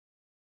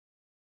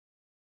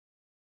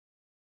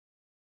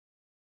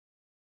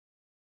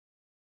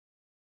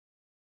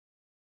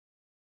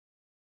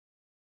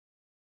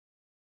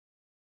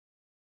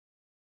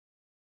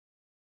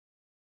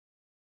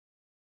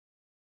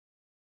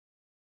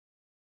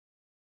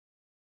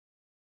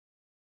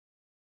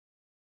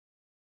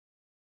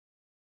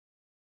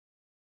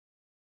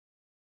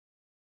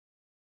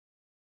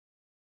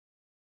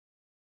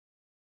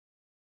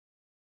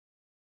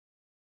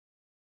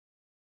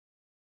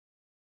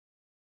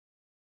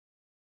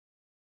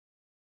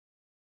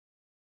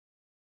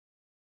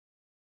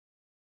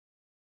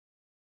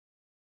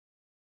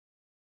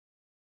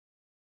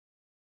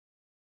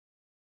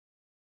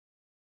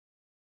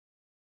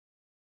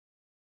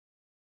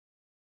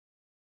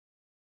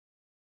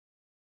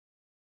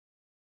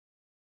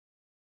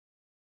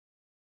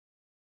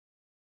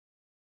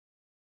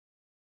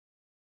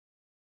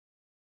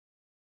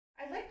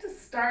I'd like to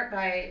start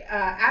by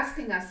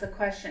asking us a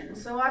question.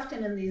 So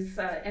often in these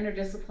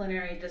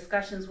interdisciplinary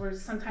discussions, we're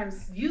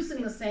sometimes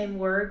using the same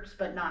words,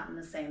 but not in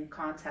the same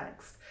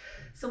context.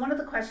 So one of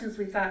the questions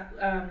we thought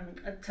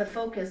to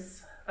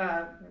focus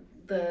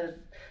the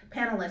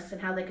panelists and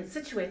how they could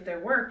situate their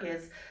work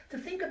is to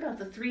think about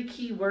the three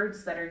key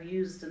words that are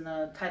used in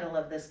the title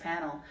of this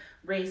panel: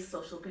 race,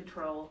 social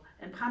control,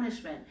 and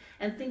punishment,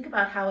 and think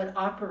about how it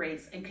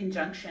operates in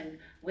conjunction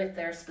with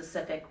their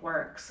specific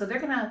work. So they're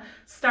going to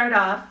start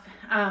off,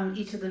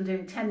 each of them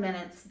doing 10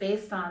 minutes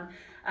based on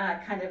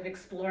kind of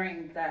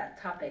exploring the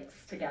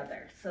topics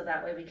together. So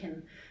that way we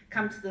can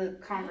come to the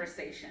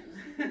conversation.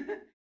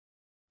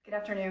 Good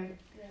afternoon.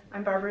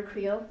 I'm Barbara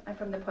Creel. I'm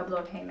from the Pueblo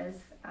of Jemez,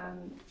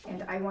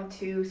 and I want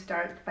to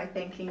start by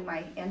thanking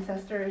my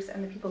ancestors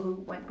and the people who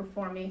went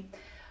before me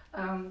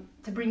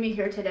to bring me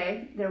here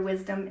today. Their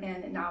wisdom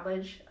and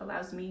knowledge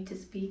allows me to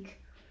speak.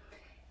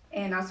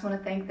 And I also want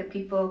to thank the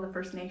people, the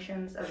First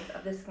Nations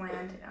of this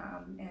land,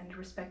 and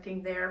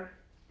respecting their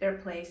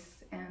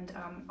place, and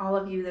all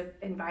of you that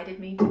invited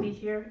me to be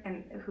here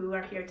and who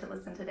are here to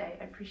listen today.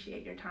 I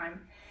appreciate your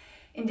time.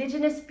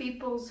 Indigenous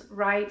peoples'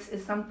 rights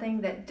is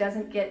something that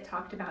doesn't get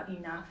talked about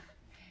enough.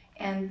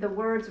 And the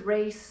words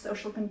race,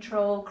 social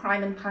control,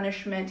 crime and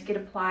punishment get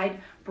applied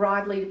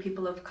broadly to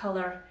people of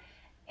color.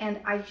 And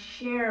I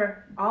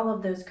share all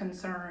of those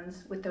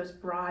concerns with those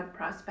broad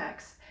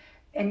prospects,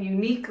 and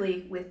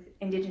uniquely with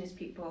Indigenous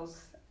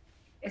peoples,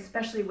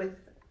 especially with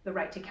the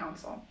right to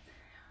counsel.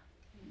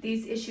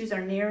 These issues are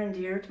near and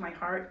dear to my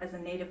heart as a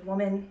Native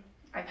woman.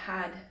 I've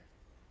had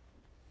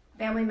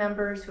family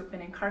members who have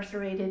been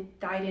incarcerated,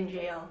 died in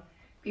jail,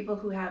 people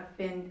who have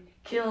been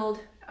killed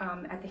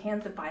at the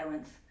hands of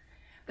violence.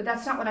 But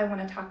that's not what I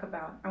want to talk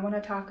about. I want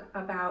to talk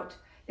about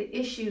the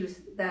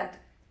issues that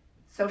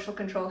social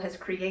control has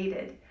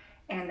created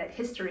and that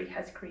history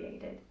has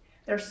created.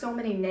 There are so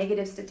many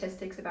negative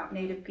statistics about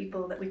Native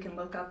people that we can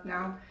look up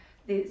now: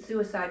 the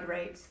suicide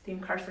rates, the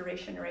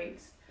incarceration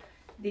rates,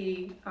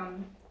 the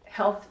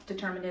health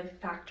determinative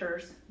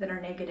factors that are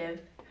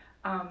negative.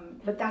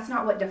 But that's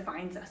not what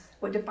defines us.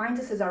 What defines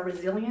us is our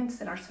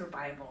resilience and our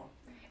survival,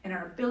 and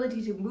our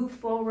ability to move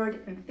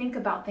forward and think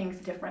about things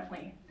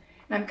differently.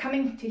 And I'm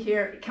coming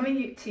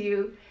to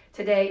you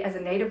today as a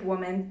Native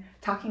woman,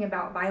 talking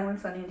about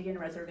violence on Indian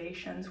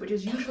reservations, which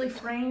is usually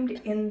framed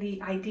in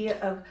the idea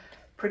of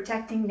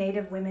protecting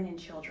Native women and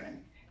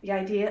children, the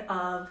idea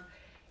of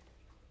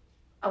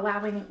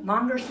allowing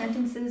longer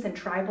sentences in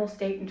tribal,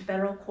 state, and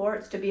federal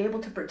courts to be able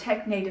to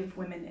protect Native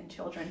women and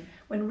children,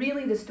 when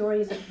really the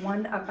story is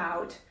one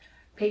about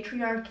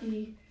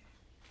patriarchy,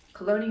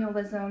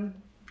 colonialism,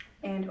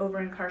 and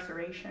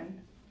over-incarceration.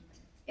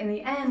 In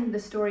the end, the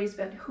story is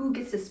about who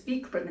gets to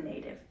speak for the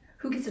Native,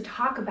 who gets to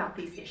talk about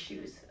these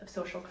issues of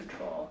social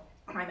control,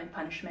 crime and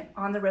punishment,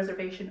 on the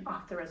reservation,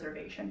 off the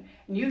reservation.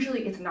 And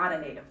usually it's not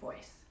a Native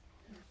voice.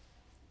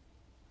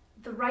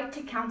 The right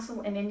to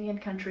counsel in Indian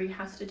country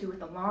has to do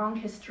with a long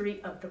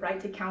history of the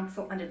right to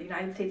counsel under the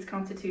United States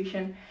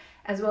Constitution,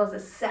 as well as a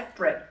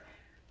separate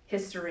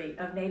history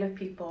of Native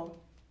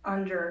people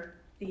under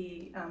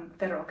the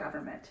federal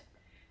government.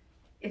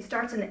 It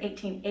starts in the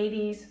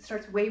 1880s,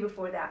 starts way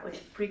before that with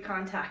free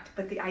contact,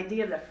 but the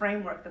idea of the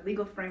framework, the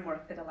legal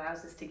framework that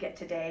allows us to get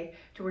today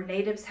to where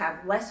Natives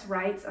have less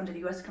rights under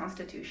the US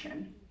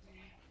Constitution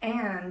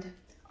and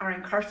are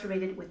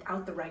incarcerated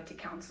without the right to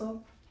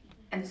counsel,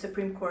 and the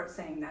Supreme Court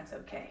saying that's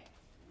okay.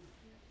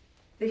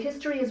 The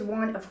history is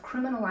one of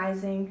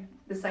criminalizing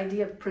this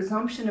idea of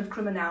presumption of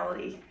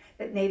criminality,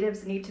 that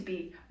Natives need to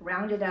be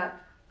rounded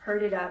up,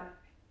 herded up,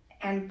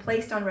 and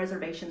placed on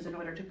reservations in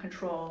order to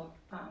control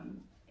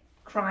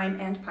crime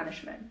and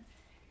punishment.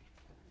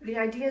 The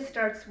idea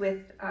starts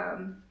with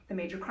the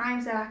Major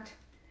Crimes Act,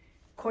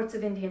 Courts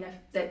of Indian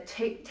that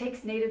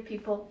takes Native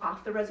people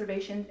off the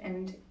reservation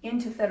and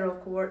into federal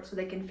court so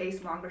they can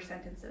face longer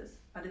sentences.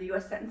 Under the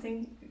U.S.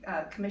 Sentencing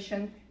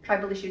Commission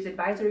Tribal Issues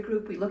Advisory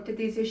Group, we looked at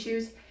these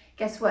issues.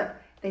 Guess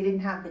what? They didn't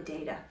have the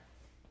data.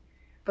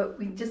 But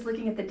just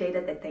looking at the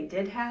data that they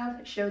did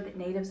have showed that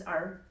Natives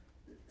are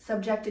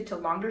subjected to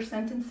longer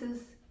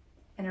sentences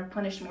and are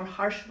punished more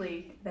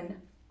harshly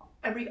than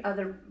every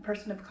other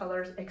person of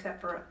color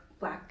except for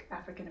Black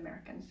African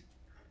Americans.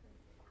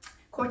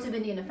 Courts of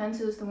Indian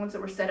Offenses, the ones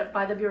that were set up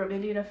by the Bureau of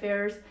Indian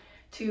Affairs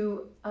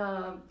to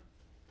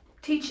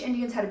teach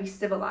Indians how to be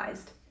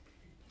civilized,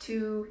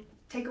 to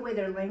take away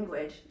their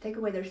language, take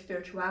away their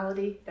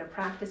spirituality, their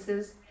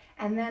practices,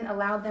 and then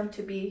allow them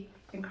to be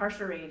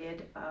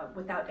incarcerated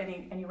without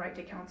any right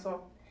to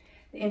counsel.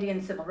 The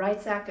Indian Civil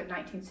Rights Act of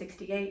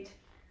 1968,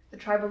 the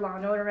Tribal Law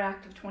and Order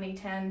Act of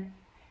 2010,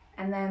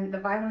 and then the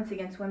Violence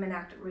Against Women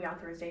Act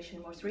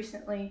reauthorization most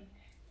recently,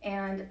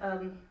 and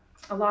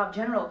a law of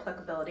general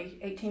applicability,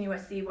 18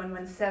 U.S.C.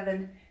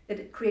 117, that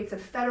it creates a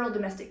federal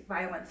domestic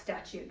violence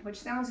statute, which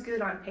sounds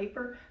good on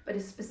paper, but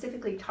is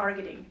specifically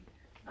targeting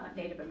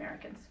Native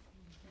Americans.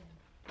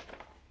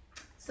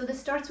 So this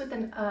starts with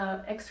an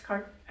ex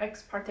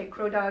parte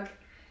Crow Dog,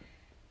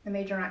 the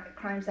Major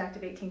Crimes Act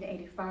of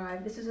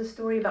 1885. This is a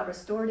story about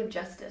restorative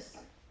justice,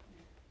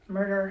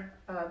 murder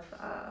of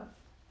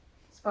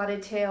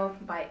Spotted Tail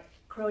by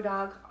Crow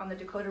Dog on the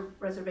Dakota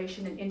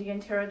Reservation in Indian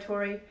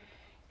Territory.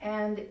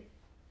 And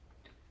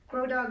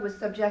Crow Dog was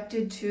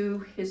subjected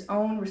to his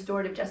own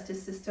restorative justice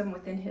system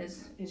within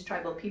his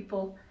tribal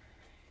people.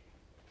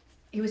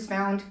 He was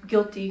found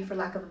guilty, for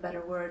lack of a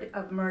better word,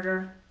 of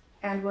murder,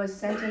 and was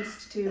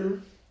sentenced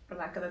to, for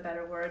lack of a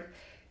better word,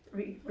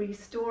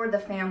 restore the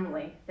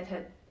family that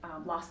had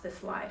lost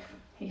this life.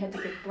 He had to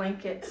give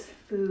blankets,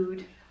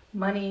 food,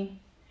 money,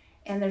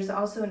 and there's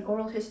also an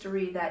oral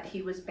history that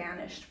he was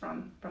banished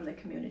from the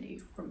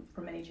community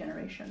for many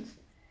generations.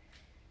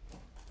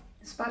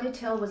 Spotted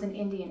Tail was an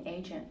Indian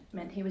agent,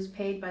 meant he was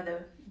paid by the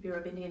Bureau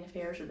of Indian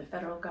Affairs or the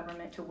federal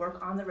government to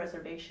work on the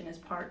reservation as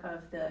part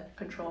of the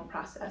control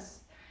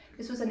process.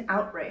 This was an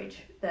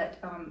outrage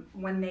that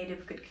one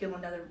native could kill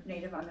another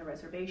native on the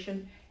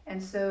reservation,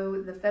 and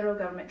so the federal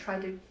government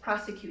tried to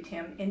prosecute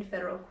him in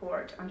federal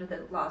court under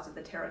the laws of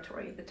the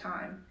territory at the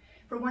time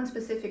for one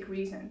specific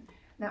reason.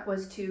 That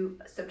was to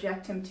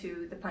subject him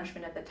to the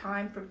punishment at the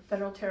time for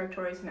federal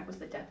territories, and that was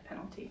the death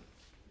penalty.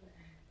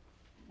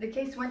 The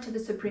case went to the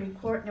Supreme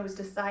Court, and it was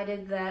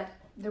decided that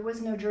there was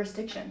no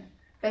jurisdiction.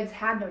 Feds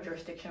had no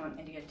jurisdiction on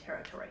Indian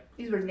territory.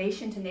 These were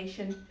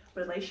nation-to-nation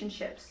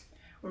relationships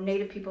where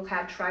Native people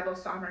had tribal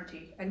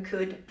sovereignty and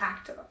could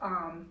act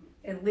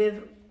and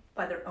live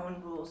by their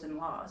own rules and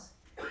laws,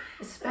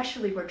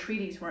 especially where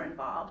treaties were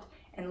involved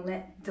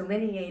and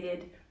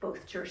delineated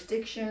both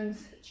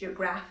jurisdictions,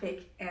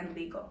 geographic, and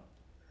legal.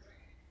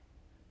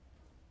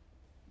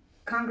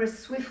 Congress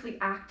swiftly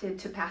acted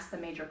to pass the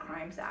Major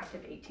Crimes Act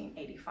of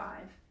 1885,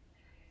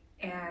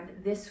 and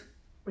this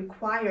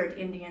required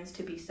Indians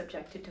to be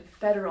subjected to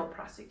federal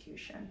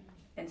prosecution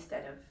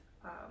instead of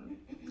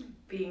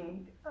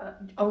being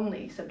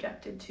only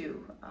subjected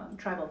to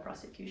tribal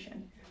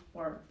prosecution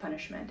or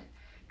punishment.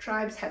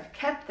 Tribes have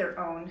kept their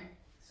own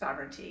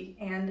sovereignty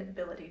and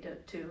ability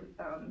to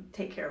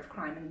take care of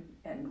crime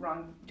and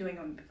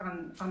wrongdoing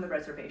on the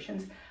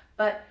reservations,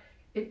 but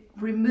it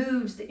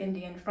removes the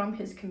Indian from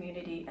his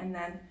community and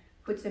then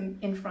puts him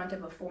in front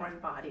of a foreign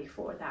body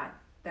for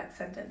that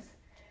sentence.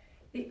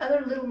 The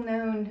other little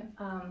known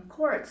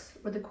courts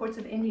were the courts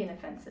of Indian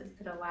offenses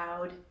that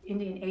allowed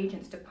Indian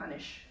agents to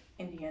punish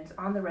Indians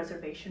on the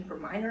reservation for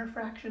minor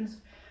infractions,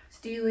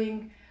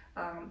 stealing,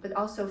 but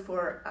also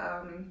for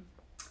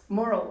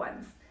moral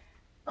ones,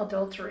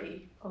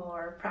 adultery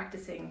or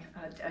practicing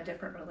a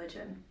different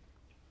religion.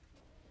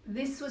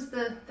 This was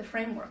the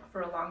framework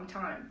for a long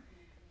time.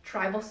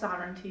 Tribal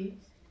sovereignty,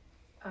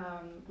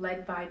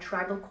 led by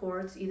tribal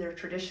courts, either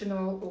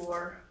traditional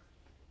or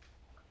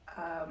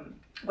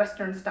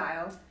Western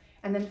style,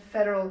 and then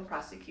federal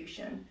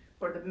prosecution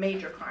for the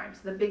major crimes,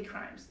 the big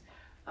crimes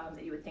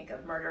that you would think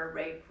of: murder,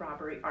 rape,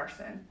 robbery,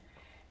 arson.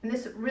 And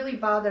this really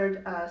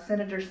bothered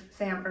Senator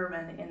Sam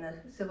Ervin in the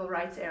civil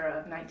rights era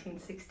of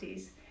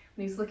 1960s.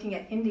 When he was looking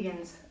at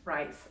Indians'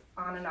 rights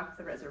on and off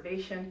the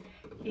reservation,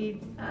 he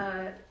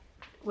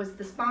was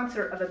the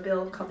sponsor of a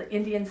bill called the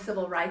Indian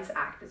Civil Rights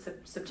Act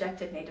that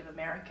subjected Native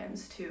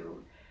Americans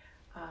to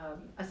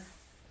a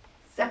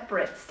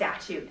separate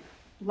statute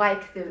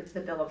like the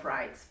Bill of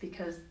Rights,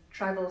 because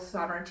tribal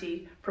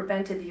sovereignty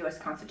prevented the U.S.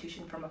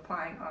 Constitution from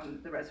applying on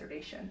the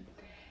reservation.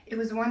 It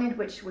was one in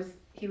which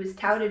he was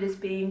touted as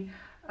being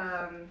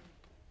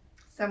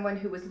someone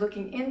who was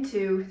looking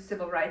into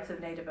civil rights of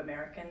Native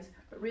Americans,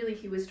 but really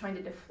he was trying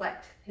to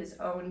deflect his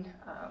own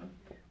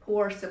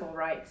poor civil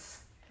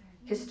rights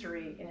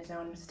history in his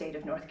own state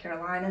of North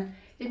Carolina.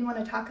 He didn't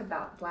want to talk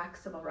about Black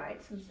civil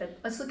rights and said,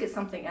 let's look at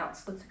something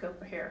else, let's go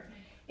for here.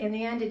 In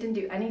the end, it didn't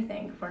do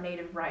anything for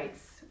Native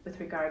rights with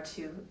regard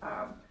to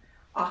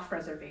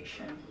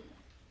off-reservation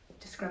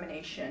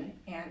discrimination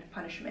and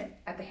punishment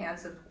at the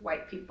hands of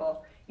white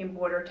people in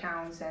border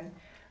towns and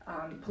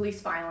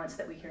police violence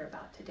that we hear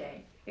about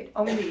today. It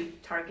only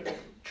targeted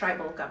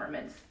tribal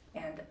governments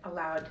and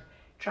allowed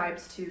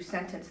tribes to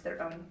sentence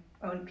their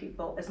own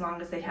people as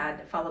long as they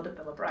had followed the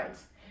Bill of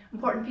Rights.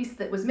 Important piece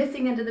that was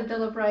missing into the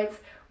Bill of Rights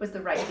was the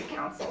right to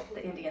counsel,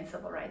 the Indian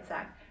Civil Rights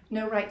Act.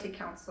 No right to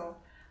counsel.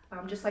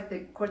 Just like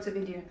the courts of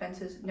Indian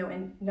offenses,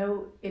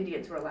 no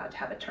Indians were allowed to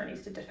have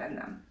attorneys to defend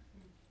them.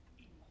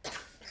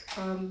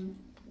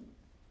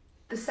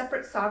 The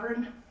separate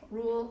sovereign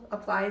rule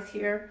applies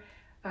here.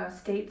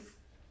 States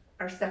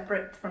are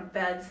separate from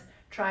feds.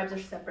 Tribes are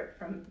separate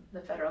from the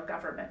federal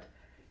government.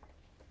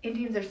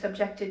 Indians are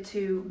subjected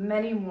to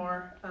many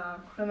more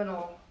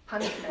criminal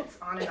punishments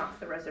on and off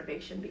the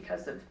reservation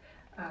because of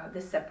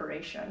this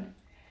separation.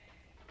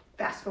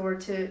 Fast forward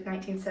to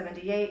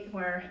 1978,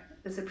 where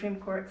the Supreme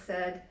Court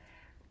said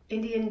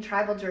Indian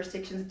tribal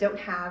jurisdictions don't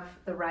have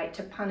the right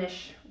to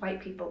punish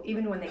white people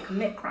even when they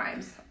commit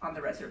crimes on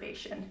the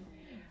reservation.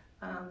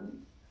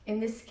 In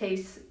this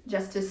case,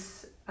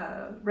 Justice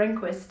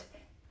Rehnquist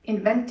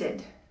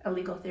invented a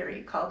legal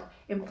theory called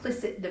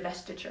implicit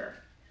divestiture.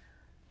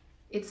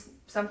 It's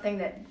something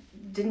that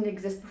didn't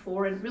exist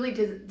before and really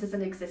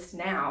doesn't exist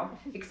now,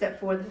 except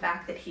for the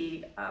fact that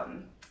he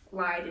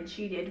lied and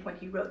cheated when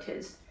he wrote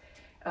his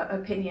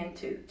opinion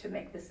to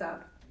make this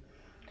up.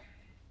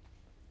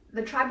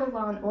 The Tribal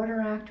Law and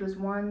Order Act was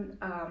one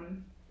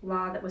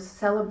law that was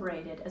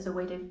celebrated as a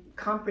way to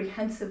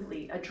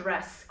comprehensively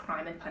address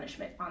crime and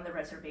punishment on the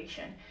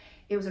reservation.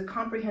 It was a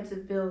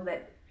comprehensive bill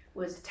that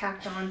was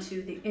tacked on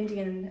to the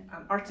Indian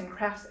Arts and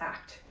Crafts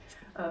Act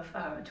of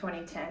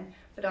 2010,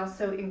 but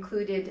also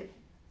included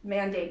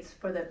mandates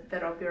for the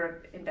Federal Bureau of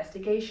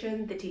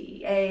Investigation, the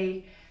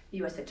DEA, the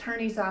U.S.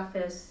 Attorney's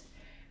Office,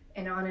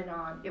 and on and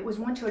on. It was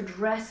one to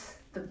address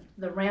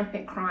the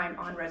rampant crime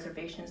on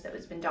reservations that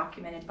has been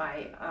documented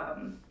by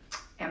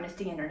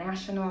Amnesty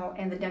International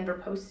and the Denver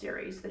Post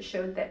series that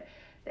showed that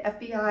the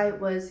FBI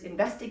was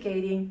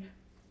investigating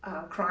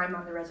crime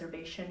on the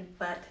reservation,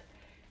 but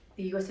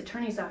the U.S.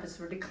 Attorney's Office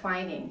were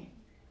declining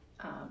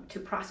to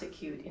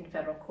prosecute in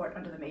federal court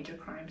under the Major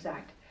Crimes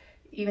Act.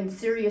 Even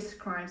serious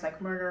crimes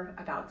like murder,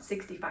 about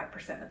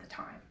 65% of the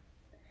time.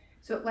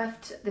 So it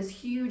left this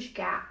huge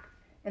gap,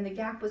 and the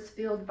gap was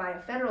filled by a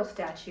federal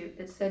statute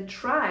that said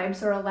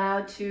tribes are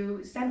allowed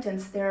to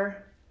sentence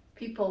their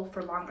people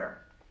for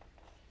longer.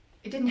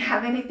 It didn't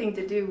have anything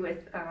to do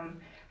with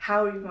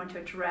how you're going to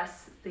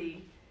address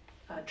the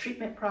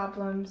treatment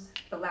problems,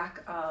 the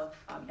lack of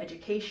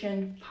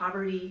education,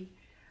 poverty,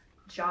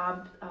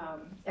 job,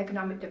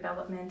 economic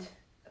development,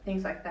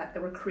 things like that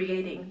were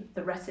creating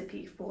the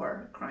recipe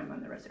for crime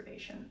on the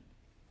reservation.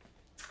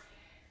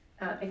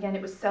 Again,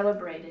 it was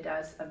celebrated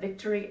as a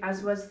victory,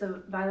 as was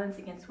the Violence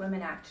Against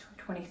Women Act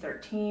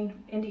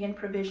 2013, Indian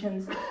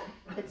provisions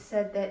that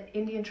said that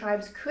Indian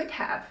tribes could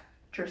have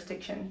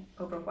jurisdiction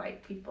over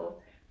white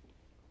people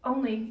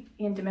only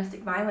in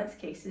domestic violence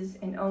cases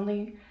and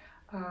only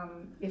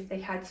if they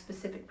had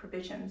specific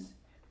provisions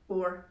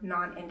for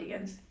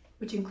non-Indians,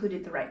 which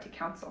included the right to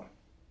counsel.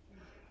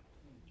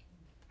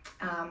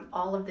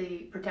 All of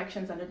the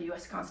protections under the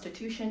U.S.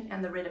 Constitution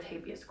and the writ of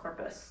habeas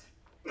corpus.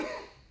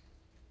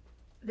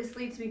 This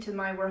leads me to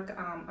my work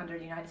under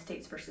the United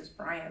States versus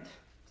Bryant.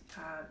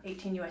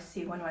 18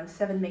 U.S.C.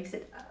 117 makes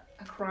it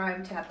a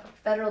crime to have a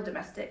federal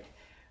domestic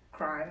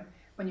crime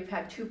when you've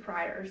had 2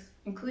 priors,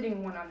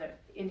 including one on the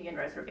Indian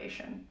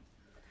reservation.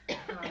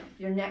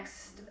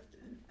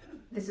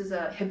 This is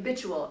a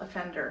habitual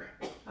offender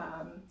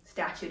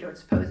statute, or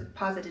it's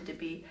posited to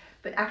be,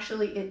 but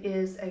actually it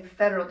is a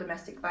federal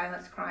domestic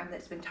violence crime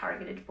that's been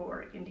targeted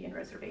for Indian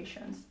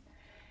reservations.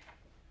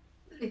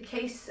 The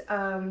case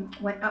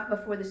went up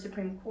before the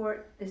Supreme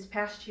Court this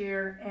past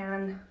year,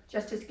 and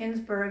Justice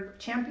Ginsburg,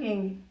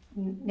 championing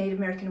Native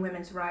American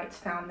women's rights,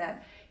 found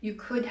that you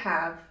could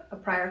have a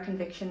prior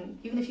conviction,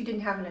 even if you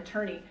didn't have an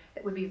attorney,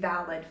 that would be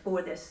valid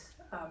for this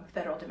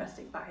federal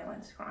domestic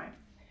violence crime.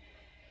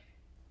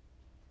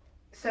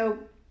 So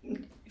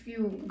if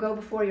you go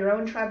before your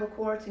own tribal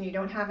courts and you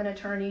don't have an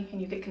attorney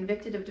and you get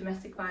convicted of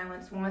domestic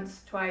violence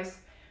once, twice,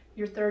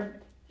 your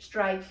third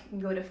strike, you can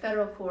go to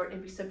federal court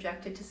and be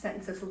subjected to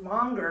sentences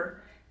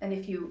longer than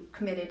if you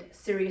committed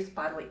serious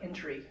bodily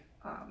injury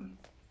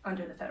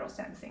under the federal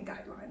sentencing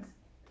guidelines.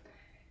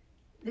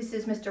 This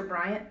is Mr.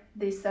 Bryant,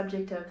 the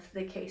subject of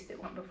the case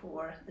that went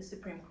before the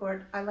Supreme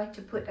Court. I like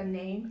to put a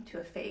name to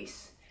a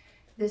face.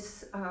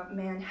 This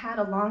man had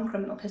a long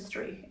criminal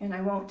history, and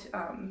I won't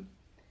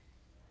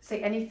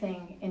say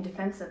anything in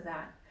defense of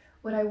that.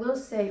 What I will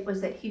say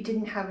was that he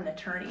didn't have an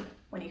attorney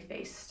when he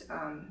faced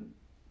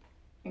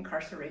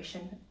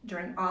incarceration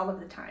during all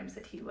of the times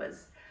that he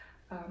was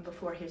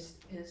before his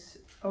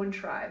own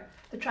tribe.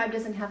 The tribe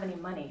doesn't have any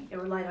money. It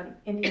relied on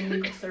Indian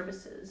legal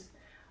services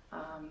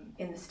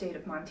in the state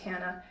of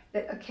Montana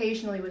that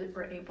occasionally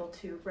were able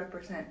to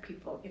represent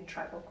people in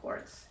tribal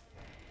courts.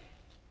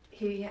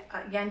 He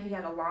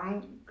had a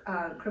long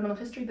criminal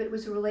history, but it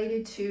was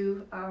related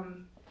to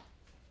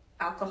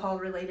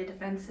alcohol-related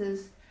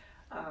offenses,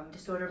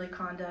 disorderly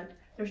conduct.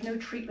 There's no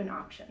treatment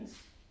options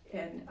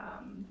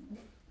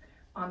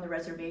on the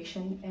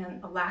reservation,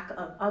 and a lack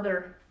of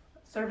other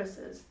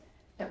services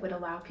that would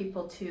allow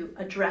people to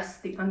address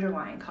the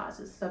underlying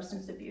causes,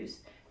 substance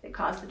abuse, that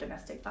caused the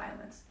domestic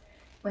violence.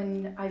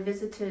 When I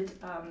visited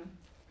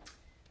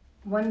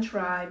one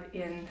tribe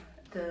in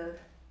the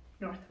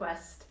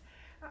Northwest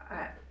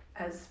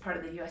as part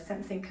of the U.S.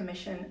 Sentencing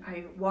Commission,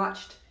 I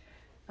watched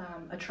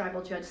a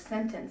tribal judge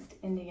sentenced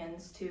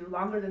Indians to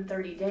longer than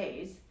 30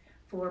 days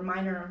for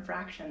minor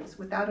infractions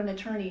without an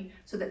attorney,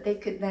 so that they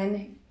could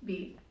then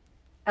be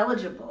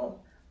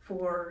eligible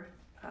for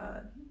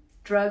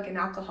drug and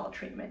alcohol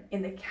treatment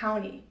in the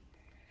county.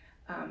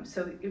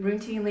 So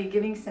routinely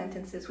giving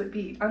sentences would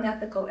be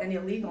unethical and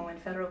illegal in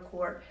federal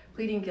court,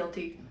 pleading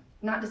guilty,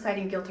 not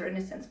deciding guilt or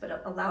innocence,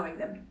 but allowing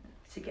them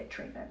to get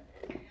treatment.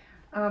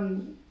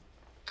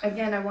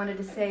 Again, I wanted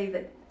to say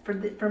that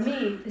for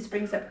me, this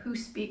brings up who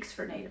speaks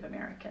for Native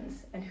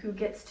Americans and who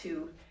gets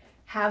to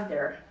have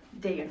their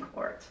day in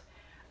court.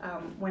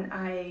 When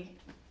I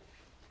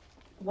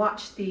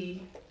watched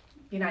the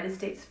United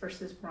States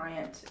versus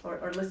Bryant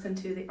or listened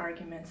to the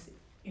arguments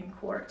in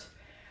court,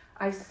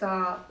 I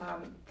saw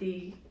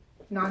the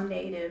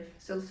non-Native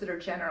Solicitor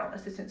General,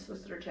 Assistant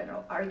Solicitor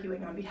General,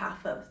 arguing on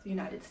behalf of the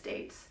United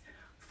States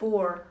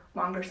for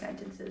longer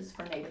sentences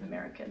for Native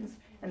Americans,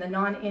 and the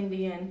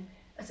non-Indian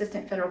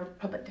Assistant Federal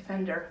Public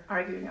Defender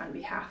arguing on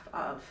behalf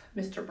of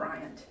Mr.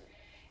 Bryant.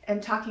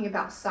 and talking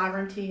about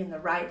sovereignty and the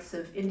rights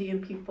of Indian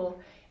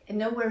people, and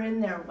nowhere in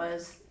there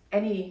was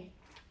any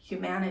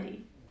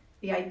humanity.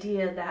 The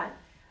idea that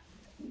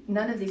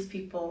none of these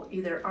people,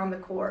 either on the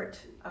court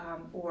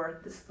or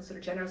the Solicitor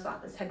General's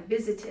office, had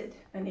visited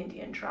an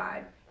Indian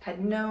tribe,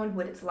 had known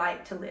what it's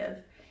like to live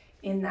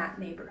in that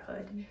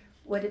neighborhood,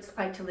 what it's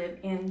like to live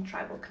in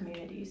tribal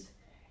communities.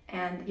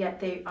 And yet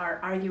they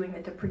are arguing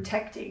that they're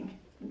protecting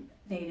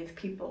Native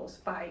peoples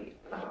by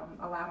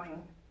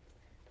allowing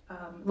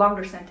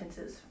longer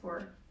sentences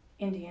for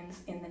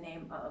Indians in the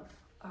name of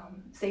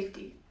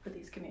safety for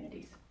these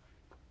communities.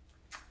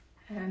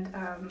 And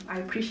I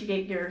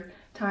appreciate your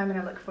time, and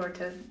I look forward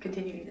to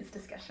continuing this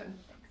discussion.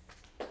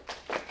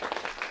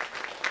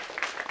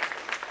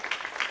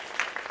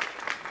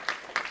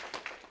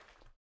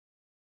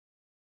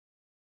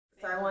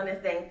 So I want to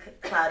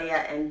thank Claudia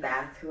and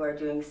Beth, who are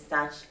doing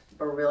such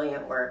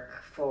brilliant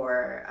work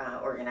for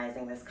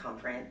organizing this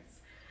conference,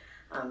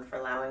 for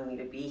allowing me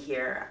to be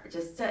here,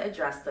 just to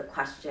address the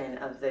question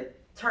of the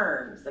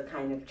terms, the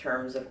kind of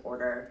terms of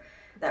order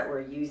that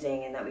we're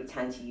using and that we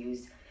tend to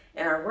use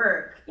in our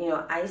work. You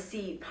know, I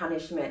see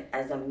punishment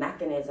as a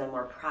mechanism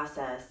or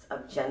process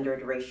of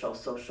gendered racial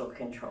social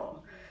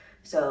control.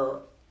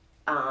 So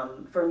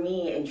for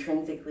me,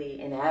 intrinsically,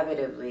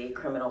 inevitably,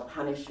 criminal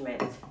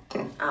punishment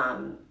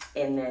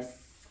in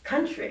this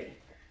country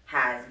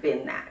has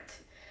been that.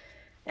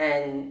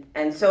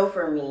 And so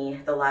for me,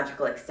 the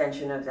logical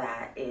extension of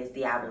that is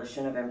the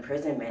abolition of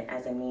imprisonment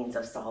as a means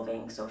of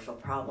solving social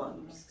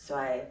problems.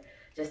 So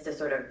just to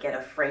sort of get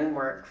a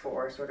framework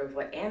for sort of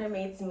what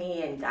animates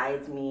me and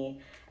guides me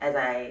as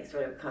I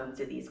sort of come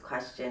to these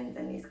questions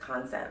and these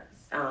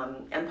concepts.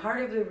 And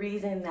part of the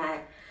reason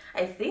that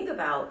I think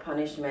about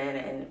punishment,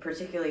 and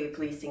particularly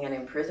policing and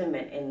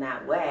imprisonment in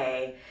that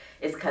way,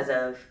 is because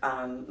of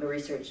the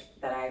research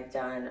that I've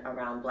done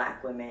around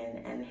Black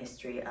women and the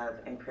history of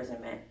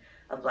imprisonment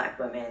of Black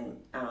women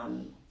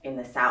in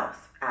the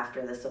South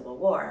after the Civil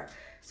War.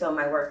 So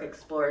my work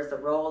explores the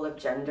role of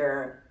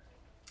gender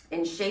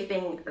in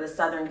shaping the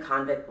Southern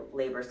convict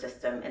labor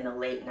system in the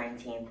late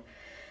 19th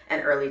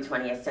and early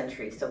 20th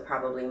century. So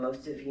probably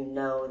most of you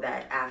know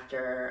that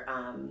after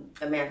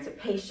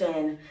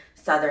emancipation,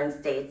 Southern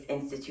states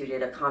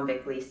instituted a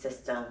convict lease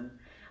system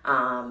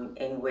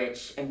in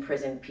which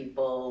imprisoned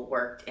people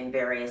worked in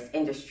various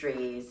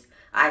industries.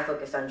 I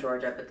focus on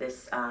Georgia, but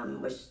this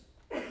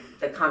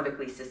the convict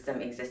lease system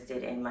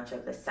existed in much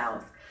of the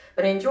South.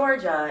 But in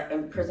Georgia,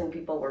 imprisoned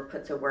people were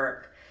put to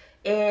work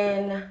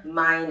in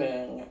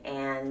mining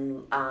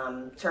and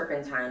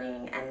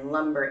turpentining and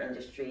lumber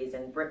industries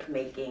and brick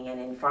making and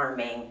in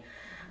farming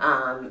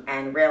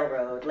and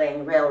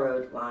laying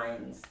railroad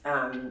lines.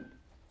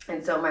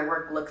 And so my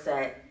work looks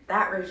at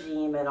that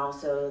regime and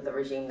also the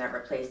regime that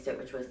replaced it,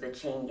 which was the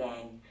chain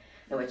gang,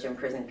 in which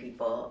imprisoned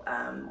people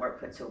were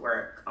put to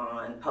work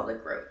on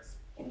public roads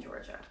in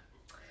Georgia.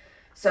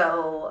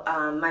 So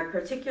my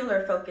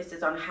particular focus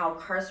is on how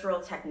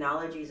carceral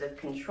technologies of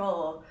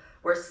control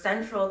were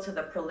central to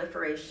the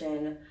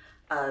proliferation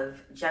of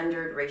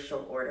gendered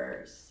racial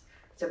orders.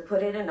 To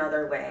put it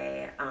another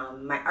way,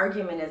 my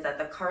argument is that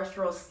the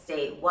carceral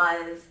state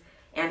was,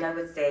 and I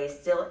would say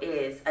still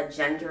is, a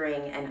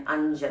gendering and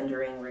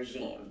ungendering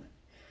regime.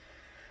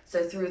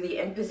 So through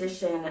the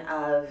imposition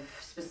of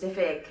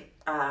specific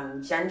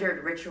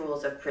gendered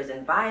rituals of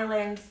prison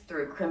violence,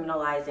 through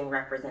criminalizing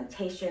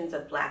representations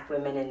of Black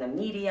women in the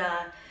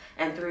media,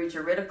 and through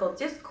juridical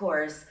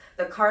discourse,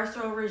 the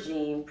carceral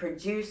regime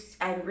produced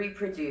and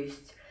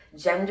reproduced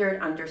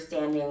gendered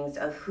understandings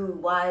of who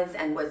was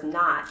and was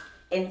not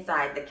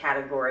inside the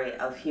category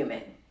of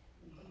human.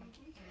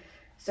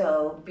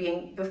 So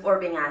before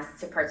being asked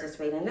to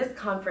participate in this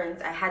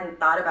conference, I hadn't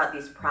thought about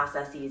these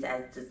processes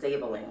as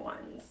disabling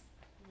ones,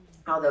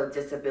 although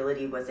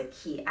disability was a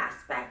key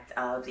aspect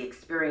of the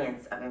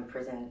experience of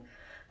imprisoned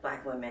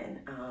Black women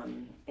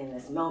in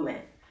this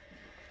moment.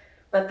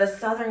 But the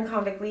Southern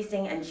convict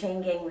leasing and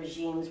chain gang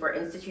regimes were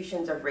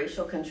institutions of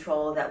racial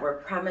control that were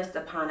premised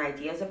upon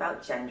ideas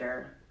about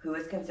gender, who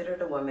was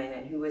considered a woman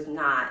and who was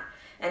not.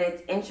 And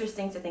it's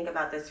interesting to think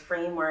about this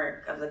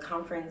framework of the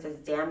conference as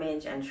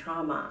damage and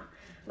trauma,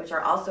 which are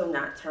also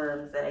not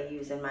terms that I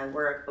use in my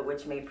work, but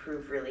which may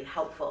prove really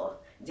helpful.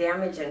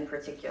 Damage in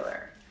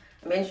particular.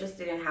 I'm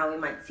interested in how we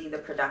might see the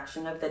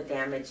production of the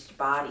damaged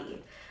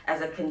body as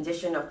a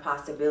condition of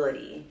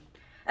possibility,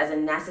 as a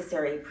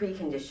necessary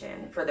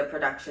precondition for the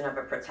production of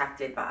a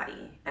protected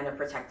body and a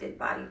protected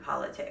body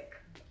politic.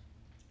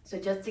 So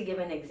just to give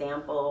an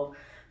example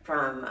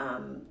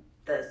from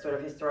the sort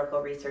of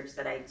historical research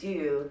that I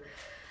do,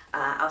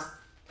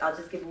 I'll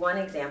just give one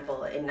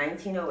example. In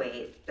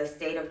 1908, the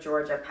state of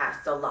Georgia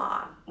passed a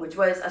law, which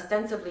was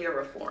ostensibly a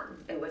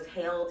reform. It was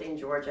hailed in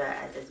Georgia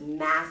as this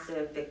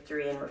massive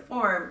victory in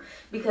reform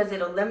because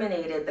it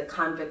eliminated the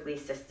convict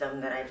lease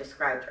system that I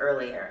described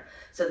earlier.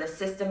 So the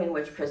system in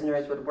which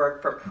prisoners would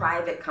work for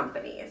private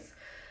companies.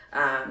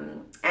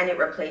 And it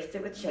replaced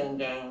it with chain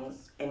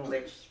gangs in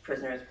which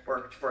prisoners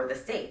worked for the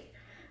state.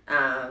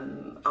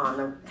 on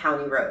the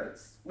county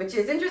roads, which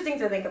is interesting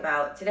to think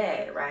about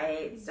today,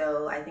 right?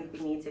 So I think we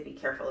need to be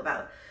careful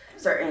about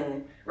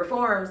certain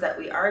reforms that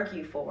we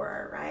argue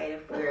for, right?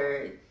 If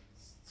we're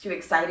too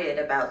excited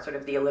about sort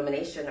of the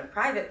elimination of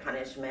private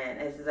punishment,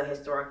 this is a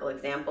historical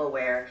example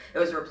where it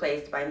was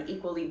replaced by an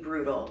equally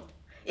brutal,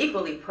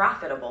 equally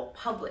profitable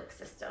public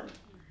system,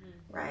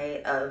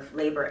 right, of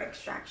labor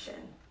extraction.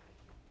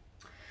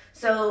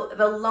 So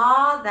the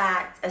law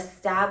that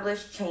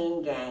established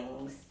chain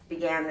gangs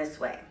began this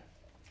way.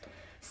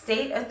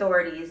 State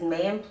authorities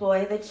may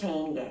employ the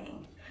chain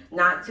gang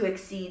not to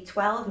exceed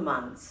 12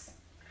 months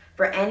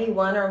for any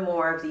one or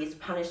more of these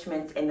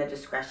punishments in the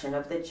discretion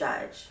of the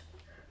judge,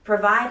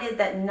 provided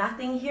that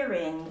nothing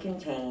herein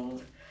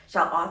contained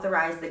shall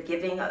authorize the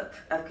giving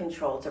of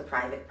control to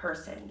private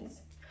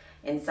persons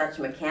in such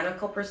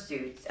mechanical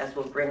pursuits as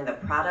will bring the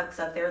products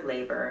of their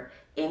labor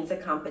into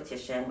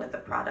competition with the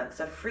products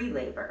of free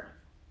labor.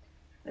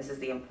 This is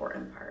the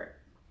important part.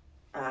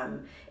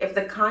 If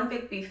the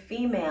convict be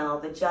female,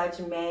 the judge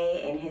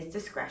may, in his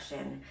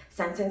discretion,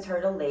 sentence her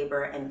to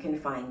labor and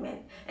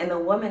confinement in the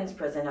woman's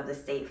prison of the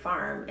state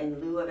farm in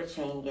lieu of a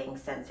chain gang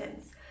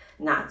sentence,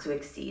 not to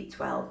exceed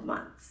 12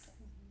 months.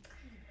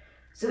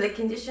 So the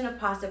condition of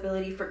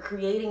possibility for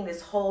creating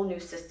this whole new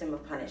system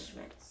of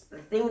punishments, the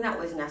thing that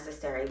was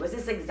necessary was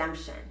this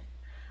exemption,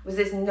 was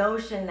this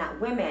notion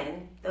that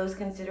women, those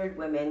considered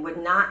women,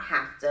 would not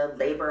have to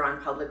labor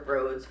on public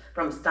roads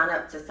from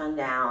sunup to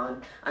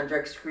sundown under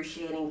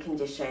excruciating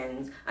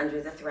conditions,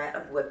 under the threat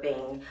of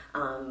whipping,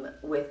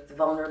 with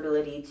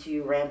vulnerability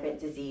to rampant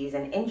disease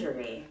and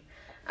injury,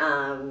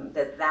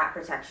 that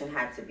protection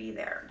had to be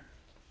there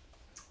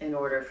in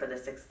order for the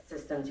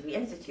system to be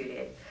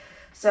instituted.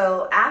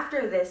 So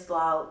after this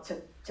law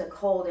took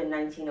hold in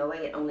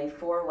 1908, only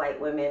 4 white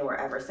women were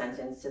ever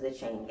sentenced to the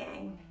chain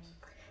gang,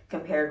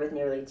 compared with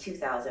nearly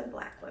 2,000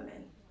 black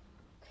women.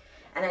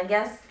 And I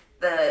guess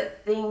the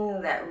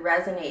thing that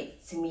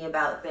resonates to me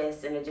about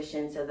this, in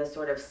addition to the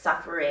sort of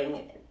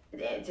suffering,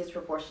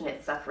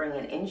 disproportionate suffering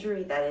and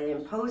injury that it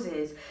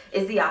imposes,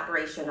 is the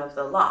operation of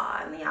the law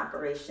and the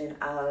operation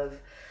of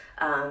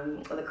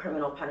the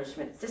criminal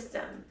punishment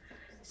system.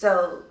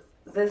 So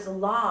this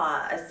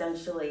law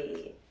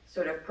essentially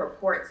sort of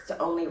purports to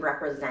only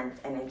represent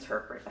and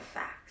interpret a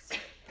fact,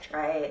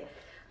 right?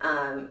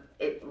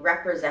 It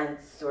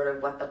represents sort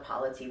of what the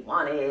polity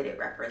wanted. It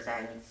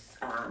represents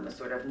a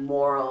sort of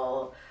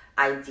moral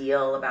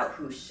ideal about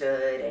who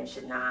should and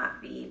should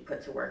not be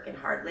put to work in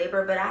hard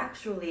labor, but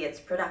actually it's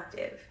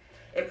productive.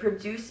 It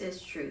produces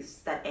truths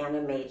that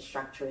animate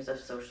structures of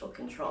social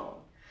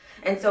control.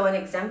 And so in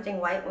exempting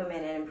white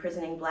women and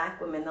imprisoning black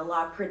women, the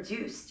law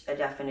produced a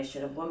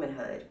definition of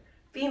womanhood,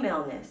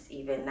 femaleness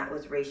even, that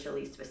was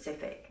racially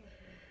specific,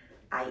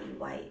 i.e.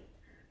 white.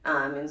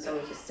 And so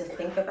just to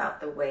think about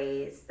the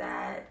ways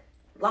that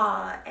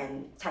law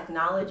and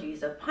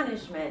technologies of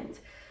punishment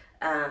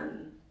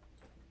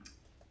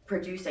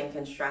produce and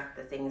construct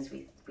the things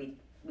we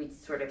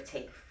sort of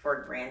take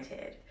for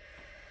granted.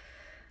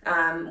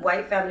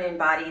 White feminine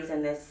bodies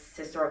in this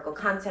historical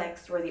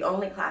context were the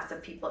only class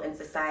of people in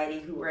society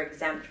who were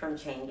exempt from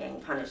chain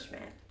gang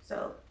punishment.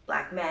 So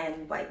black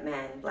men, white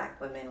men, black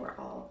women were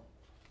all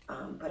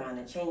put on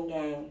a chain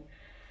gang.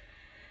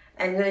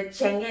 And the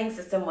chain gang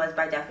system was,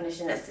 by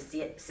definition, a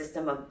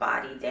system of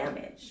body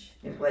damage.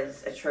 It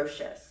was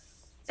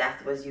atrocious.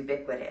 Death was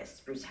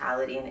ubiquitous.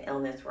 Brutality and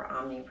illness were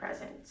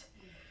omnipresent.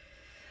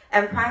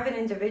 And private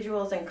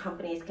individuals and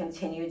companies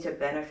continued to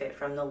benefit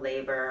from the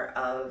labor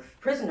of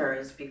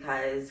prisoners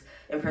because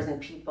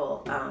imprisoned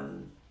people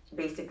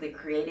basically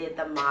created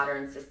the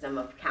modern system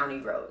of county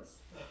roads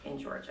in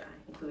Georgia,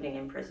 including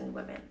imprisoned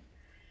women.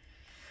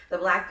 The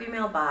black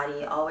female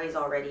body, always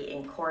already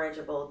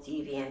incorrigible,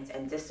 deviant,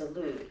 and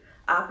dissolute,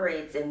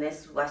 operates in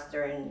this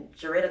Western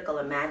juridical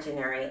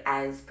imaginary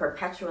as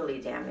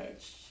perpetually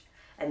damaged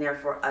and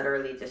therefore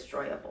utterly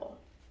destroyable.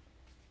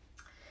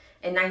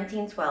 In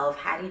 1912,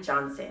 Hattie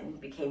Johnson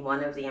became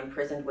one of the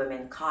imprisoned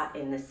women caught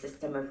in the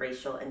system of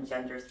racial and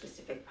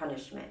gender-specific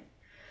punishment.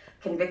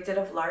 Convicted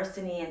of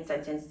larceny and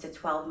sentenced to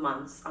 12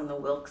 months on the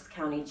Wilkes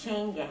County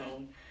chain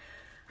gang,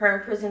 her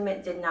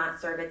imprisonment did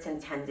not serve its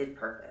intended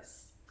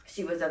purpose.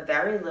 She was of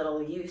very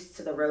little use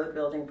to the road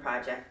building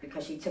project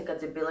because she took a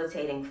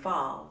debilitating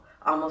fall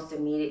almost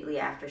immediately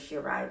after she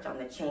arrived on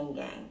the chain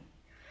gang.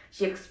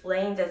 She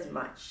explained as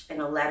much in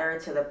a letter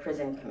to the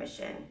prison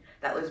commission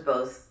that was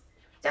both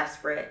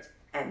desperate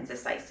and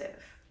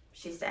decisive.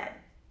 She said,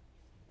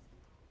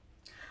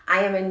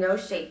 "I am in no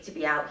shape to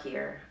be out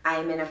here. I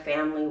am in a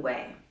family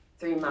way,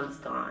 3 months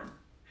gone.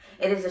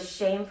 It is a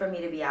shame for me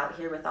to be out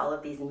here with all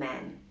of these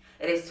men.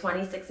 It is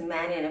 26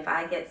 men, and if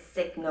I get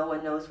sick, no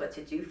one knows what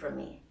to do for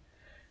me.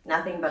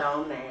 Nothing but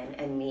all men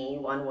and me,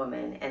 one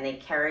woman, and they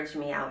carriage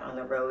me out on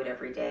the road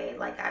every day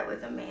like I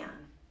was a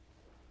man."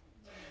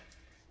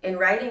 In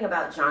writing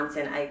about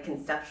Johnson, I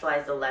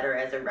conceptualized the letter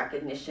as a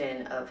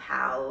recognition of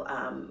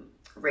how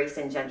race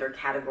and gender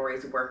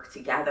categories work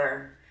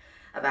together,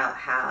 about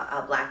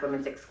how Black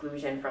women's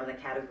exclusion from the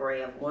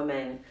category of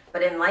woman.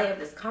 But in light of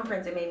this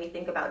conference, it made me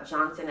think about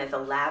Johnson as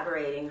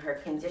elaborating her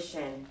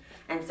condition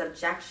and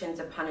subjection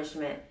to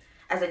punishment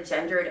as a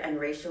gendered and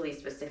racially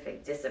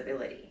specific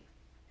disability,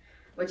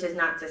 which is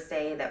not to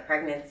say that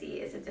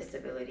pregnancy is a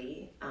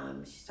disability.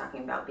 She's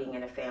talking about being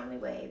in a family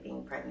way,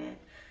 being pregnant.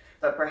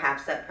 But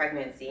perhaps that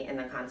pregnancy in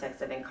the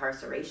context of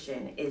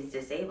incarceration is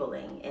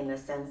disabling in the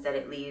sense that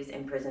it leaves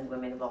imprisoned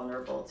women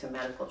vulnerable to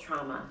medical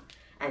trauma,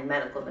 and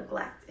medical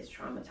neglect is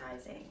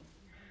traumatizing.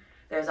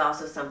 There's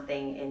also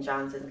something in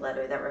Johnson's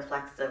letter that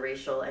reflects the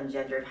racial and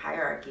gendered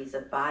hierarchies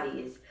of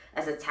bodies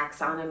as a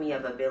taxonomy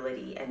of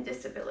ability and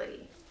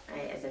disability,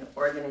 right? As an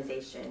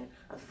organization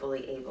of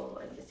fully able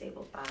and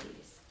disabled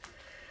bodies.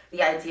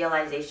 The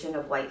idealization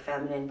of white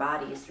feminine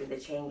bodies through the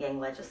chain gang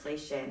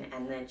legislation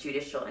and the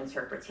judicial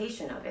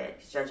interpretation of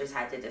it, judges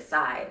had to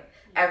decide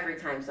every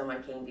time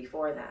someone came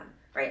before them,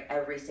 right,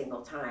 every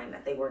single time,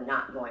 that they were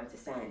not going to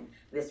send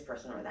this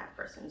person or that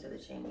person to the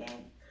chain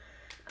gang.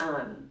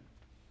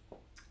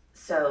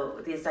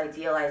 So this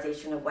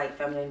idealization of white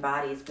feminine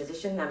bodies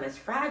positioned them as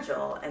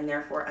fragile and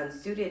therefore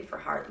unsuited for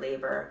hard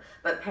labor,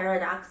 but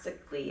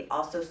paradoxically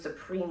also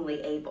supremely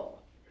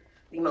able,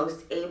 the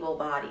most able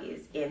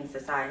bodies in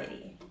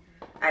society,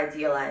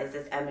 idealized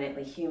as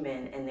eminently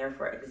human and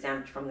therefore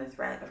exempt from the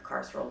threat of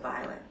carceral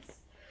violence.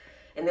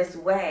 In this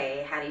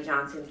way, Hattie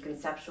Johnson's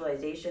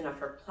conceptualization of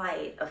her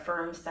plight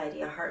affirms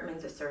Saidiya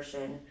Hartman's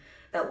assertion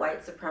that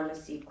white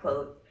supremacy,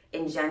 quote,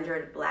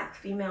 engendered Black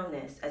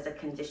femaleness as a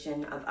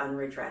condition of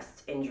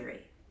unredressed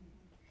injury.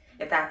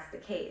 If that's the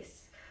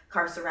case,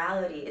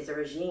 carcerality is a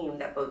regime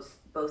that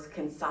both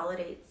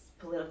consolidates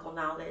political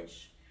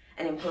knowledge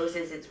and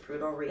imposes its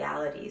brutal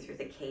reality through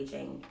the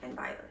caging and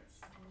violence.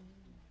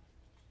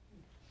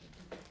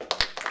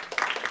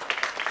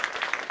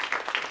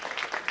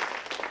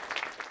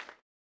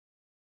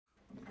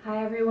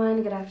 Hi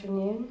everyone, good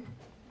afternoon.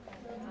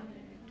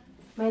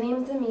 My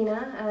name is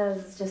Amina.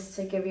 Just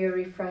to give you a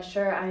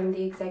refresher, I'm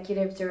the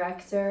executive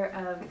director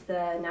of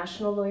the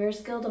National Lawyers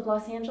Guild of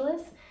Los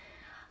Angeles.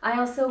 I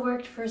also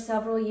worked for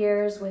several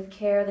years with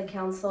CARE, the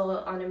Council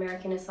on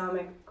American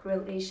Islamic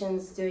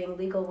Relations, doing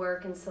legal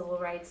work and civil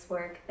rights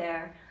work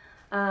there.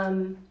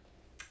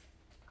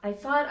 I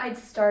thought I'd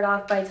start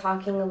off by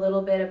talking a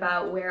little bit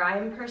about where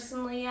I'm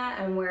personally at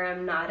and where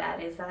I'm not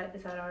at. Is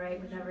that all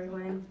right with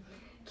everyone?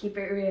 Keep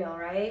it real,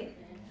 right?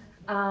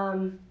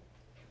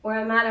 Where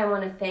I'm at, I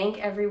want to thank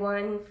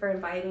everyone for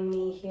inviting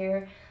me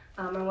here.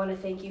 I want to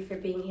thank you for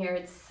being here.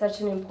 It's such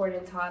an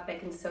important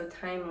topic and so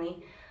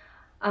timely.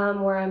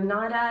 Where I'm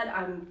not at,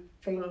 I'm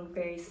feeling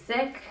very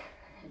sick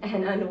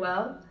and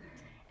unwell.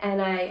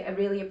 And I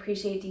really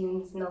appreciate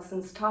Dean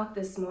Nelson's talk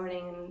this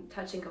morning and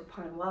touching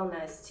upon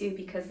wellness too,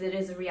 because it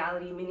is a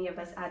reality many of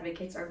us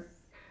advocates are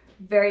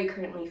very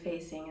currently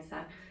facing, is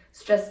that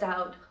stressed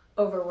out,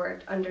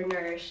 overworked,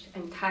 undernourished,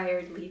 and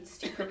tired leads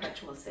to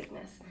perpetual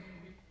sickness.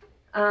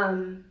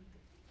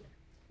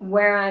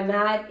 Where I'm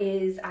at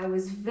is I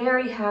was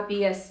very happy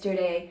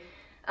yesterday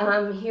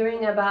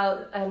hearing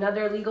about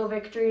another legal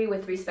victory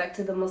with respect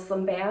to the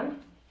Muslim ban.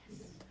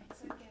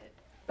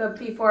 But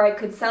before I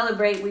could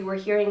celebrate, we were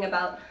hearing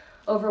about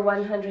over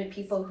 100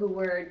 people who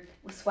were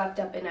swept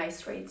up in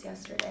ICE raids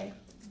yesterday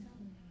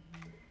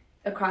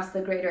across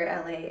the greater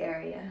LA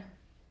area.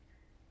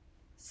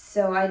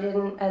 So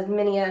as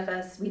many of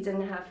us, we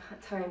didn't have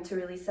time to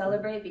really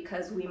celebrate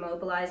because we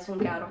mobilized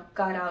and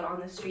got out on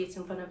the streets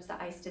in front of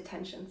the ICE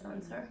detention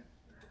center.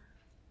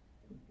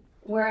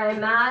 Where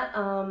I'm at,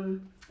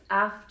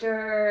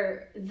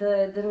 after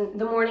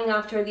the morning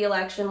after the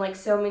election, like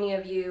so many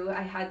of you,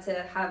 I had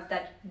to have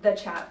the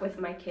chat with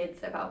my kids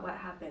about what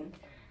happened.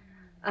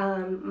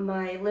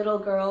 My little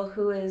girl,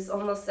 who is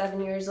almost 7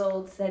 years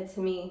old, said to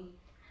me,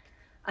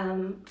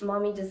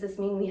 "Mommy, does this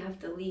mean we have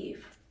to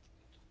leave?"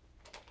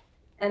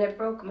 And it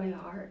broke my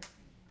heart.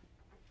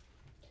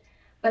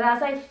 But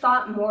as I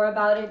thought more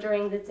about it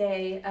during the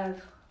day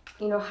of,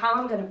 how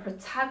I'm gonna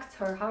protect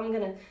her, how I'm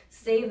gonna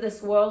save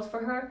this world for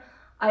her,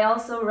 I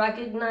also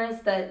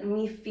recognized that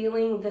me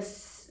feeling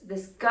this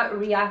gut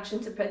reaction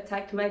to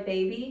protect my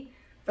baby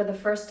for the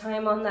first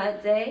time on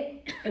that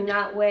day in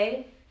that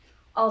way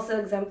also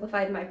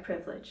exemplified my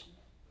privilege.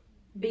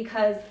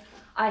 Because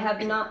I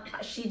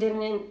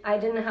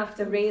didn't have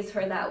to raise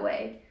her that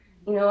way.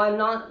 I'm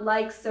not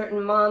like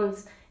certain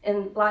moms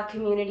in Black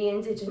community,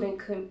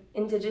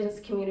 indigenous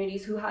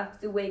communities who have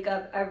to wake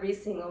up every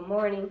single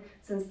morning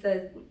since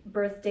the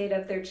birth date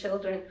of their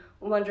children,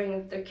 wondering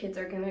if their kids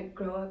are going to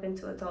grow up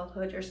into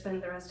adulthood or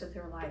spend the rest of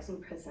their lives in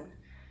prison.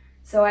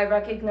 So I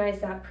recognize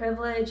that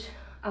privilege,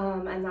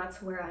 and that's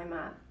where I'm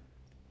at.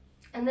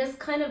 And this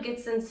kind of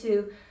gets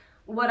into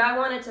what I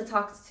wanted to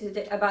talk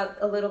about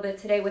a little bit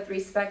today with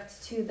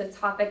respect to the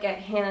topic at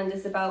hand,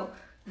 is about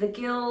the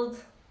Guild,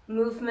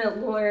 movement,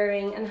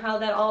 lawyering, and how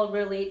that all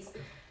relates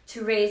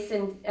to race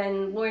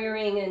and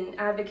lawyering and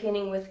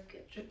advocating with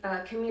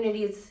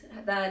communities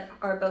that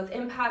are both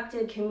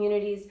impacted,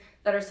 communities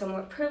that are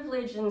somewhat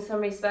privileged in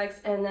some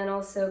respects, and then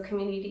also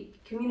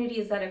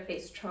communities that have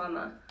faced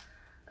trauma.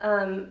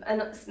 And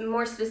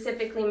more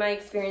specifically, my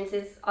experience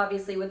is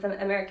obviously with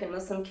the American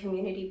Muslim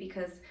community,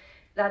 because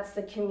that's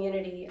the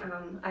community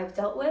I've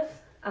dealt with.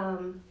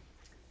 And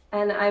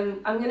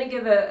I'm going to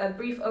give a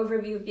brief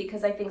overview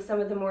because I think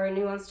some of the more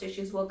nuanced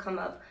issues will come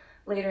up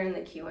later in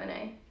the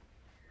Q&A.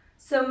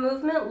 So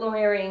movement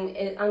lawyering,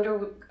 it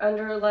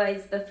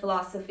underlies the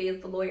philosophy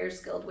of the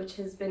Lawyers Guild, which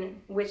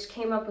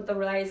came up with the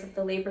rise of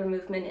the labor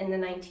movement in the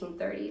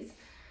 1930s.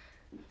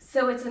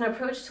 So it's an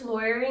approach to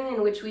lawyering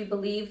in which we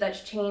believe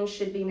that change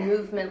should be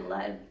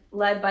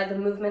led by the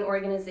movement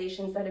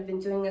organizations that have been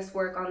doing this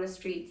work on the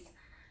streets,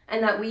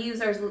 and that we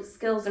use our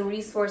skills and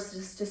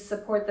resources to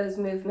support those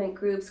movement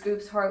groups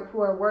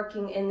who are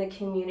working in the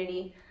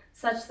community,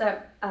 such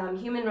that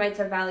human rights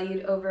are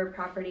valued over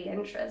property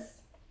interests.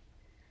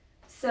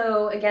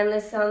 So again,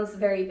 this sounds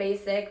very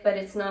basic, but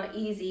it's not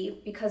easy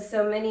because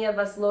so many of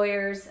us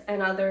lawyers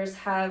and others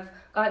have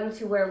gotten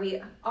to where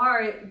we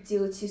are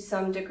due to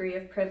some degree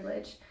of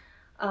privilege.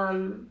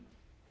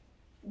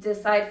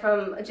 Aside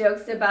from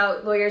jokes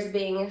about lawyers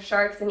being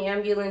sharks and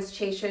ambulance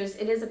chasers,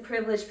 it is a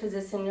privileged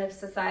position of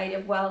society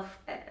of wealth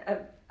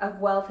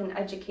and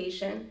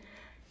education.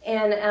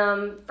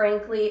 And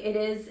frankly,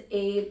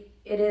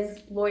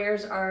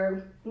 lawyers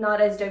are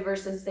not as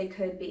diverse as they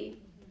could be.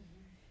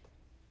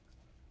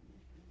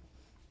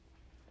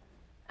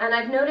 And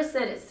I've noticed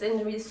that it's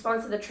in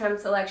response to the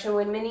Trump's election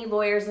when many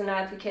lawyers and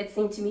advocates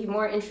seem to be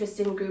more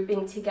interested in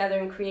grouping together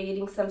and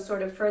creating some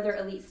sort of further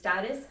elite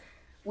status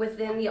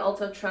within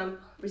the Trump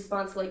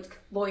response, like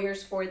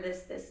lawyers for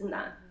this and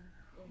that,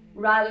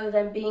 rather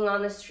than being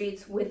on the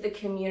streets with the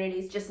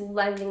communities, just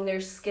lending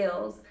their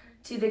skills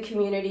to the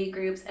community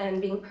groups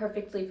and being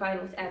perfectly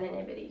fine with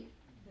anonymity.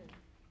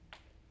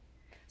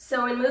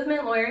 So in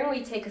movement lawyering,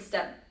 we take a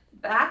step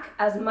back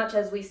as much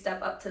as we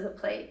step up to the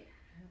plate.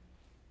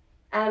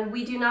 And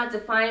we do not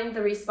define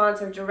the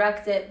response or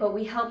direct it, but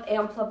we help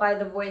amplify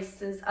the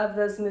voices of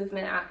those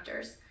movement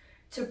actors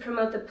to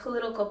promote the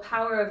political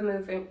power of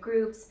movement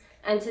groups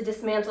and to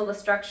dismantle the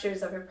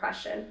structures of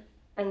oppression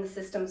and the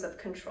systems of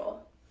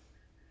control.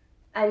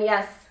 And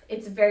yes,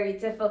 it's very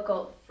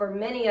difficult for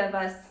many of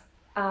us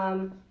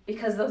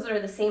because those are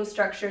the same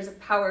structures of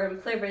power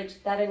and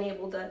privilege that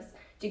enabled us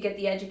to get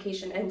the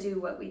education and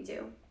do what we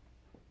do.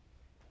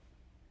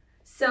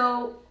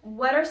 So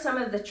what are some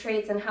of the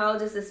traits and how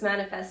does this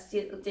manifest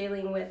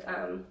dealing with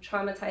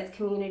traumatized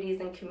communities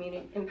and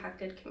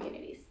impacted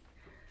communities?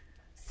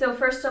 So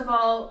first of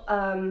all,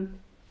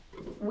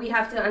 we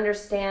have to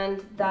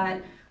understand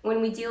that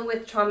when we deal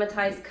with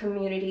traumatized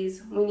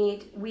communities,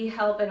 we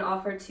help and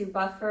offer to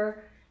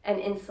buffer and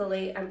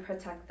insulate and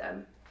protect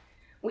them.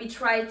 We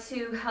try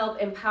to help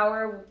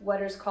empower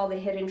what is called the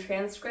hidden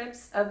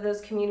transcripts of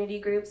those community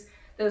groups,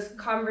 those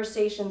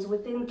conversations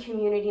within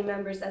community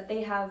members that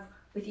they have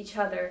with each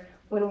other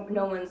when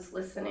no one's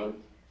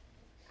listening.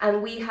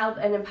 And we help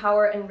and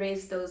empower and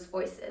raise those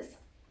voices.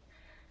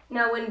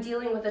 Now, when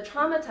dealing with a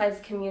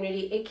traumatized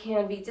community, it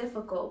can be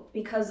difficult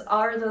because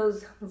are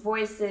those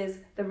voices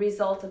the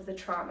result of the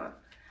trauma?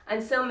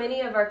 And so many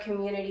of our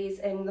communities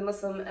in the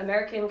Muslim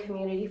American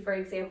community, for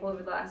example,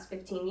 over the last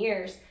 15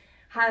 years,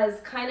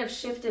 has kind of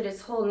shifted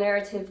its whole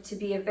narrative to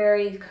be a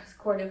very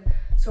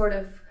sort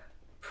of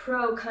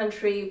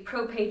pro-country,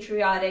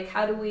 pro-patriotic,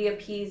 how do we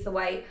appease the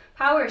white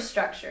power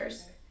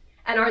structures?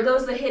 And are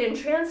those the hidden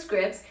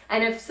transcripts?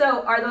 And if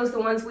so, are those the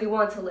ones we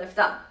want to lift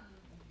up?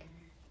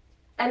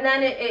 And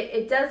then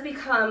it does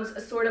become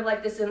sort of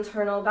like this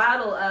internal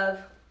battle of,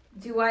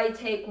 do I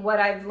take what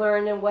I've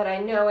learned and what I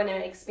know and I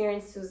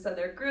experience to those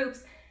other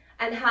groups,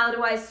 and how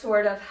do I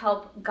sort of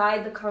help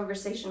guide the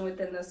conversation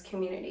within those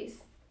communities?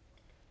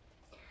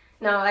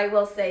 Now, I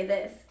will say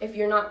this, if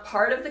you're not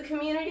part of the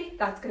community,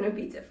 that's going to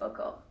be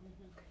difficult.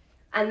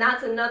 And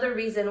that's another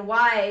reason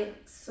why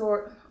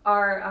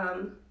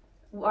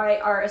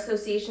our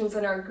associations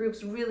and our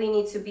groups really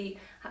need to be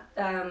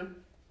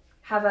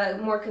have a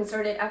more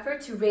concerted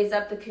effort to raise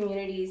up the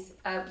communities,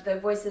 the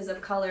voices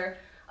of color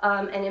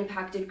and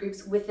impacted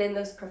groups within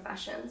those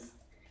professions,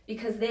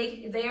 because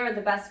they are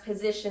the best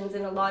positions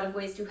in a lot of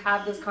ways to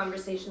have those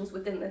conversations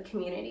within the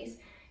communities,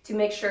 to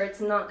make sure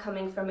it's not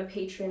coming from a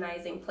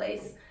patronizing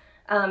place.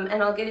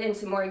 And I'll get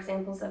into more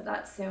examples of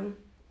that soon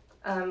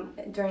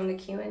during the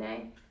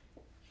Q&A.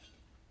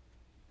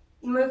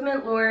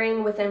 Movement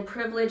lawyering within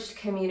privileged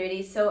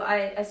communities. So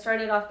I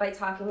started off by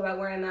talking about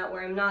where I'm at,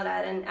 where I'm not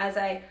at, and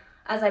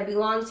as I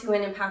belong to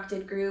an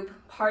impacted group,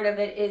 part of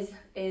it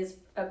is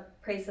a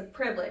place of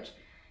privilege.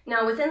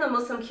 Now, within the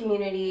Muslim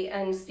community,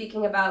 and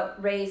speaking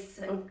about race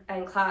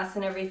and class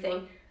and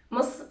everything,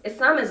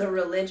 Islam is a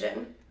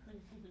religion,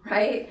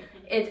 right?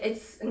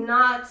 It's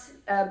not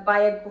a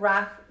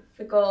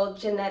biographical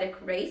genetic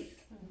race.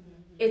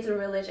 It's a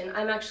religion.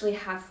 I'm actually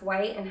half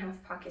white and half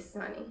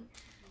Pakistani.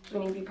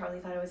 Many of you probably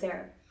thought I was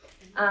Arab.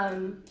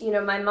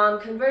 My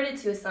mom converted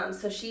to Islam,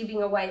 so she,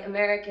 being a white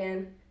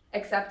American,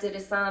 accepted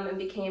Islam and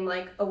became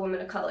like a woman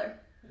of color.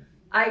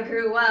 I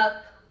grew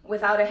up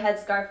without a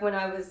headscarf when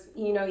I was,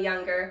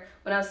 younger.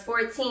 When I was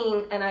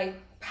 14 and I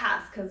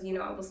passed because,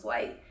 I was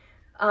white.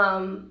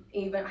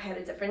 Even I had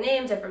a different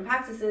name, different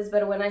practices,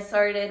 but when I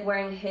started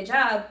wearing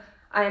hijab,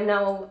 I am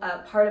now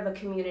part of a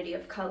community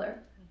of color.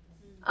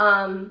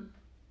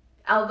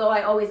 Although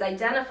I always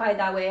identified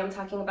that way, I'm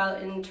talking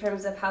about in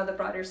terms of how the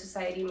broader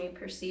society may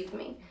perceive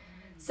me.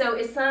 So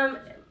Islam,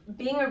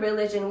 being a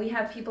religion, we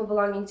have people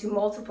belonging to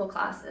multiple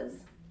classes,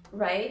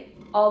 right?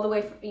 All the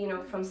way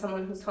from, from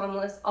someone who's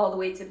homeless all the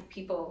way to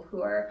people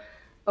who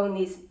own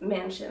these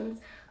mansions.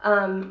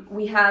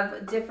 We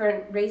have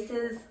different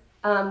races,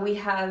 we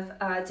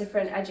have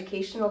different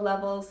educational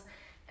levels,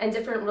 and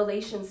different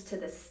relations to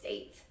the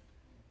state,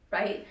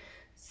 right?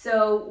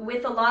 So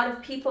with a lot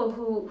of people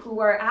who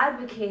are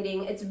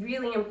advocating, it's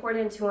really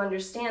important to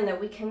understand that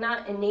we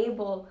cannot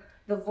enable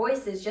the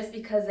voices just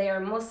because they are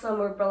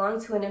Muslim or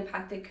belong to an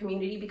impacted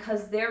community,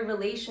 because their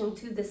relation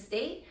to the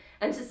state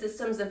and to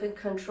systems of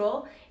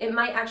control, it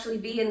might actually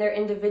be in their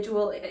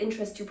individual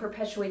interest to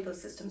perpetuate those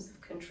systems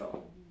of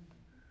control.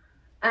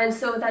 And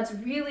so that's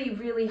really,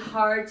 really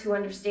hard to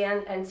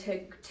understand and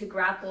to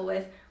grapple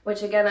with,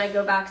 which again, I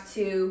go back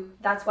to,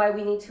 that's why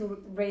we need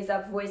to raise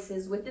up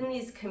voices within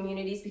these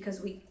communities, because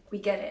we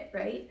get it,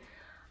 right?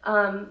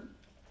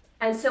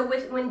 And so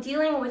when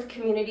dealing with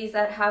communities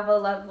that have a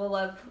level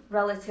of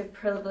relative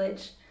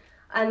privilege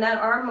and that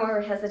are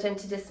more hesitant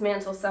to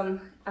dismantle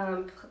some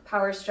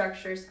power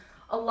structures,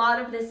 a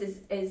lot of this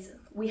is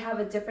we have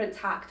a different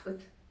tact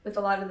with a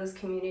lot of those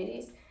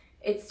communities.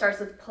 It starts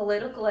with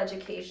political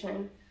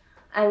education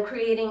and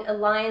creating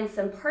alliance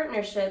and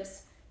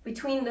partnerships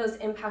between those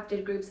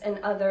impacted groups and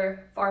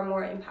other far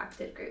more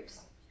impacted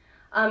groups.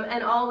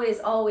 And always,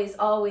 always,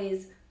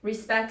 always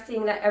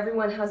respecting that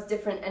everyone has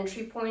different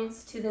entry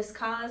points to this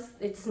cause.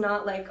 It's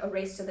not like a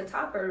race to the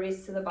top or a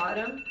race to the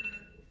bottom.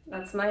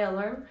 That's my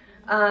alarm.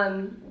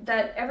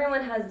 That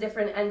everyone has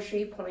different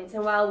entry points.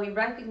 And while we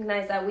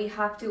recognize that, we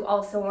have to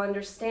also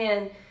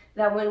understand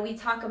that when we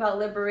talk about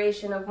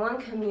liberation of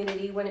one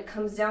community, when it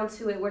comes down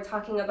to it, we're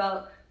talking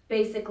about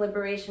basic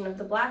liberation of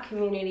the Black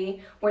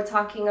community. We're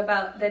talking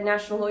about the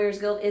National Lawyers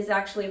Guild is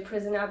actually a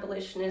prison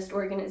abolitionist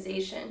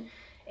organization.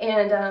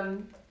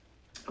 And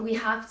we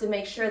have to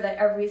make sure that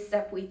every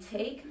step we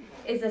take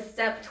is a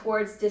step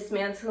towards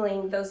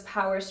dismantling those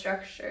power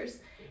structures.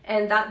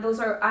 And those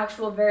are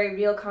actual very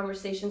real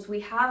conversations we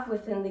have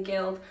within the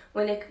Guild,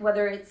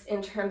 whether it's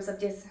in terms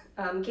of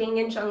gang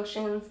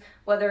injunctions,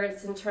 whether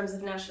it's in terms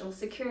of national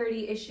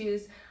security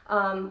issues,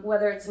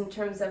 whether it's in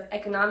terms of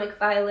economic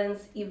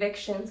violence,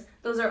 evictions.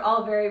 Those are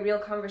all very real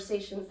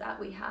conversations that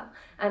we have.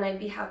 And I'd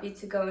be happy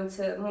to go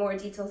into more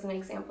details and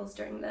examples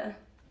during the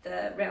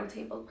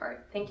roundtable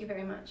part. Thank you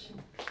very much.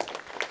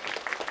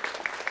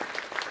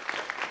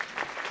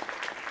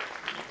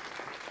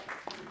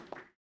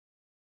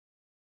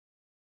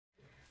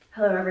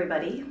 Hello,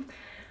 everybody.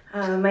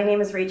 My name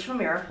is Rachel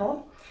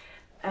Miracle,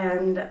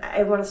 and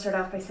I want to start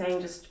off by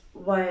saying just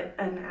what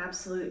an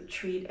absolute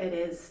treat it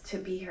is to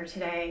be here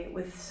today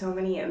with so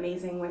many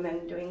amazing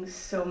women doing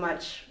so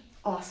much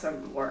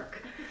awesome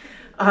work.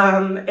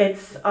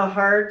 It's a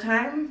hard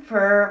time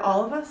for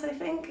all of us, I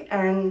think,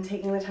 and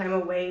taking the time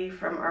away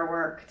from our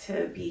work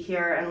to be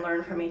here and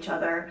learn from each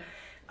other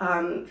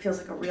feels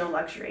like a real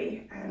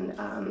luxury, and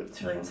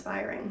it's really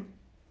inspiring.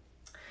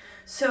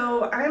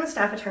 So I'm a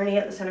staff attorney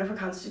at the Center for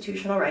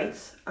Constitutional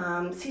Rights.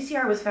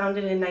 CCR was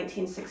founded in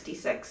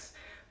 1966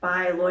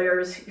 by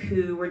lawyers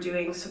who were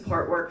doing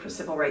support work for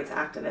civil rights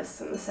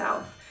activists in the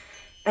South.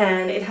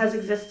 And it has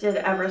existed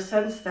ever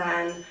since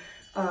then,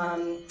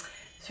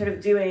 sort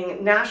of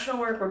doing national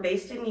work. We're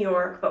based in New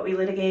York, but we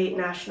litigate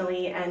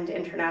nationally and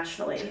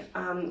internationally.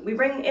 We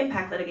bring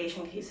impact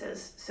litigation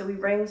cases. So we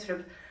bring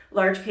sort of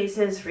large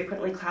cases,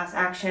 frequently class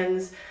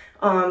actions,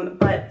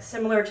 but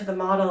similar to the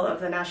model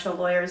of the National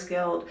Lawyers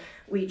Guild,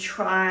 we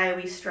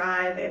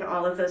strive in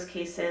all of those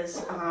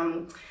cases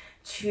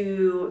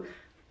to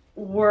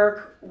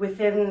work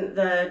within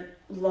the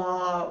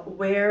law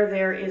where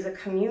there is a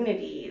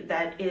community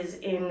that is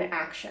in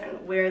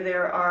action, where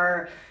there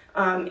are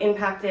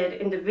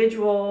impacted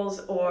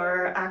individuals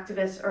or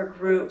activists or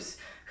groups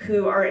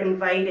who are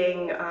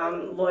inviting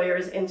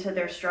lawyers into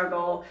their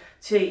struggle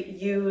to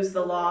use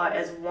the law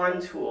as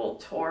one tool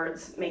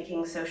towards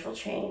making social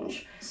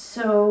change.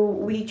 So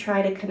we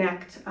try to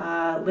connect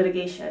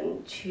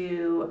litigation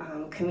to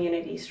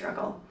community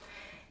struggle.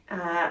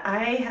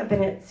 I have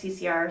been at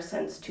CCR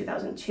since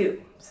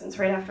 2002, since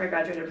right after I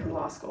graduated from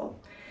law school.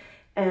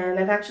 And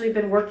I've actually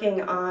been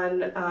working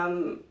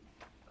on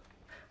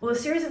a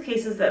series of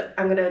cases that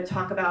I'm going to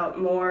talk about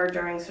more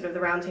during sort of the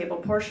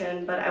roundtable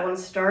portion, but I want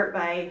to start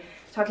by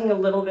talking a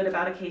little bit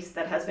about a case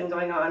that has been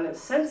going on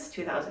since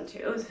 2002.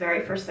 It was the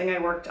very first thing I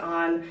worked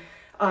on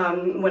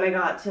when I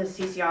got to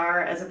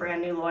CCR as a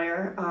brand new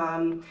lawyer,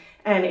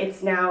 and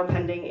it's now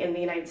pending in the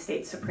United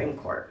States Supreme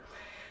Court.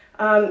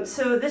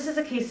 So this is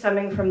a case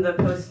stemming from the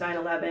post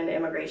 9/11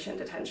 immigration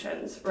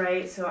detentions,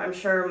 right? So I'm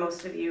sure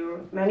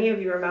many of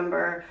you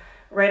remember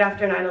right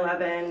after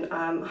 9/11,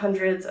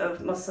 hundreds of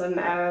Muslim,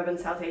 Arab, and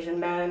South Asian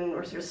men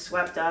were sort of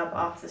swept up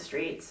off the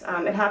streets.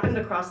 It happened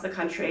across the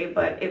country,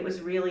 but it was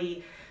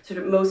really sort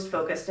of most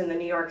focused in the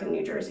New York and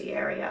New Jersey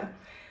area.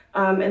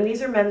 And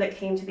these are men that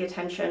came to the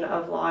attention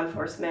of law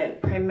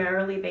enforcement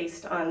primarily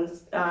based on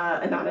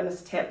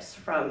anonymous tips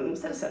from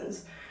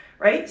citizens,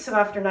 right? So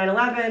after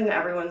 9/11,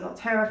 everyone's all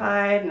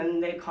terrified, and then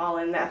they call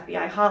in the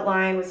FBI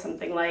hotline with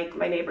something like,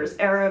 my neighbor's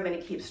Arab and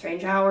he keeps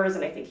strange hours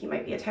and I think he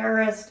might be a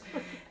terrorist.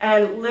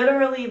 And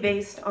literally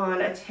based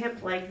on a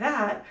tip like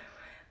that,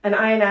 an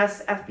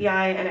INS,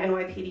 FBI, and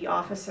NYPD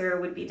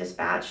officer would be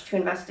dispatched to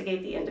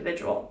investigate the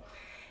individual.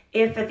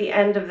 If at the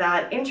end of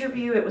that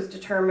interview it was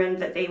determined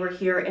that they were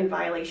here in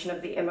violation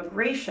of the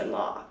immigration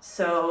law,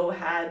 so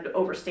had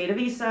overstayed a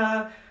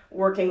visa,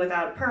 working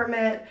without a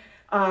permit,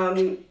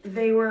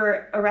 they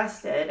were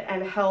arrested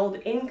and held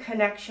in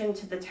connection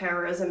to the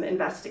terrorism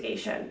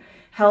investigation,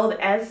 held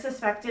as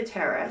suspected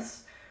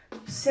terrorists,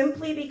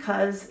 simply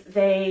because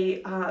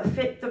they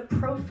fit the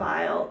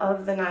profile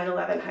of the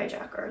 9/11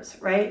 hijackers,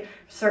 right?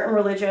 Certain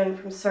religion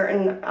from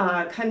certain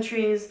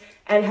countries,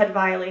 and had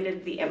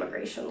violated the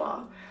immigration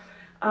law.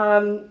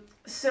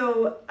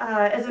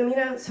 As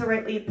Amina so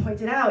rightly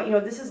pointed out,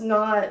 this is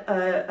not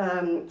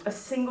a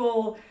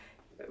single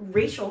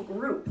racial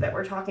group that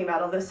we're talking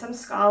about, although some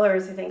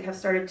scholars, I think, have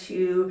started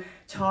to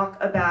talk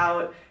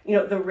about,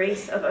 the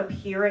race of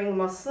appearing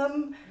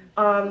Muslim,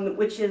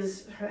 which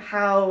is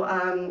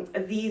how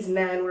these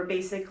men were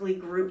basically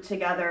grouped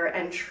together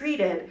and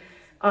treated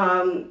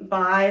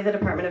by the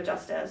Department of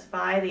Justice,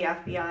 by the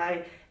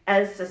FBI,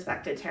 as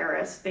suspected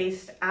terrorists,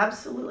 based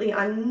absolutely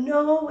on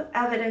no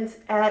evidence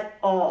at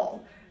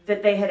all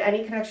that they had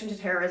any connection to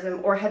terrorism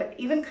or had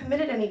even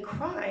committed any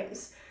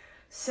crimes,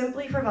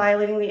 simply for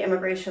violating the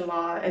immigration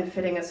law and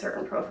fitting a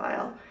certain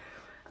profile.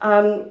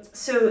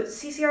 So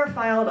CCR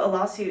filed a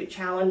lawsuit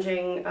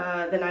challenging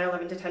the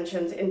 9/11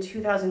 detentions in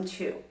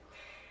 2002,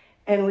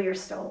 and we are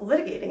still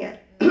litigating it.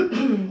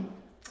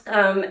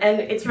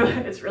 And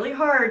it's really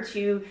hard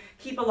to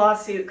keep a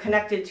lawsuit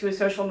connected to a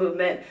social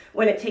movement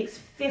when it takes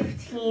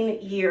 15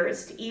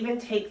 years to even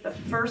take the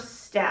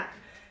first step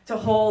to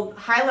hold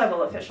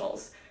high-level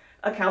officials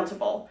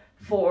accountable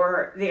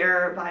for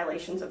their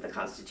violations of the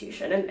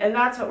Constitution. And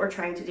that's what we're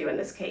trying to do in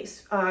this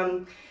case.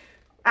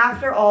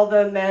 After all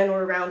the men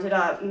were rounded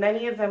up,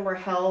 many of them were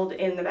held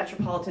in the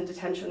Metropolitan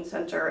Detention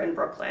Center in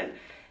Brooklyn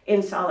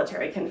in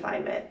solitary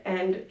confinement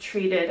and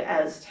treated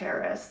as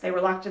terrorists. They were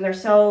locked in their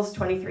cells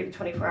 23 to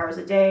 24 hours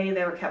a day.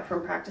 They were kept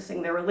from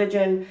practicing their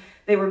religion.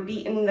 They were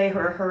beaten, they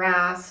were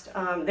harassed,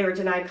 they were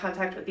denied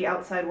contact with the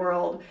outside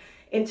world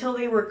until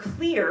they were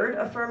cleared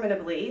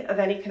affirmatively of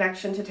any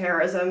connection to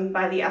terrorism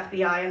by the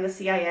FBI and the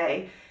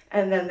CIA,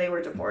 and then they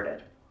were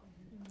deported.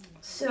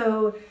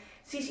 So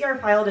CCR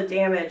filed a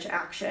damage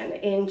action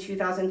in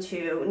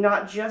 2002,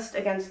 not just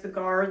against the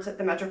guards at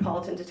the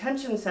Metropolitan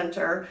Detention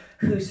Center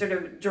who sort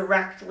of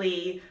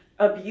directly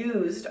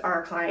abused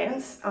our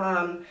clients,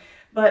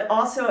 but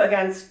also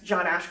against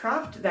John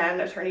Ashcroft,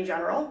 then Attorney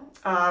General,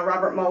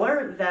 Robert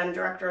Mueller, then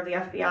Director of the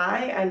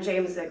FBI, and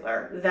James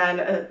Ziegler, then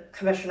a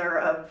Commissioner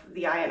of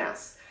the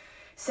INS,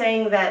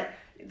 saying that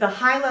the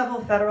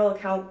high-level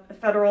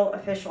federal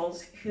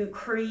officials who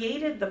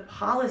created the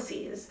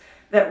policies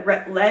that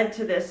led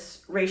to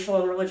this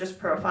racial and religious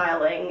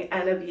profiling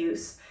and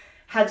abuse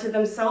had to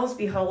themselves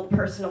be held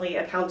personally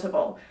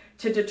accountable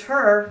to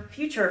deter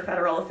future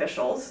federal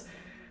officials,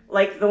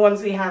 like the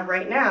ones we have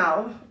right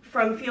now,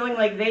 from feeling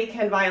like they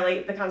can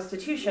violate the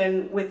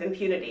Constitution with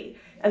impunity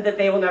and that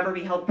they will never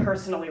be held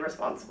personally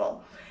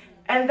responsible.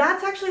 And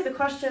that's actually the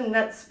question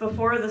that's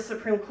before the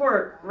Supreme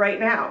Court right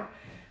now.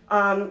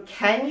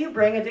 Can you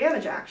bring a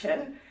damage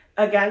action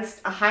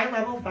against a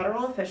high-level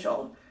federal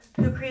official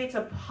who creates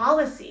a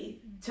policy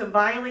to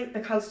violate the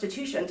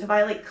Constitution, to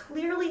violate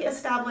clearly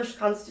established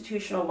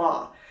constitutional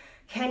law?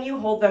 Can you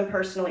hold them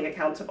personally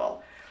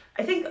accountable?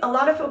 I think a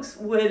lot of folks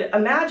would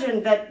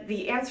imagine that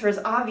the answer is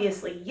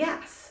obviously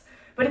yes,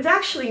 but it's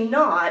actually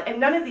not, and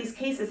none of these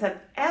cases have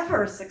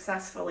ever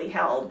successfully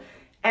held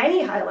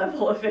any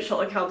high-level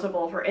official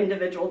accountable for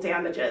individual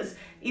damages.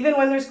 Even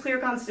when there's clear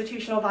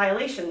constitutional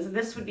violations,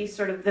 this would be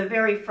sort of the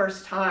very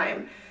first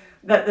time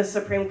that the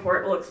Supreme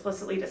Court will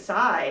explicitly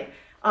decide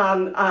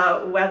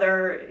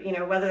whether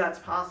that's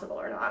possible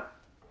or not.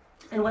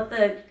 And what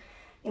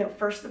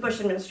first the Bush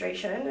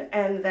administration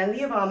and then the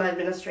Obama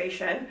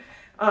administration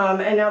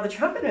and now the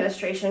Trump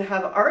administration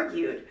have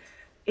argued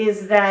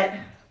is that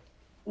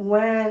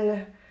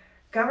when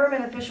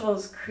government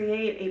officials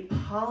create a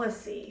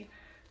policy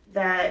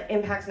that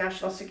impacts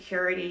national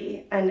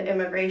security and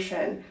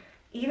immigration,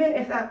 even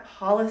if that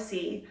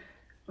policy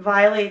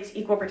violates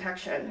equal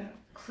protection,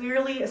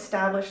 clearly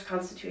established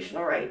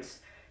constitutional rights,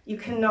 you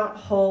cannot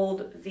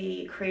hold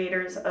the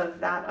creators of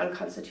that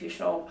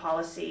unconstitutional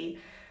policy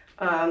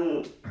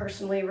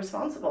personally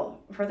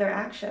responsible for their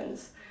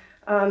actions.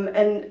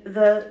 And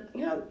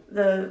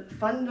the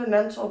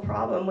fundamental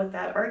problem with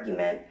that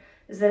argument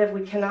is that if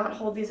we cannot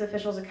hold these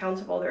officials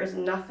accountable, there is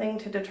nothing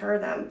to deter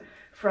them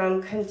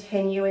from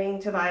continuing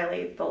to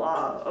violate the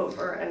law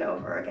over and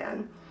over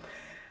again.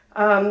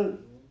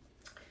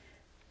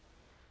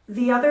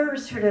 The other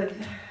sort of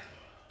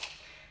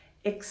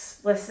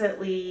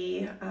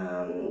explicitly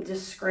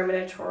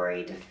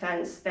discriminatory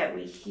defense that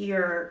we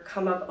hear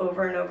come up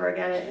over and over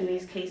again in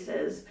these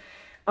cases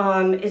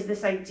is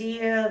this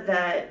idea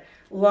that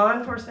law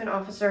enforcement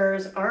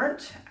officers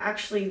aren't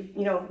actually,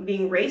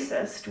 being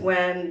racist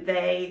when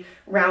they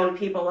round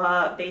people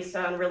up based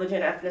on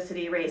religion,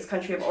 ethnicity, race,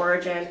 country of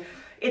origin.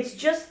 It's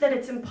just that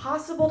it's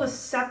impossible to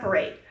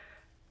separate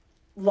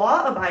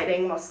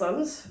law-abiding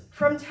Muslims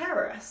from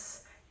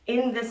terrorists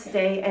in this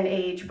day and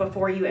age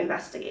before you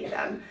investigate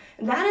them.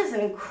 And that is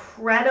an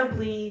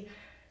incredibly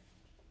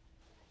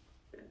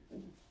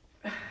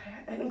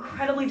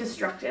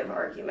destructive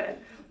argument,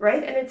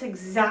 right? And it's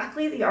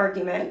exactly the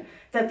argument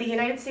that the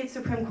United States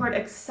Supreme Court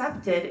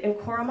accepted in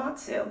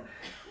Korematsu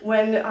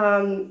when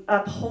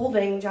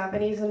upholding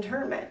Japanese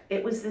internment.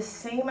 It was the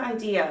same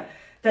idea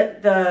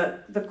that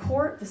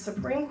the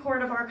Supreme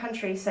Court of our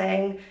country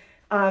saying,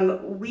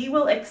 we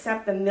will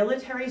accept the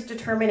military's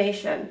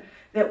determination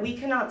that we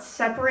cannot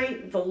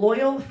separate the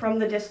loyal from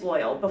the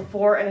disloyal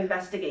before an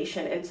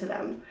investigation into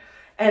them.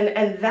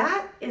 And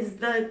that is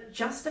the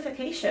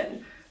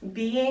justification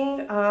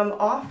being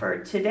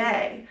offered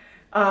today,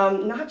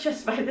 not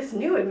just by this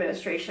new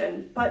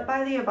administration, but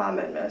by the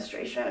Obama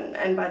administration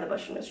and by the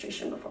Bush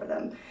administration before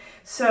them.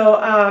 So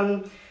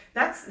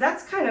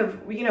that's kind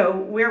of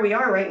where we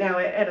are right now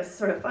at a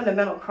sort of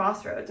fundamental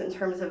crossroads in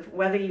terms of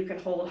whether you can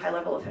hold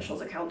high-level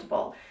officials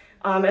accountable.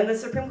 And the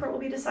Supreme Court will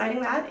be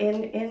deciding that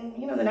in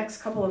the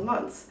next couple of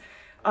months.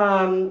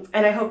 And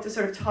I hope to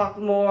sort of talk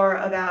more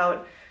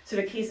about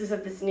sort of cases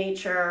of this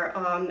nature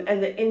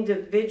and the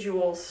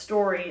individual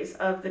stories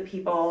of the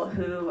people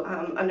who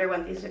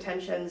underwent these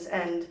detentions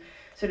and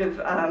sort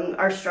of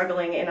are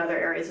struggling in other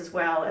areas as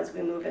well as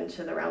we move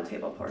into the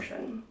roundtable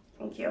portion.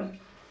 Thank you.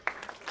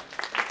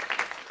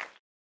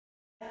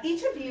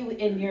 Each of you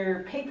in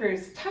your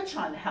papers touch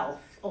on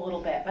health a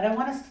little bit, but I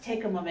want us to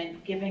take a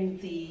moment, given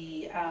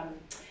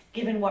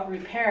what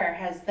Repair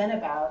has been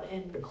about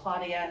in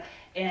Claudia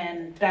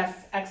and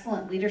Beth's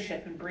excellent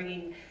leadership in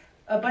bringing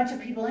a bunch of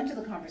people into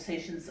the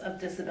conversations of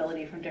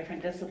disability from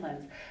different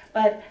disciplines.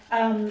 But,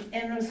 and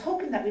I was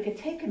hoping that we could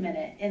take a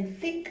minute and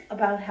think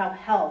about how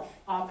health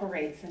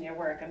operates in your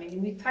work. I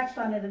mean, we touched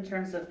on it in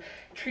terms of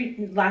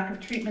lack of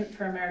treatment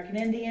for American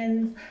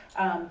Indians.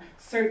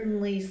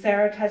 Certainly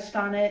Sarah touched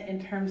on it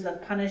in terms of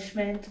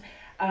punishment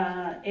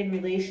in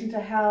relation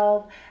to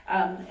health.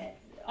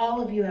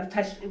 All of you have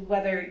touched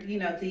whether,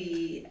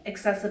 the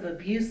excessive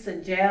abuse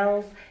in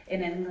jails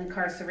and in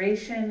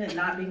incarceration and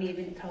not being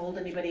able to hold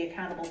anybody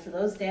accountable to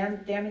those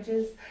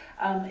damages.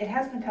 It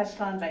has been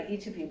touched on by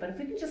each of you, but if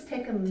we could just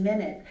take a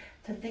minute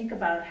to think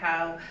about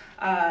how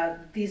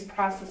these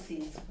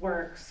processes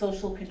work,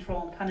 social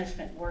control and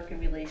punishment work in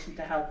relation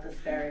to health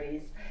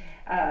disparities,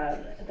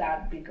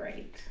 that would be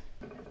great.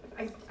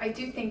 I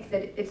do think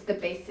that it's the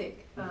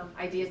basic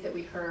ideas that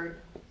we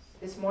heard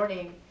this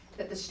morning,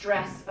 that the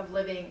stress of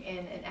living in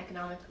an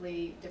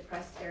economically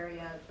depressed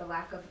area, the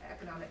lack of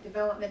economic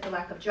development, the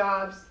lack of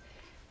jobs,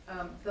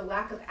 the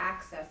lack of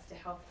access to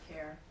health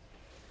care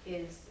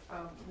is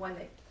one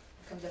that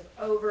comes up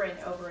over and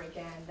over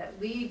again,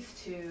 that leads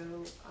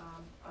to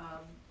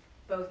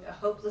both a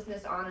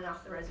hopelessness on and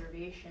off the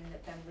reservation,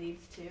 that then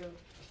leads to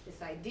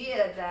this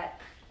idea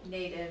that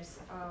natives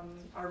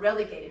are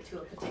relegated to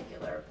a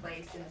particular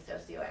place in the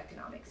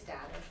socioeconomic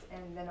status,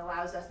 and then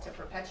allows us to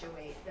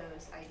perpetuate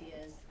those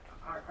ideas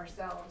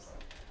ourselves.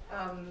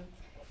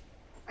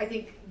 I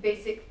think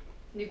basic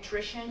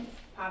nutrition,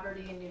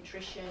 poverty and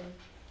nutrition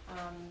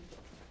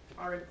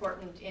are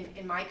important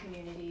in my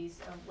communities.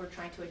 We're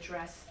trying to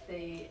address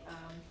the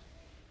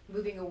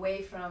moving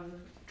away from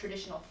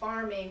traditional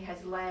farming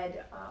has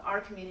led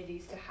our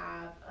communities to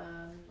have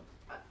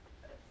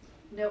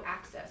no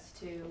access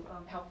to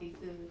healthy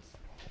foods.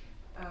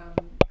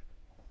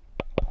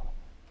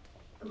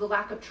 The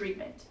lack of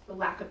treatment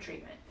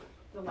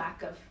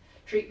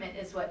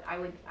is what I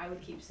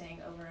would keep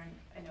saying over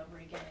and over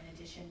again, in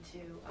addition to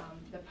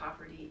the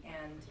poverty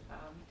and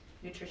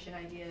nutrition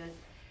ideas.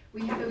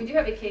 We do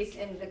have a case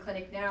in the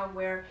clinic now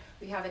where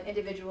we have an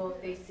individual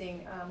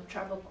facing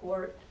tribal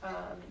court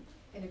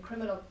in a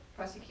criminal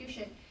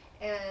prosecution,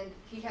 and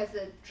he has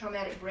a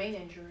traumatic brain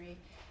injury,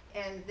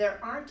 and there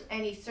aren't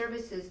any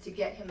services to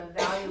get him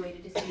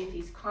evaluated to see if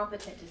he's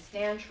competent to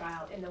stand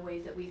trial in the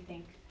ways that we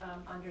think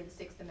under the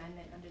Sixth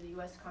Amendment, under the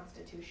U.S.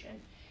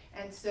 Constitution.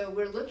 And so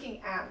we're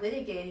looking at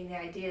litigating the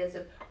ideas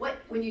of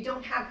when you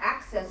don't have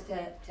access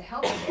to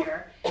health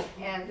care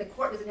and the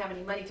court doesn't have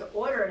any money to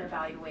order an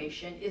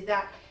evaluation, is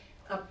that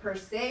a per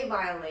se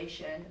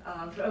violation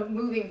of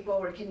moving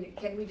forward?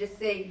 Can we just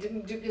say,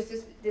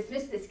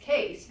 dismiss this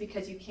case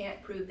because you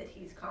can't prove that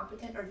he's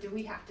competent, or do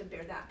we have to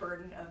bear that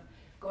burden of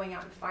going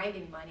out and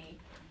finding money,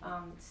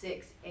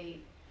 $600,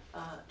 $800,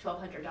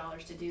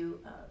 $1,200 to do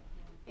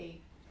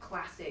a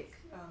classic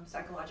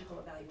psychological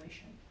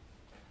evaluation?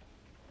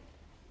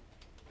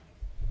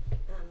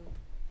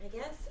 I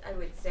guess I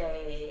would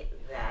say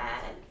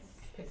that,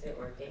 is it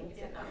working? Is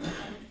it not working?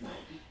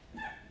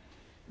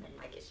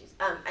 Mic issues.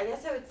 I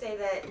guess I would say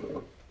that,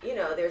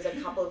 there's a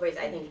couple of ways.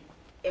 I think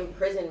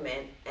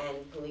imprisonment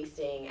and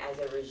policing as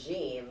a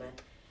regime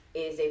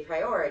is a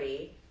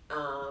priority,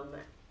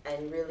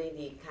 and really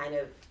the kind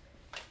of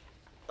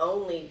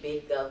only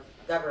big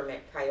government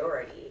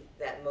priority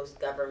that most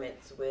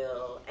governments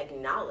will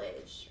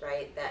acknowledge,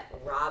 right? That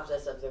robs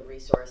us of the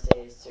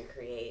resources to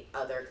create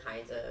other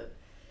kinds of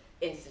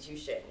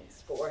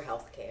institutions for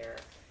healthcare,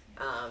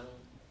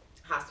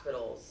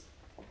 hospitals,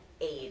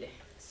 aid.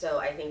 So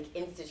I think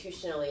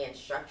institutionally and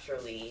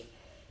structurally,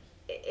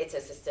 it's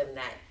a system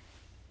that,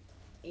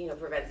 you know,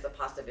 prevents the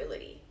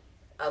possibility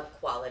of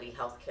quality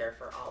healthcare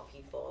for all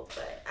people.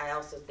 But I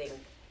also think,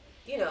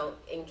 you know,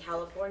 in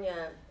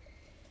California,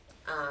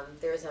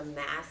 there's a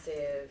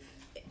massive,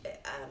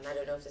 I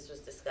don't know if this was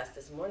discussed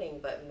this morning,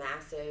 but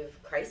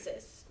massive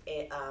crisis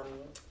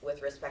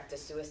with respect to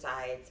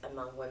suicides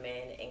among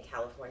women in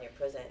California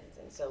prisons.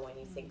 And so when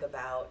you think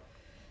about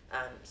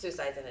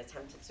suicides and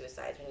attempted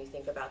suicides, when you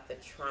think about the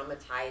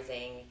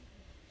traumatizing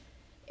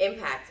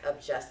impact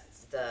of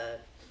just the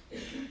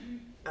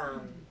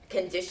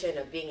condition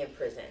of being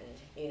imprisoned,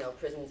 you know,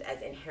 prisons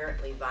as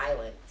inherently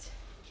violent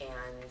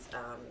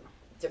and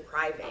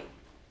depriving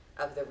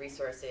of the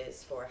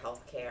resources for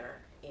healthcare,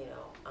 you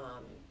know,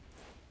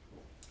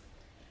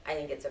 I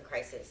think it's a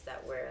crisis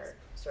that we're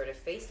sort of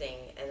facing.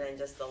 And then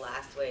just the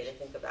last way to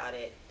think about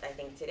it, I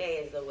think today,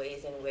 is the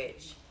ways in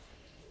which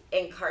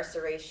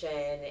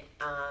incarceration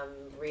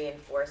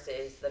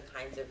reinforces the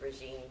kinds of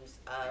regimes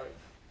of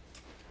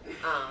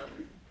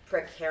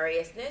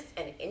precariousness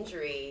and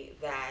injury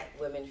that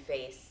women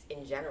face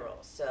in general.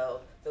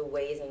 So the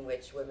ways in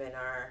which women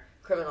are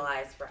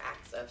criminalized for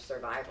acts of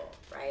survival,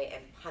 right,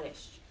 and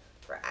punished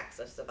for acts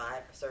of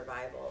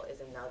survival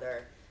is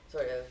another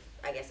sort of,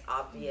 I guess,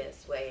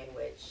 obvious way in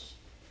which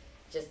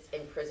just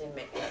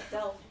imprisonment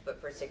itself,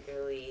 but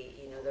particularly,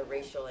 you know, the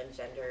racial and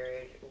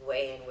gendered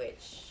way in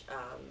which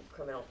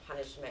criminal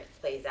punishment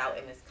plays out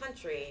in this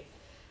country,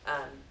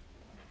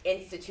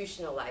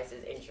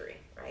 institutionalizes injury,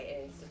 right?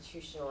 It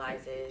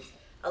institutionalizes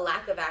a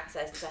lack of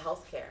access to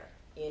healthcare,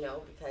 you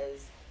know,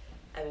 because,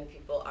 I mean,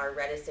 people are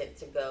reticent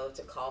to go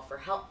to call for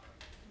help,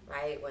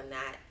 right? When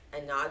that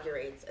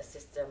inaugurates a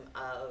system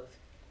of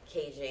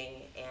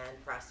caging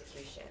and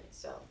prosecution,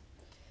 so.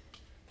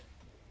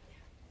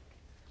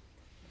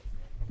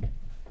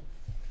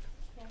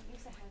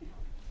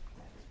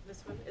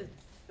 This one is,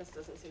 this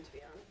doesn't seem to be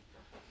on.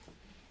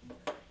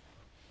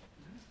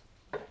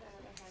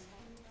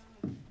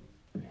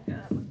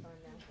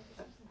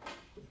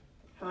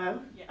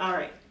 Hello? Yes. All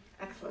right.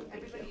 Excellent.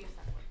 Thank Everybody you. use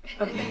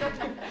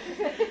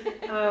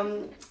that one.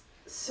 Okay.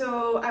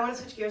 So I want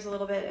to switch gears a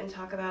little bit and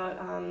talk about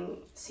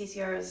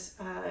CCR's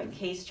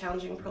case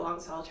challenging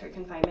prolonged solitary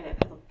confinement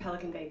at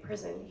Pelican Bay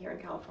Prison here in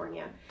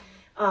California.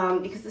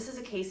 Because this is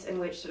a case in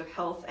which sort of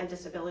health and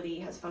disability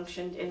has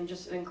functioned in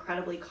just an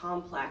incredibly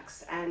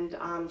complex and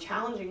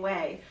challenging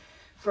way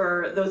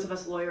for those of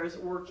us lawyers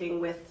working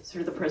with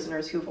sort of the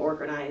prisoners who've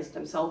organized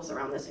themselves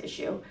around this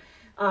issue.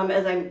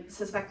 As I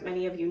suspect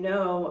many of you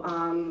know,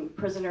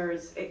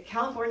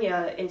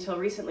 California until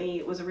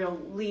recently was a real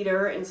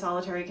leader in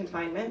solitary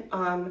confinement,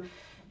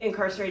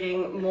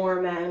 incarcerating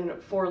more men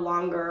for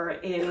longer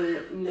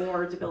in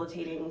more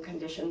debilitating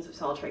conditions of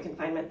solitary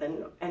confinement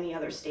than any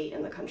other state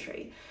in the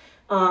country.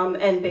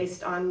 And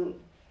based on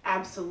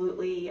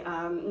absolutely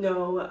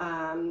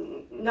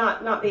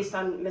not based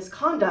on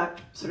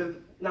misconduct, sort of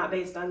not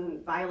based on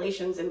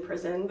violations in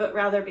prison, but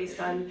rather based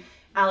on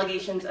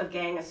allegations of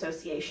gang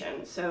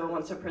association. So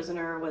once a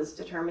prisoner was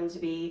determined to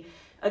be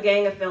a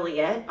gang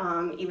affiliate,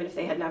 even if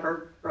they had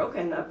never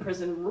broken a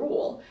prison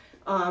rule,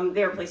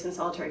 they were placed in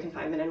solitary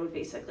confinement and would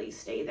basically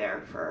stay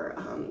there for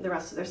the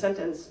rest of their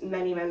sentence,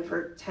 many men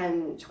for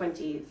 10,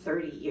 20,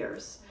 30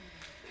 years.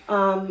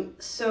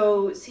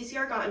 So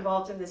CCR got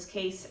involved in this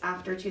case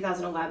after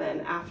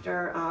 2011,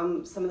 after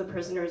some of the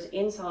prisoners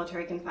in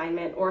solitary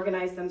confinement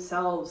organized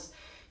themselves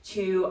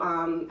to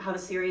have a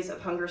series of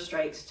hunger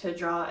strikes to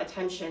draw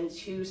attention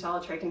to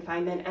solitary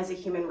confinement as a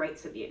human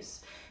rights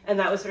abuse. And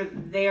that was sort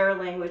of their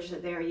language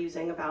that they're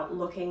using about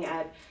looking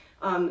at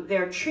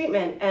their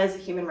treatment as a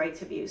human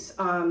rights abuse.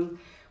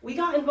 We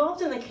got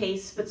involved in the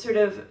case, but sort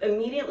of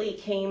immediately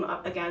came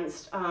up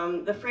against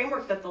the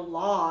framework that the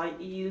law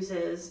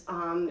uses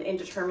in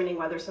determining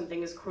whether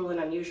something is cruel and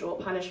unusual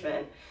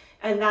punishment.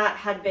 And that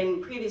had been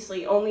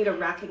previously only to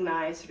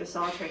recognize sort of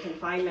solitary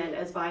confinement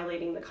as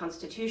violating the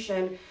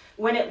Constitution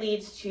when it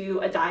leads to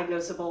a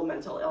diagnosable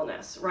mental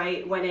illness,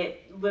 right? When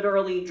it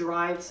literally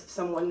drives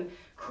someone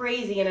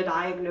crazy in a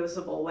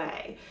diagnosable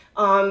way.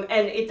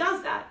 And it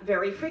does that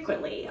very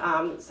frequently.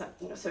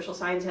 Social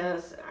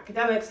scientists and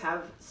academics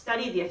have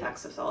studied the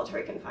effects of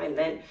solitary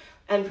confinement.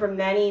 And for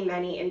many,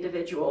 many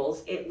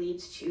individuals, it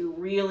leads to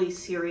really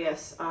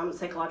serious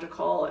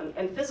psychological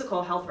and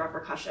physical health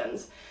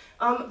repercussions.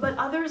 But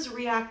others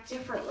react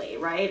differently,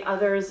 right?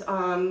 Others,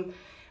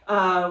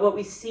 what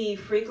we see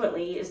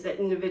frequently is that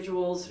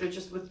individuals sort of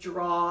just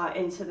withdraw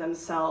into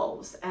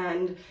themselves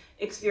and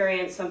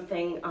experience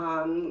something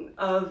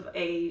of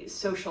a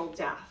social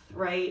death,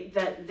 right?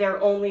 That their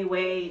only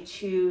way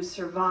to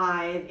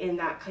survive in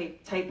that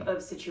type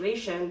of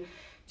situation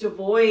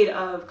devoid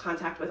of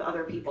contact with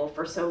other people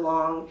for so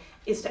long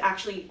is to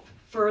actually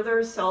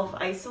further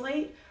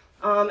self-isolate.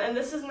 And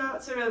this is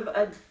not sort of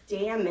a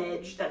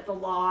damage that the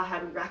law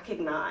had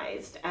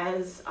recognized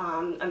as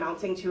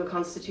amounting to a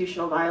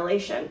constitutional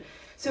violation.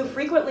 So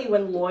frequently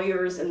when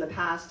lawyers in the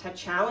past had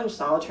challenged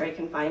solitary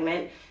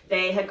confinement,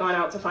 they had gone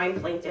out to find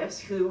plaintiffs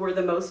who were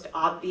the most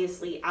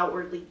obviously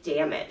outwardly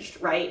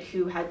damaged, right?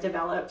 Who had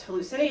developed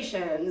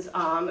hallucinations,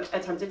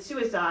 attempted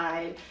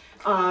suicide,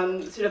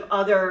 sort of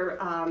other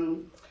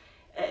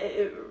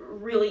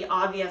really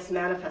obvious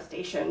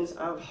manifestations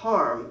of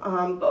harm.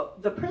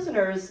 But the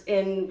prisoners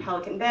in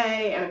Pelican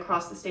Bay and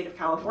across the state of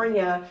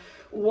California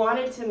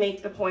wanted to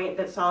make the point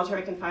that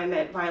solitary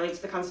confinement violates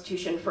the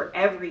Constitution for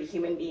every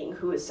human being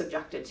who is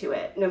subjected to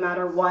it, no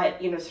matter what,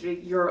 sort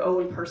of your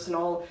own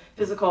personal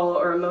physical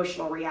or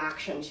emotional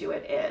reaction to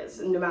it is,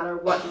 no matter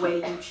what way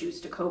you choose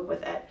to cope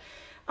with it.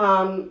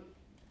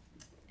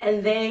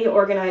 And they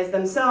organized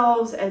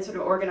themselves and sort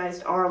of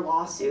organized our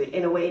lawsuit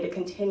in a way to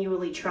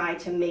continually try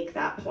to make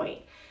that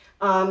point.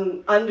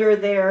 Under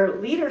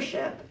their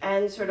leadership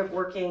and sort of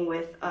working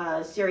with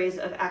a series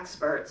of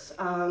experts,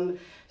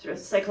 sort of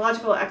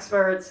psychological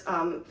experts,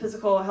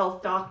 physical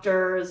health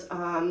doctors,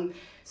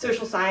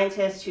 social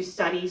scientists who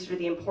study sort of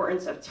the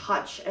importance of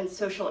touch and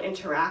social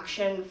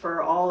interaction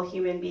for all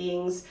human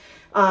beings.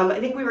 I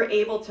think we were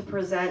able to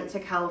present to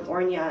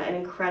California an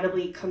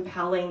incredibly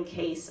compelling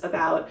case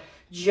about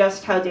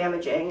just how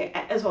damaging,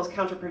 as well as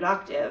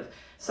counterproductive,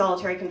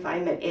 solitary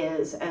confinement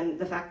is, and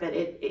the fact that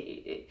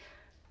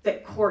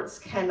that courts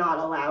cannot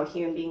allow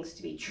human beings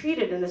to be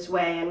treated in this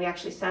way. And we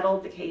actually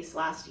settled the case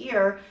last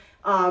year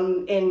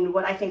in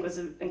what I think was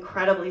an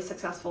incredibly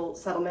successful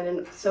settlement.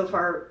 And so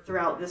far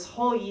throughout this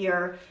whole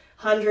year,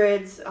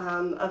 hundreds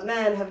of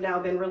men have now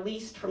been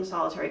released from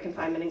solitary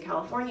confinement in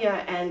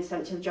California and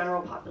sent to the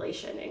general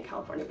population in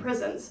California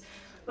prisons.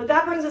 But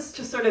that brings us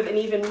to sort of an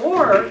even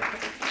more,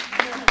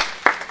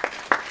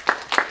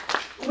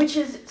 which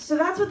is, so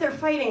that's what they're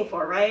fighting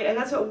for, right? And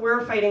that's what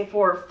we're fighting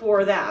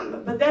for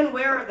them. But then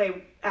where are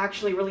they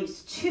actually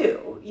released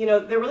to?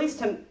 They're released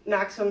to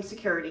maximum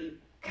security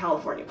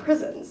California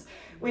prisons,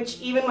 which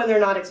even when they're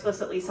not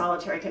explicitly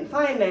solitary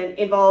confinement,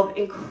 involve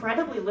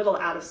incredibly little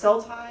out of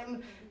cell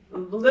time,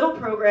 little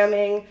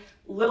programming,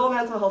 little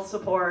mental health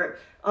support,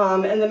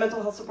 and the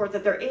mental health support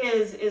that there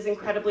is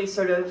incredibly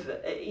sort of,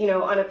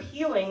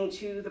 unappealing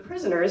to the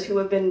prisoners who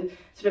have been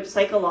sort of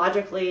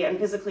psychologically and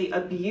physically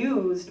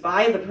abused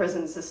by the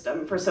prison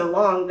system for so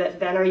long that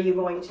then are you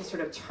going to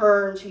sort of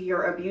turn to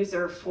your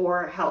abuser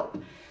for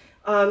help?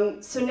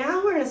 So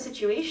now we're in a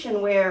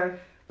situation where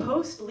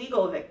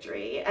post-legal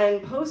victory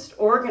and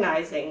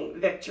post-organizing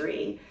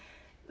victory,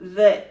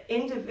 the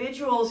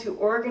individuals who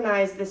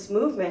organize this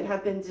movement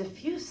have been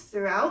diffused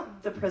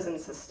throughout the prison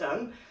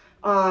system,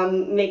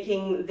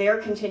 making their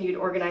continued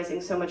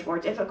organizing so much more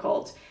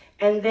difficult.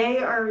 And they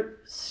are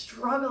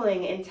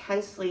struggling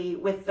intensely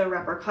with the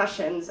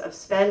repercussions of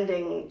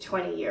spending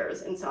 20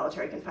 years in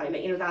solitary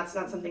confinement. That's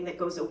not something that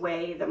goes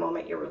away the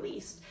moment you're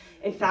released.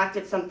 In fact,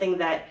 it's something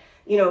that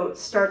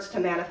starts to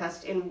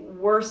manifest in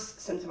worse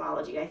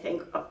symptomology, I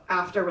think,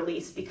 after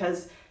release,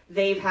 because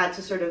they've had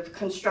to sort of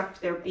construct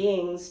their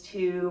beings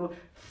to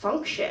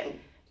function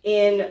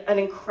in an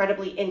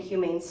incredibly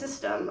inhumane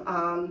system.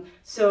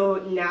 So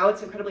now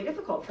it's incredibly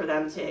difficult for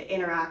them to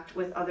interact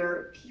with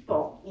other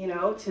people,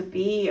 to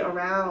be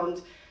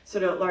around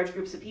sort of large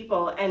groups of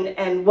people.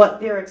 And what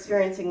they're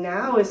experiencing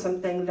now is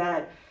something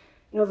that,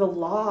 the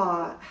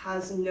law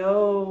has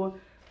no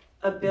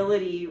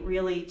ability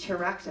really to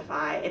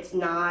rectify. It's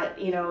not,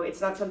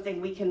 it's not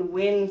something we can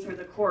win through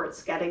the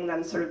courts, getting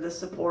them sort of the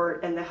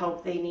support and the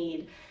help they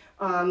need.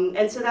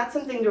 And so that's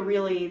something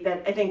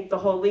that I think the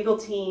whole legal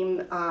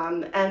team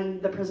and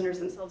the prisoners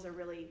themselves are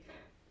really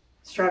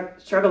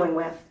struggling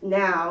with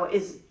now,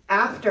 is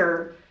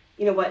after,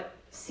 what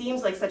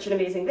seems like such an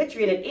amazing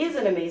victory, and it is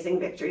an amazing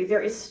victory,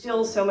 there is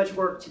still so much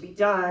work to be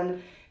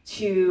done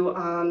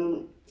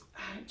to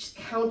just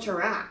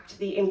counteract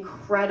the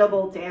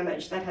incredible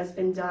damage that has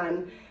been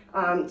done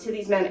to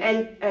these men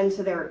and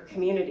to their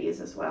communities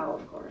as well,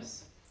 of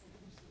course.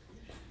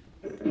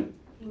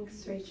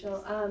 Thanks,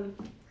 Rachel.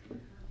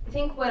 I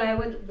think what I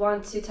would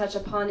want to touch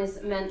upon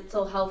is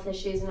mental health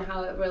issues and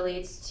how it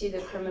relates to the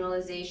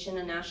criminalization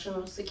and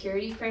national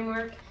security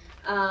framework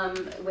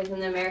within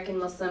the American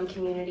Muslim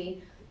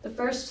community. The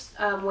first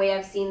way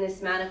I've seen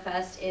this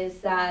manifest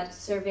is that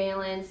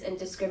surveillance and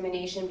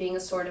discrimination being a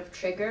sort of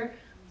trigger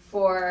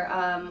for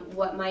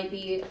what might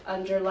be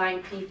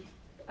underlying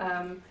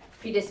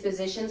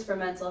predispositions for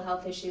mental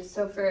health issues.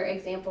 So for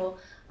example,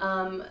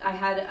 I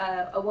had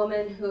a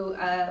woman who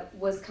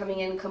was coming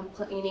in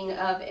complaining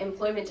of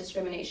employment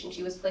discrimination.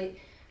 She was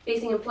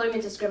facing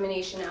employment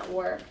discrimination at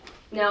work.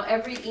 Now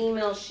every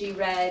email she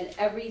read,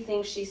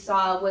 everything she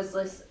saw was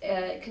this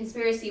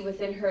conspiracy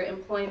within her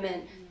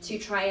employment to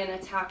try and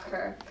attack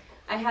her.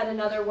 I had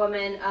another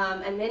woman,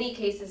 and many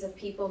cases of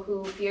people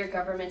who fear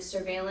government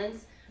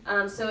surveillance.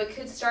 So it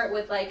could start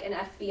with like an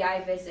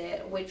FBI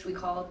visit, which we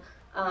called,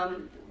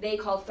 they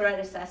call threat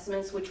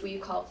assessments, which we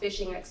call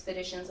phishing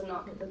expeditions, and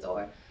knock at the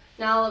door.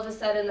 Now all of a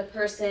sudden the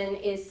person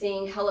is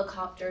seeing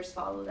helicopters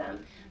follow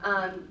them.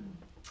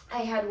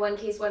 I had one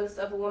case once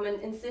of a woman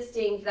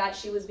insisting that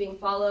she was being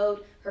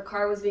followed, her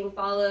car was being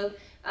followed,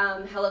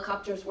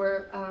 helicopters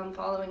were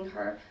following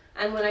her.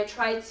 And when I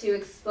tried to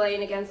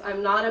explain, again,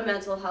 I'm not a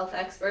mental health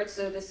expert,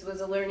 so this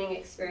was a learning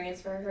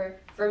experience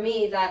for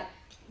me, that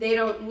they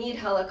don't need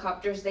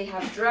helicopters, they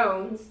have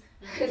drones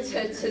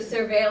to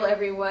surveil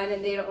everyone,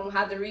 and they don't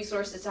have the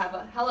resources to have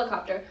a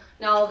helicopter.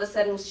 Now all of a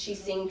sudden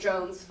she's seeing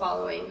drones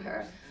following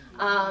her.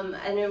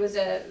 And it was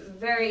a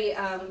very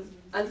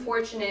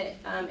unfortunate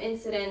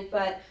incident,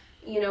 but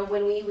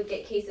when we would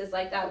get cases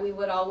like that, we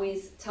would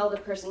always tell the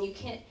person, you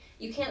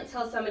can't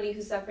tell somebody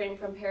who's suffering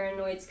from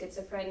paranoid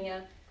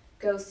schizophrenia,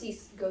 go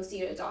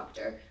see a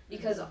doctor,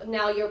 because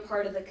now you're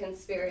part of the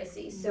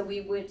conspiracy. So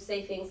we would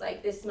say things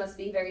like, this must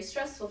be very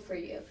stressful for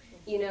you.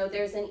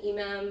 There's an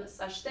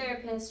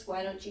imam/therapist,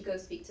 why don't you go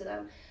speak to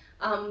them?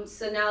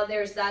 So now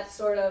there's that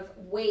sort of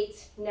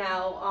weight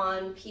now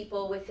on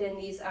people within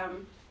these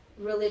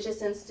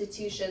religious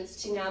institutions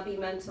to now be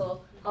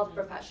mental health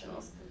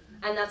professionals.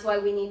 And that's why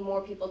we need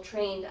more people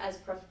trained as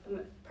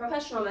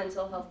professional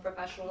mental health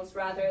professionals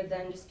rather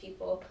than just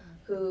people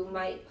who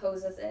might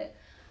pose as it.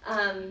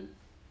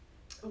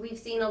 We've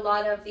seen a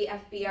lot of the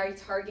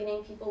FBI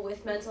targeting people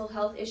with mental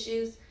health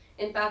issues.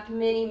 In fact,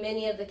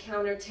 many of the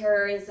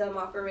counterterrorism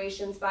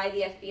operations by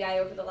the FBI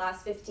over the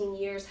last 15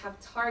 years have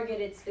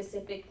targeted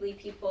specifically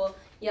people,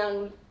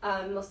 young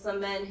Muslim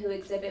men who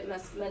exhibit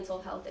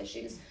mental health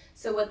issues.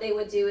 So what they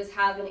would do is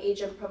have an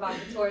agent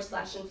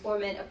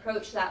provocateur/informant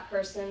approach that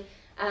person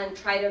and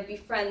try to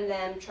befriend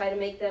them, try to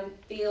make them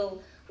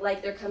feel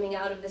like they're coming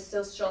out of the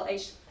social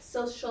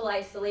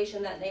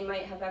isolation that they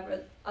might have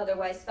ever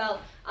otherwise felt.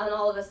 And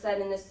all of a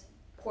sudden, this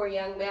poor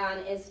young man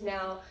is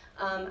now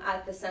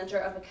at the center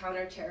of a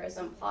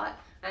counterterrorism plot,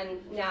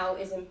 and now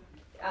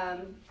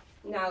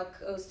now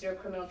goes through a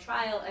criminal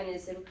trial and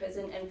is in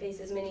prison and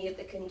faces many of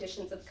the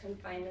conditions of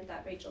confinement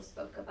that Rachel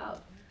spoke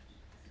about.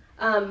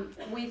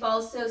 We've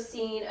also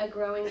seen a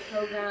growing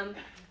program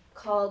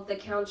called the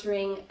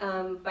Countering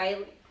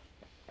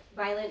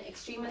Violent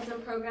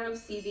Extremism Program,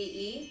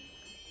 CVE,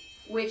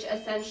 which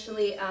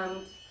essentially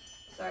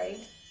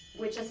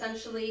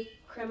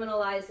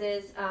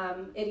criminalizes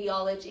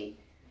ideology.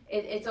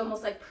 It's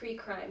almost like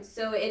pre-crime.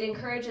 So it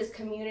encourages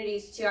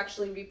communities to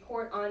actually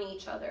report on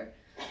each other.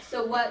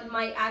 So what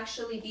might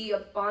actually be a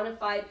bona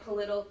fide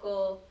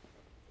political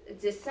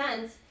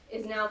dissent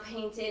is now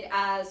painted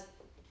as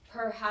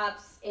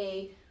perhaps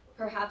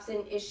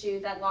an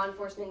issue that law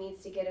enforcement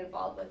needs to get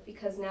involved with,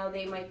 because now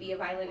they might be a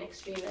violent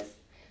extremist.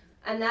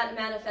 And that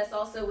manifests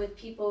also with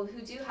people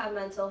who do have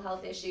mental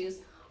health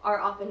issues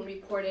are often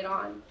reported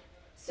on.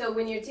 So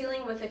when you're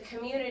dealing with a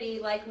community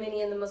like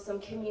many in the Muslim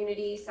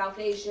community, South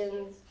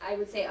Asians, I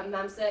would say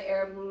AMEMSA,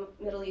 Arab,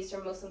 Middle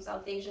Eastern, Muslim,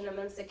 South Asian,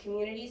 AMEMSA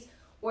communities,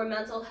 where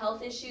mental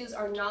health issues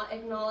are not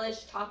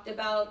acknowledged, talked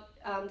about,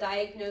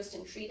 diagnosed,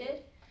 and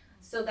treated.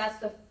 So that's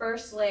the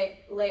first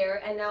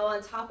layer. And now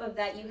on top of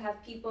that, you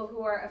have people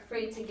who are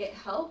afraid to get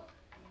help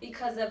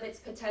because of its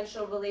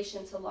potential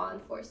relation to law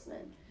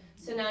enforcement.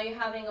 So now you're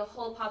having a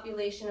whole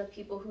population of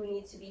people who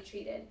need to be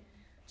treated.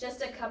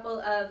 Just a couple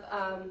of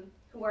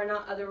who are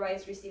not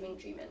otherwise receiving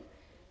treatment.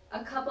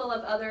 A couple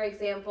of other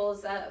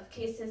examples of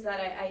cases that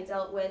I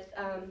dealt with.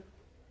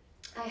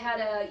 I had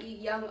a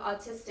young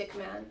autistic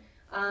man.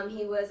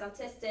 He was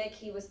autistic,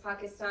 he was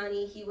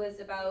Pakistani, he was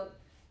about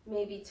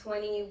maybe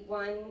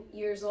 21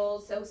 years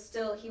old, so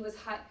still he was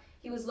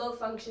low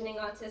functioning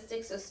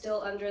autistic, so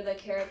still under the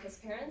care of his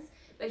parents,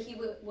 but he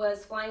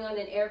was flying on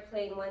an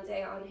airplane one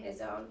day on his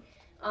own,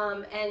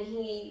 and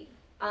he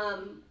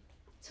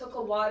took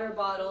a water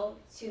bottle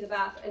to the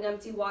an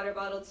empty water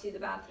bottle to the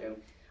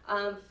bathroom.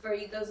 For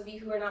those of you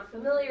who are not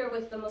familiar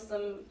with the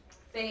Muslim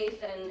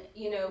faith, and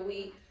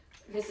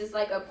this is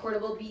like a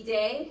portable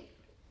bidet,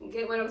 you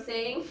get what I'm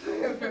saying,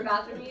 for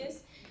bathroom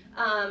use.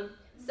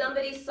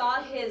 Somebody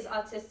saw his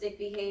autistic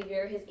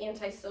behavior, his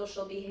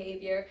antisocial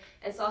behavior,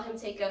 and saw him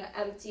take an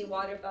empty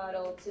water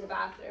bottle to the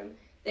bathroom.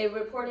 They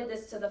reported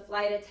this to the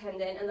flight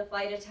attendant, and the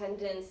flight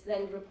attendants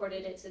then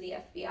reported it to the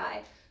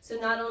FBI. So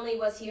not only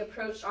was he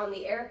approached on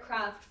the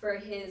aircraft for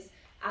his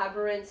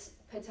aberrant,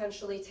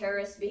 potentially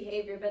terrorist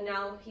behavior, but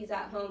now he's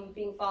at home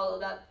being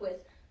followed up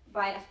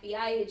by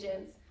FBI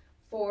agents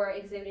for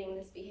exhibiting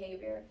this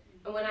behavior.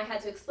 And when I had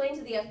to explain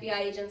to the FBI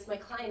agents, my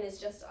client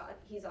is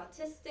he's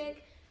autistic,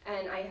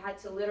 and I had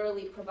to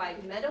literally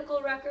provide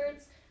medical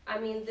records. I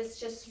mean, this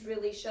just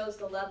really shows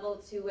the level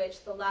to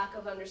which the lack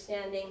of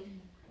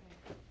understanding,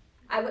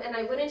 and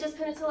I wouldn't just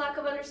pin it to lack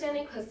of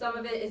understanding, because some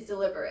of it is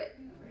deliberate,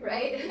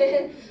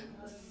 right?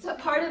 So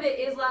part of it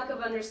is lack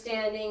of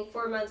understanding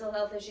for mental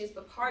health issues,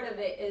 but part of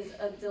it is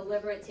a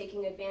deliberate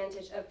taking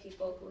advantage of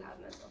people who have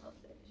mental health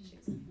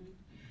issues.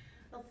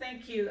 Well,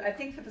 thank you. I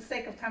think for the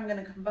sake of time, I'm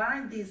going to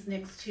combine these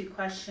next two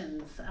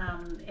questions,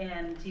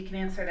 and you can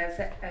answer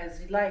it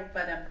as you like.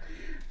 But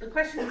the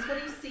question is, what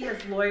do you see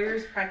as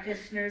lawyers,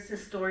 practitioners,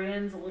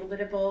 historians, a little bit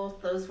of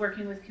both, those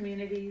working with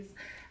communities,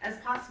 as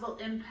possible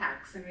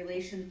impacts in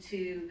relation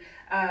to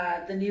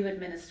the new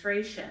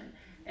administration?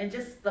 And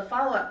just the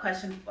follow-up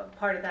question,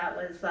 part of that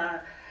was,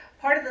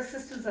 part of the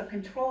systems of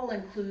control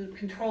include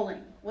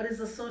controlling. What is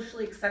a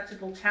socially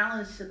acceptable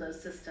challenge to those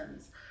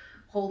systems?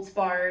 Holds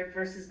barred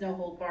versus no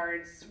hold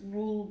bars,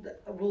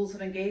 rules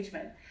of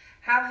engagement.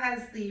 How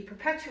has this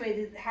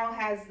perpetuated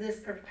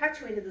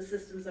the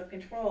systems of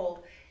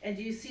control, and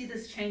do you see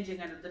this changing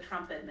under the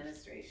Trump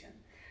administration?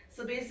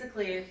 So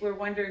basically, if we're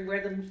wondering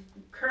where the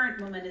current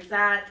movement is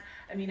at,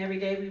 I mean, every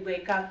day we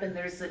wake up and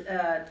there's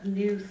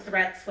new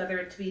threats, whether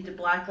it be to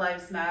Black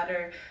Lives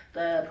Matter,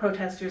 the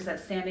protesters at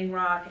Standing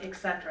Rock,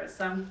 etc.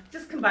 So I'm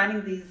just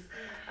combining these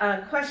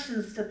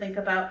questions to think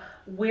about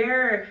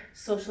where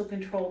social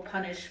control,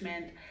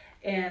 punishment,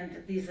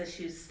 and these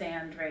issues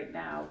stand right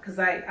now, because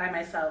I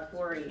myself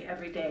worry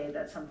every day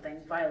that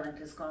something violent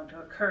is going to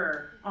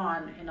occur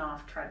on and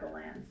off tribal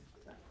lands.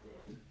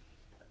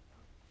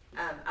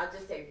 I'll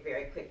just say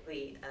very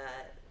quickly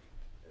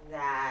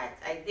that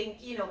I think,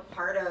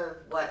 part of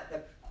what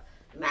the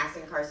mass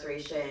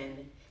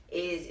incarceration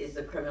is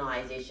the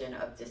criminalization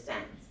of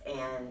dissent,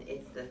 and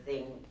it's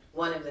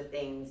one of the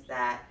things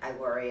that I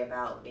worry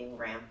about being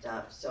ramped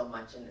up so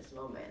much in this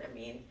moment. I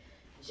mean,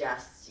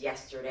 just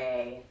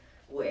yesterday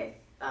with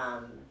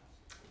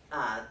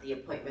the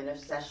appointment of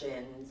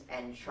Sessions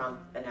and Trump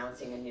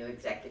announcing a new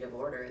executive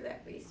order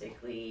that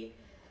basically,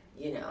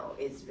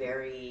 is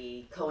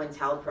very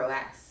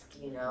COINTELPRO-esque,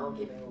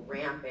 giving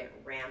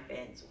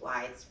rampant,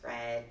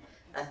 widespread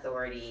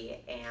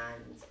authority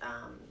and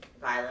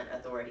violent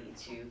authority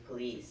to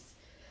police.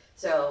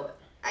 So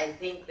I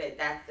think that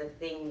that's the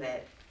thing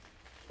that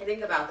I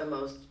think about the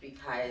most,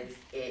 because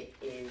it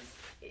is,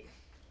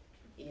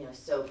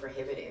 so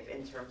prohibitive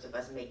in terms of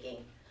us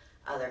making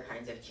other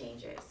kinds of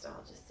changes. So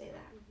I'll just say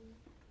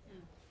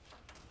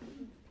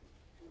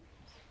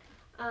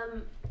that.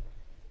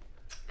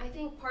 I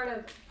think part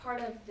of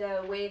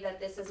the way that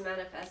this is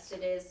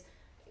manifested is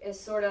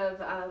sort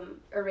of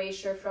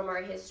erasure from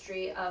our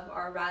history of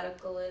our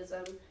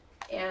radicalism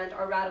and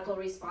our radical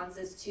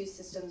responses to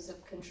systems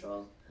of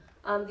control.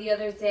 The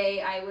other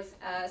day,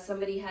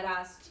 somebody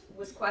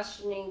was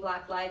questioning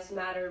Black Lives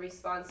Matter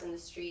response in the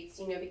streets,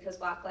 because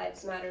Black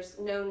Lives Matter's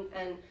known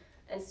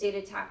and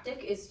stated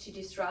tactic is to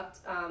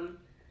disrupt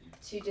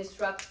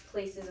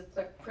places of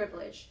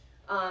privilege.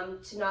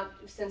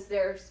 Since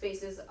their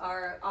spaces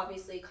are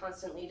obviously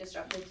constantly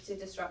disrupted, to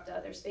disrupt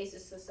other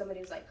spaces. So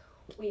somebody was like,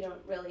 we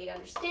don't really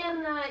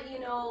understand that,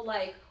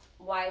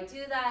 why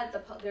do that?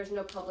 There's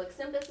no public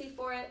sympathy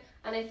for it.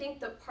 And I think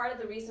that part of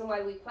the reason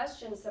why we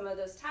question some of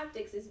those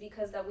tactics is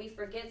because that we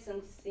forget,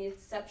 since the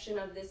inception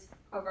of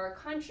our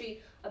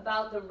country,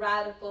 about the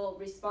radical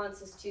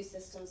responses to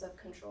systems of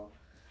control.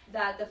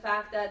 That the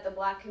fact that the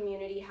Black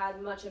community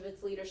had much of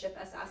its leadership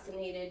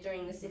assassinated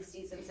during the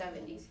 60s and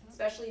 70s,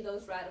 especially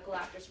those radical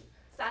actors,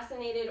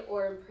 assassinated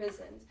or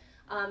imprisoned.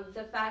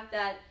 The fact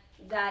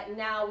that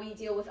now we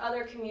deal with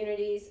other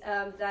communities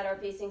that are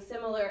facing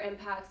similar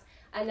impacts,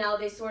 and now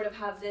they sort of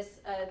have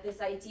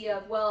this idea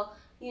of, well,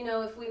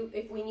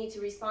 if we need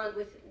to respond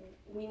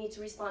we need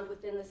to respond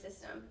within the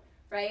system.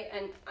 Right,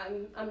 and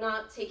I'm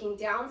not taking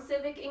down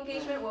civic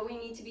engagement. What we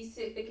need to be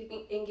civic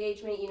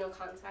engagement,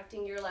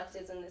 contacting your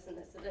electeds and this and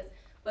this and this.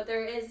 But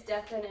there is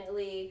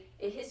definitely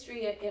a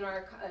history in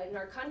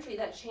our country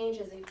that change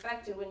is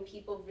effective when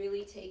people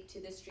really take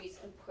to the streets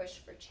and push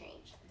for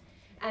change,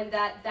 and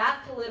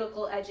that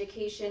political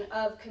education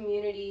of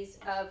communities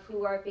of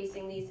who are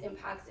facing these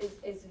impacts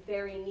is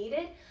very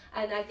needed.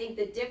 And I think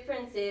the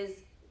difference is,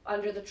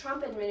 under the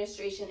Trump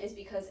administration, is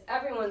because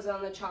everyone's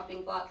on the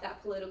chopping block,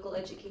 that political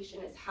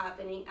education is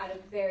happening at a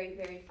very,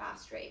 very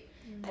fast rate.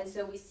 And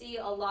so we see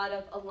a lot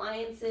of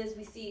alliances,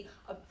 we see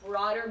a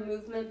broader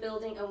movement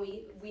building, and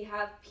we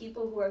have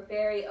people who are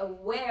very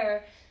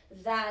aware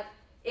that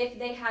if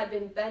they had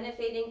been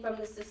benefiting from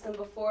the system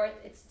before,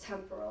 it's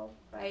temporal,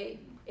 right?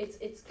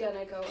 It's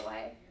gonna go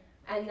away.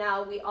 And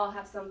now we all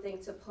have something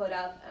to put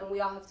up, and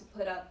we all have to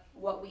put up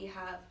what we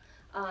have,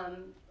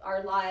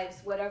 our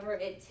lives, whatever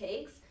it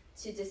takes,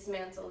 to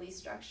dismantle these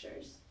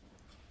structures.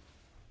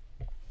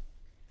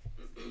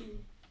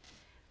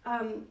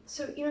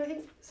 So, I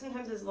think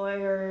sometimes as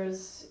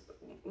lawyers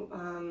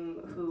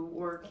who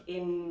work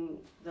in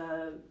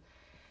the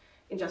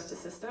injustice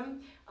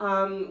system,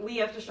 we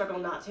have to struggle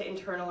not to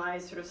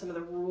internalize sort of some of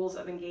the rules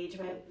of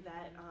engagement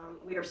that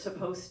we are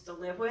supposed to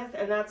live with,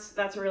 and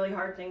that's a really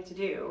hard thing to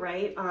do,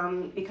 right?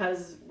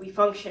 Because we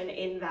function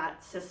in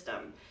that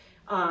system.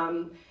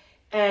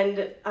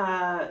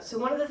 So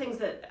one of the things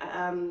that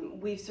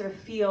we sort of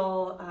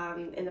feel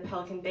in the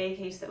Pelican Bay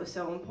case that was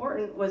so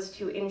important was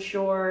to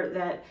ensure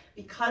that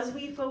because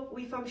we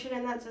function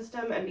in that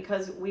system, and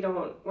because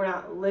we're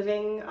not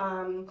living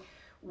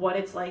what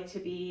it's like to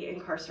be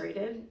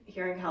incarcerated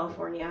here in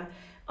California,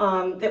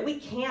 that we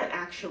can't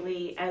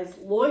actually, as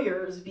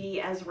lawyers,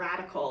 be as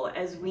radical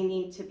as we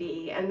need to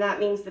be. And that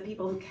means the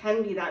people who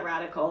can be that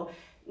radical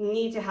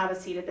need to have a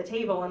seat at the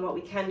table, and what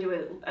we can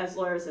do as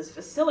lawyers is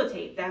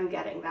facilitate them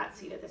getting that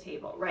seat at the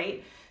table,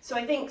 right? So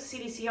I think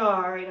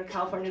CDCR,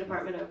 California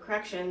Department of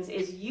Corrections,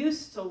 is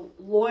used to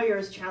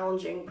lawyers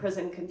challenging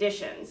prison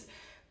conditions,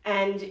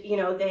 and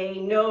they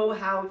know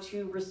how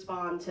to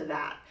respond to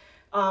that.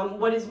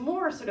 What is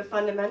more sort of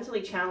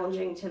fundamentally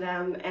challenging to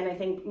them, and I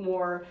think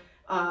more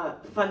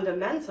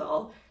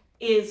fundamental,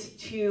 is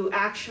to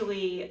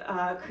actually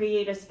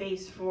create a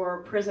space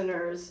for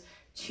prisoners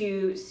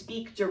to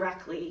speak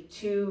directly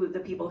to the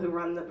people who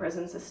run the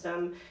prison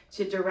system,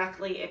 to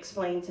directly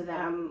explain to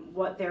them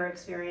what they're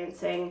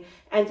experiencing,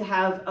 and to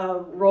have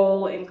a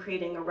role in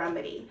creating a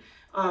remedy.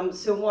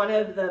 So one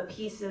of the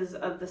pieces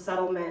of the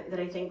settlement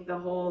that I think the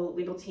whole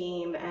legal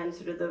team and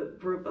sort of the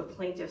group of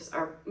plaintiffs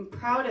are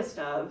proudest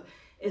of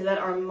is that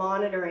our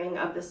monitoring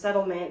of the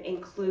settlement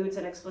includes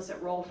an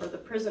explicit role for the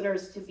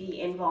prisoners to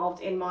be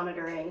involved in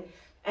monitoring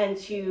and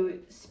to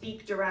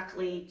speak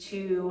directly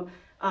to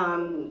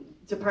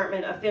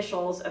department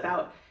officials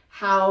about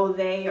how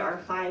they are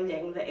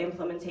finding the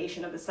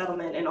implementation of the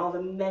settlement and all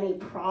the many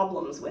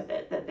problems with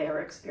it that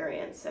they're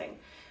experiencing.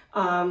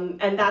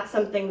 And that's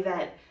something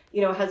that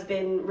has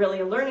been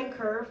really a learning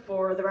curve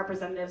for the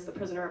representatives, the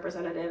prisoner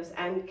representatives,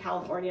 and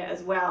California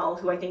as well,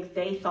 who I think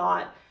they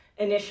thought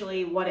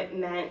initially what it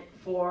meant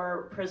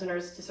for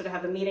prisoners to sort of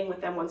have a meeting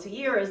with them once a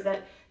year is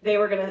that they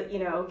were gonna,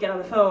 get on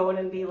the phone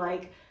and be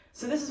like,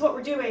 so this is what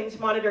we're doing to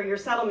monitor your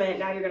settlement.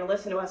 Now you're gonna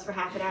listen to us for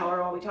half an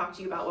hour while we talk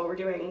to you about what we're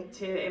doing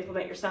to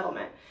implement your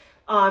settlement.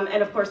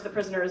 And of course the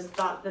prisoners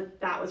thought that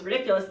that was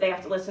ridiculous. They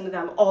have to listen to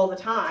them all the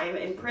time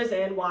in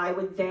prison. Why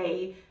would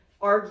they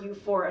argue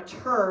for a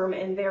term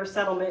in their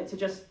settlement to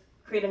just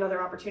create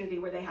another opportunity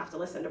where they have to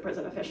listen to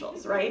prison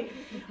officials, right?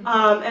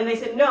 And they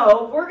said,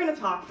 no, we're gonna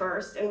talk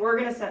first and we're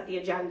gonna set the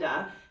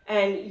agenda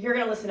and you're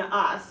gonna listen to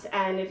us.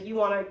 And if you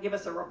wanna give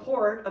us a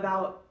report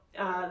about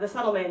the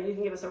settlement, you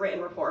can give us a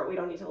written report. We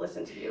don't need to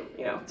listen to you,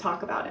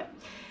 talk about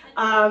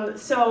it.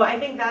 So I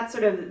think that's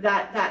sort of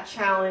that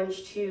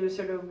challenge to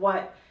sort of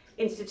what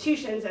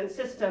institutions and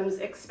systems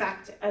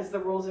expect as the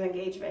rules of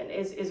engagement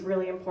is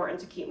really important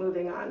to keep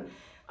moving on.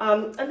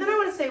 And then I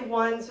want to say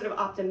one sort of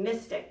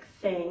optimistic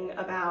thing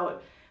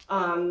about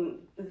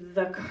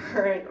the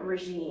current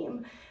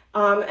regime,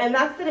 and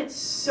that's that it's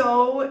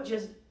so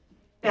just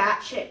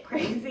batshit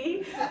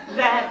crazy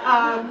that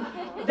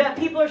that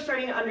people are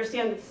starting to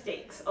understand the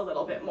stakes a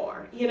little bit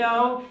more,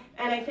 And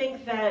I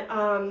think that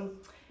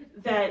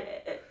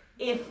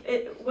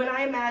when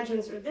I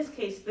imagine sort of this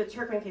case, the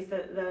Turkmen case,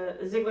 the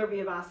Ziegler v.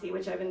 Abbasi,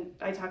 which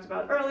I talked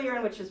about earlier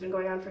and which has been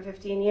going on for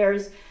 15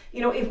 years,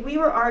 if we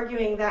were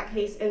arguing that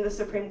case in the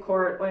Supreme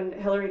Court when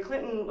Hillary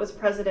Clinton was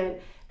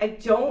president, I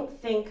don't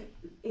think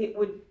it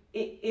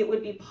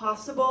would be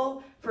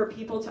possible for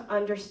people to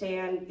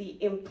understand the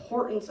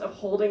importance of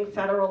holding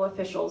federal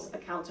officials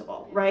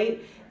accountable,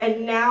 right?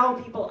 And now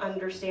people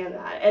understand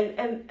that,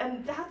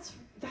 and that's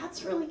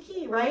really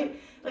key, right?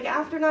 Like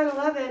after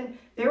 9/11,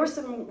 there was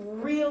some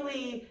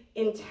really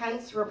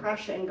intense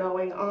repression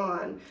going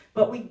on,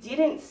 but we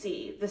didn't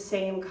see the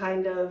same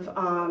kind of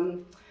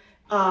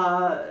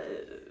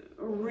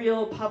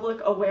real public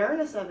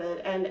awareness of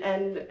it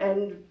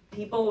and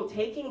people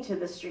taking to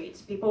the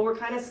streets. People were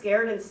kind of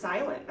scared and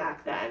silent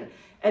back then,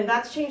 and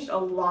that's changed a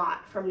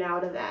lot from now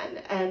to then.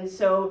 And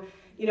so,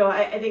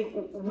 I think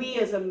we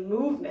as a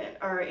movement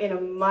are in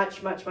a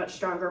much, much, much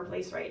stronger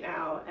place right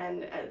now,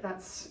 and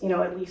that's,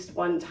 at least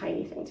one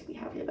tiny thing to be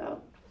happy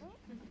about.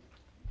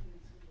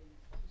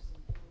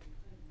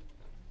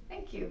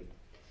 Thank you.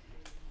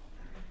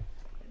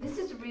 This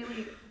is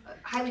really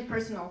highly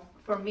personal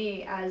for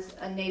me as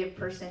a Native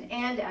person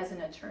and as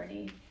an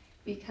attorney,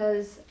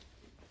 because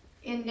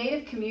in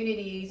Native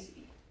communities,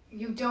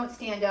 you don't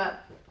stand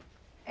up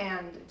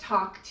and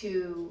talk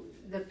to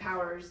the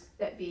powers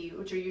that be,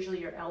 which are usually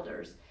your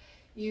elders.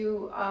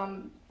 You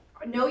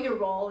know your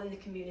role in the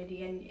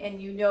community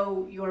and you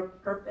know your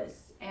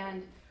purpose.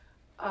 And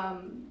a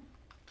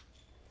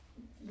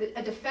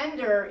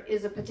defender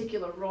is a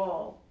particular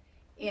role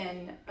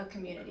in a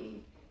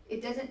community.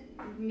 It doesn't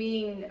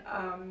mean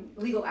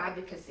legal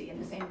advocacy in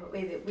the same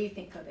way that we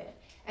think of it.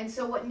 And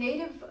so what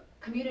Native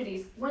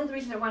communities, one of the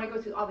reasons I want to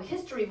go through all the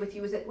history with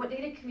you is that what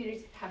Native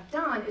communities have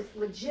done is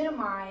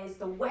legitimize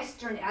the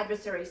Western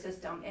adversary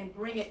system and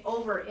bring it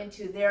over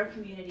into their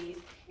communities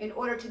in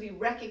order to be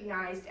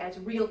recognized as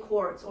real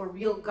courts or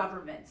real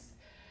governments.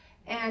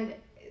 And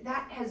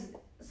that has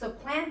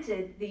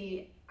supplanted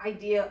the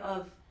idea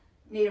of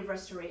Native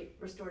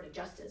restorative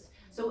justice.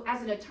 So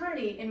as an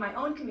attorney in my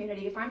own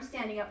community, if I'm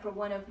standing up for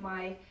one of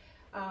my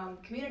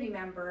community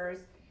members,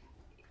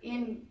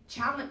 I'm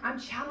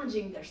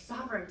challenging their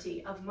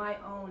sovereignty of my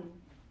own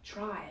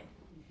tribe.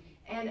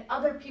 And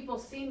other people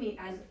see me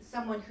as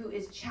someone who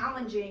is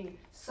challenging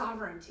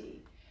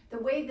sovereignty. The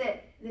way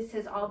that this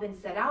has all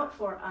been set out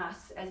for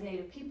us as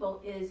Native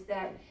people is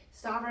that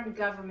sovereign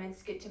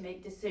governments get to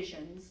make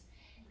decisions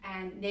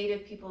and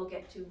Native people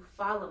get to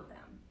follow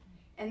them.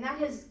 And that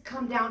has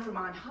come down from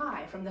on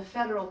high, from the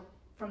federal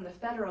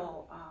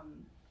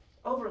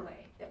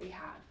overlay that we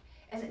have.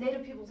 And that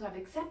Native peoples have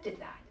accepted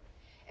that.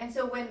 And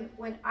so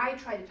when I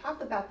try to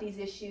talk about these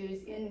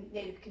issues in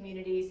Native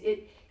communities,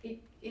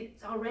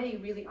 it's already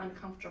really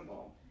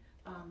uncomfortable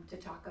to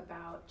talk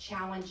about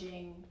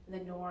challenging the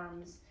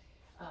norms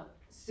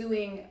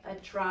suing a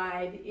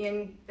tribe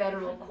in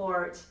federal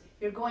court.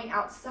 You're going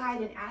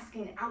outside and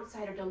asking an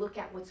outsider to look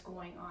at what's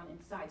going on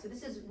inside. So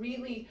this is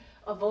really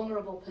a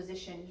vulnerable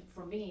position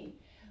for me.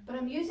 But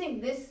I'm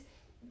using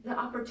the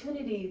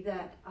opportunity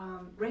that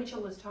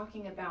Rachel was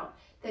talking about,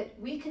 that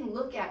we can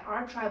look at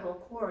our tribal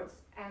courts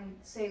and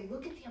say,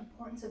 look at the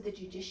importance of the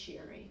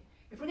judiciary.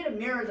 If we're going to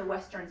mirror the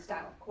Western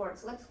style of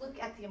courts, let's look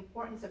at the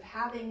importance of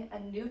having a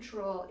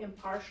neutral,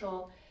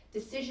 impartial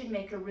decision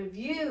maker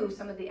review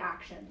some of the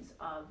actions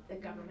of the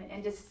government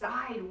and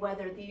decide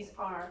whether these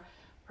are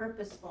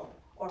purposeful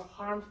or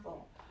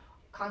harmful,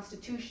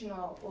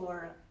 constitutional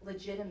or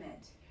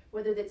legitimate,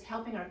 whether that's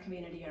helping our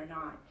community or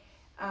not.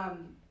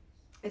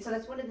 And so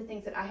that's one of the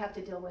things that I have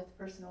to deal with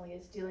personally,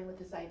 is dealing with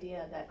this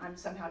idea that I'm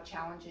somehow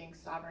challenging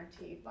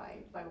sovereignty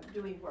by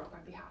doing work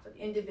on behalf of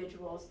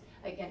individuals,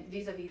 again,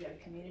 vis-a-vis their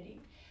community.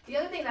 The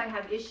other thing that I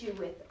have issue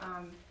with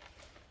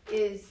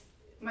is,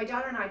 my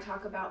daughter and I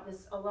talk about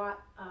this a lot.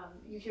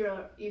 You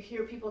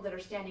hear people that are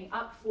standing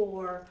up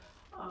for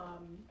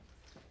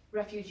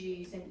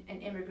refugees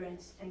and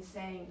immigrants and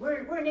saying,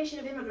 we're a nation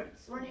of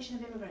immigrants, we're a nation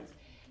of immigrants.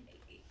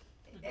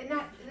 And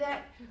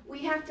that we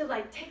have to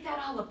like take that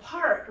all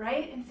apart,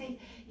 right? And say,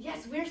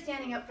 yes, we're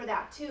standing up for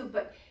that too,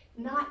 but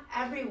not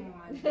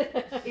everyone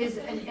is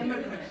an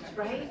immigrant,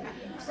 right?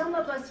 Some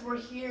of us were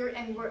here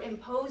and were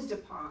imposed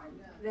upon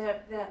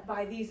that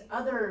by these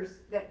others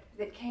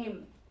that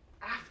came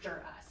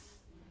after us,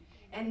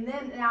 and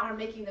then now are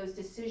making those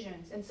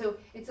decisions. And so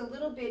it's a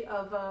little bit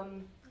of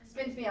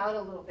spins me out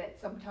a little bit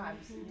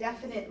sometimes.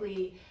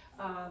 Definitely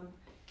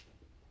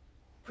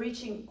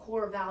preaching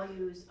core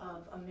values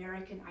of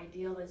American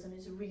idealism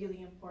is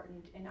really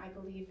important, and I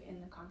believe in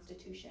the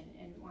Constitution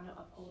and want to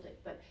uphold it.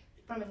 But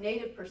from a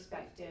Native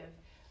perspective,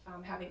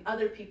 having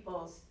other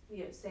people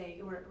say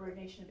we're a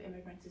nation of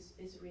immigrants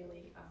is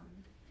really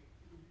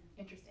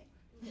interesting.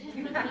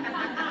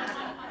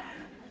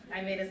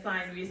 I made a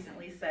sign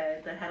recently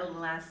said, the head of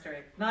the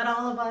asterisk, not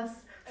all of us.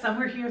 Some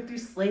were here through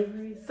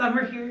slavery, some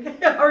are here,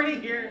 already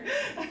here.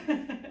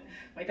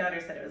 My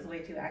daughter said it was way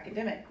too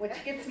academic, which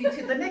gets me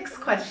to the next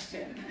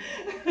question.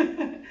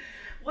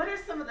 What are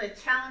some of the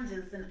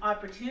challenges and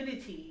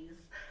opportunities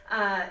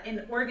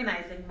in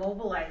organizing,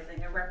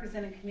 mobilizing, or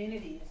representing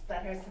communities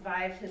that have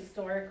survived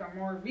historic or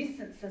more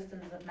recent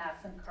systems of mass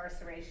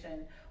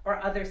incarceration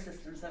or other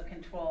systems of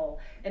control?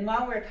 And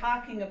while we're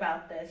talking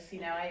about this,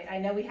 I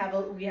know we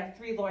have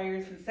 3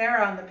 lawyers and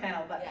Sarah on the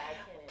panel, but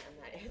I'm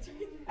not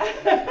answering.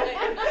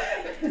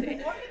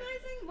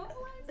 Organizing,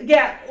 mobilizing?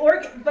 Yeah,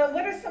 but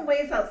what are some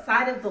ways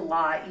outside of the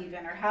law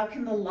even, or how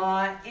can the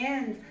law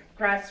and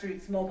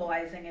grassroots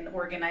mobilizing and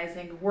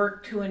organizing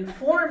work to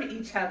inform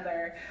each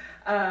other,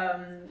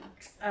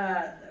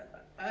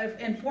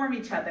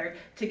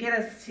 to get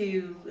us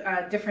to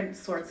different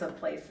sorts of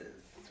places,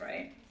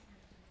 right?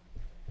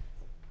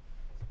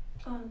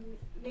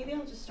 Maybe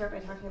I'll just start by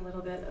talking a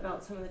little bit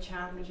about some of the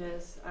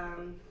challenges.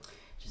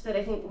 Just that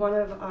I think one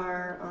of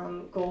our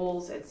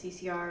goals at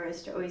CCR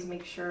is to always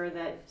make sure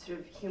that sort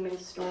of human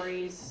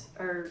stories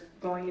are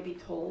going to be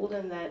told,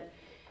 and that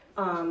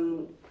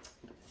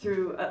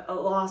through a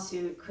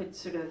lawsuit could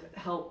sort of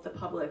help the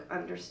public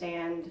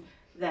understand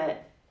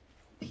that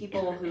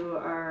people who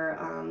are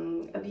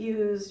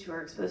abused, who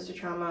are exposed to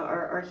trauma,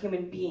 are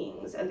human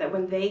beings, and that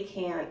when they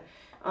can't,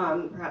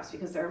 perhaps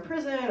because they're in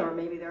prison or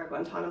maybe they're at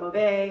Guantanamo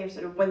Bay, or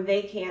sort of when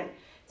they can't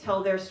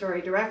tell their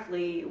story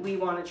directly, we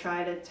want to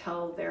try to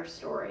tell their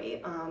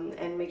story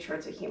and make sure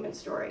it's a human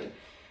story.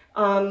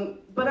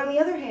 But on the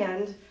other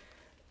hand,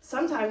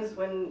 sometimes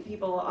when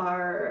people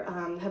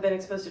have been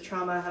exposed to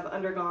trauma, have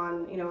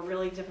undergone a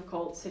really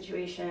difficult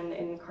situation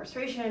in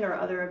incarceration or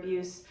other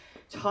abuse,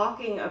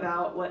 talking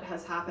about what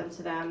has happened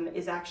to them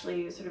is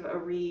actually sort of a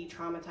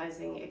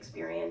re-traumatizing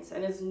experience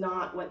and is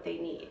not what they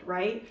need,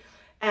 right?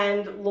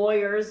 And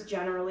lawyers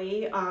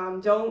generally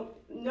don't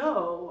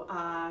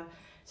know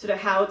sort of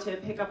how to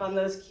pick up on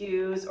those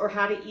cues, or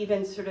how to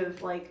even sort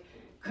of like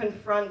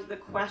confront the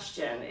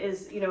question,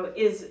 is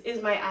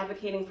my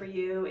advocating for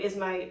you, is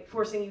my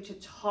forcing you to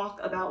talk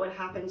about what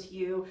happened to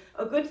you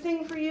a good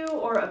thing for you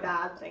or a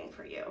bad thing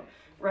for you,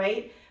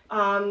 right?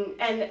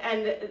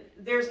 And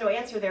there's no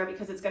answer there,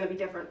 because it's going to be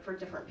different for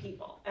different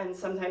people, and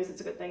sometimes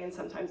it's a good thing and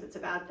sometimes it's a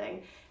bad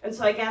thing. And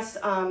so I guess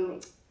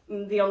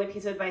the only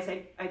piece of advice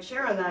I'd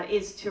share on that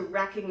is to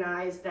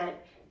recognize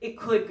that it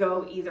could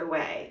go either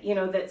way,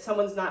 that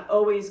someone's not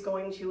always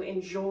going to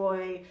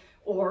enjoy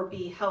or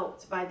be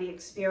helped by the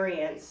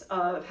experience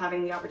of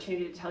having the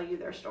opportunity to tell you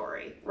their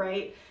story,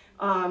 right?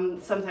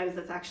 Sometimes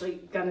that's actually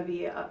going to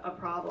be a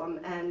problem.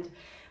 And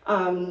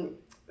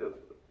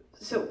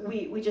so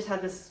we just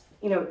had this,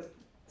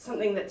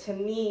 something that to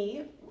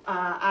me,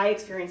 I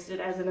experienced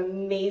it as an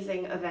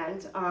amazing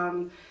event.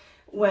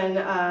 When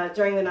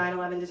during the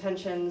 9/11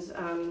 detentions,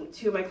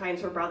 2 of my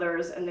clients were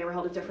brothers, and they were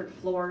held at different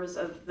floors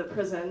of the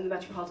prison, the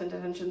Metropolitan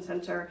Detention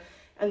Center,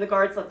 and the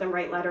guards let them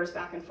write letters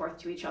back and forth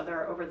to each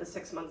other over the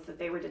 6 months that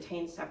they were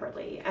detained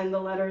separately. And the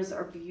letters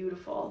are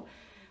beautiful.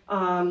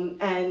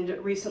 And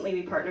recently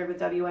we partnered with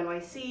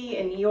WNYC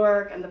in New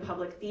York and the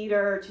Public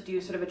Theater to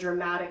do sort of a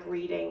dramatic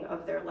reading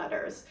of their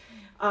letters,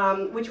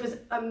 which was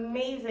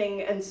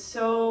amazing and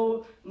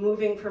so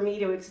moving for me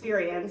to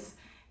experience.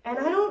 And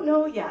I don't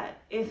know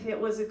yet if it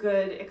was a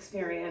good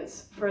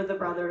experience for the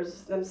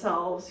brothers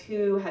themselves,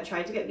 who had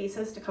tried to get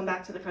visas to come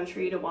back to the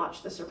country to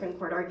watch the Supreme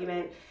Court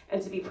argument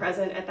and to be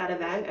present at that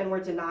event, and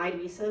were denied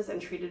visas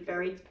and treated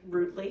very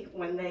rudely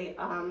when they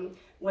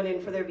went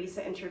in for their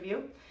visa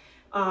interview.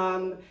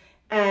 And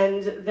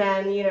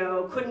then, you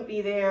know, couldn't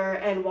be there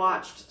and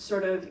watched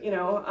sort of, you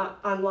know,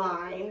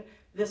 online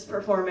this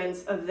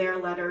performance of their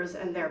letters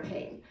and their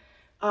pain.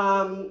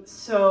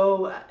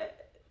 So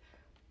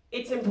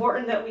it's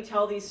important that we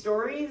tell these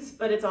stories,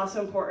 but it's also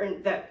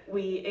important that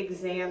we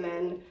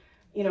examine,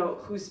 you know,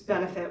 whose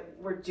benefit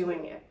we're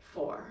doing it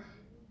for.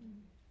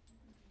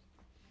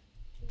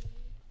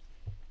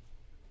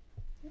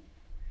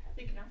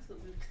 We can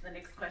also move to the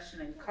next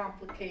question and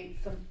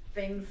complicate some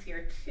things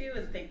here too,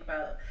 and think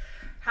about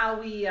how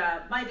we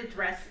might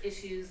address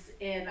issues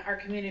in our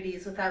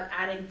communities without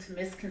adding to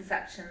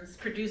misconceptions,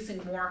 producing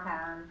more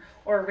harm,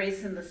 or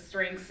erasing the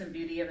strengths and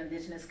beauty of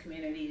Indigenous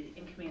communities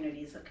and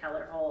communities of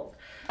Keller Holt.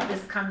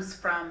 This comes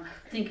from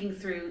thinking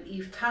through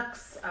Eve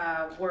Tuck's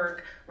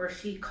work, where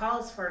she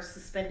calls for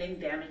suspending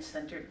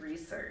damage-centered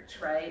research,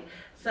 right?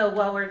 So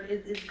while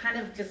it's kind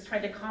of just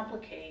trying to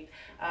complicate,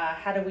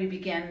 how do we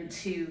begin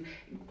to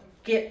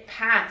get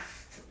past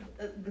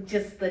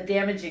just the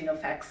damaging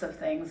effects of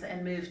things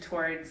and move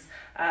towards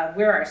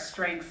where our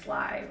strengths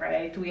lie,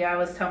 right? We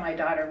always tell my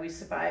daughter, we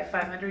survive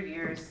 500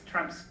 years,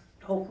 Trump's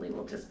hopefully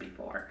will just be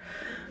 4.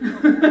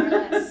 One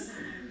less.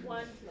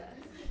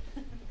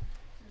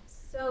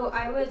 So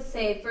I would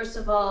say, first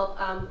of all,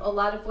 a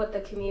lot of what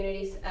the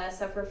communities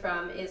suffer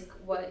from is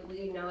what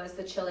we know as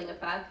the chilling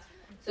effect.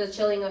 So the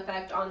chilling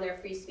effect on their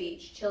free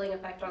speech, chilling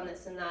effect on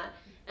this and that.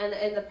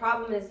 And the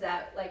problem is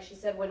that, like she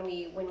said, when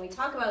we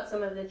talk about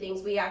some of the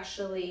things, we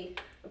actually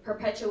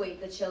perpetuate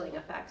the chilling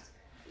effect.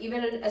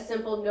 Even a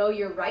simple Know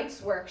Your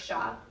Rights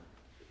workshop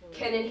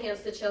can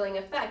enhance the chilling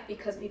effect,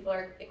 because people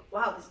are like,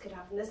 wow, this could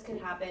happen, this can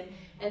happen.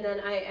 And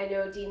then I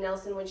know Dee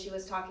Nelson, when she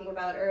was talking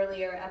about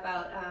earlier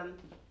about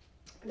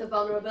the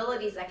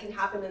vulnerabilities that can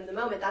happen in the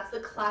moment, that's the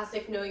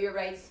classic Know Your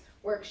Rights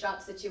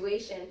workshop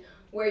situation,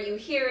 where you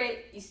hear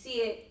it, you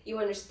see it, you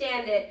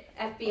understand it,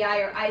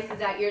 FBI or ICE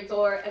is at your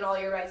door, and all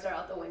your rights are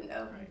out the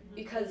window,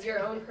 because your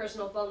own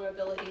personal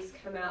vulnerabilities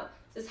come out.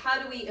 So it's how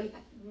do we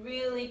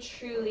really,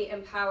 truly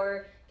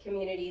empower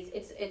communities?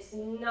 It's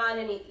not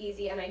any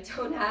easy, and I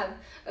don't have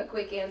a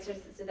quick answer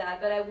to that,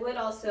 but I would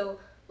also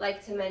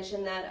like to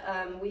mention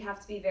that we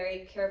have to be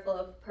very careful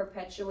of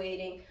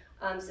perpetuating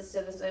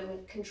systems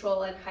of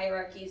control and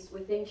hierarchies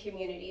within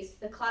communities.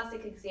 The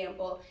classic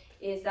example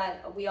is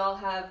that we all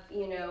have,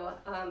 you know,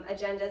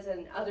 agendas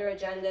and other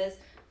agendas.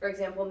 For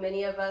example,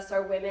 many of us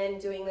are women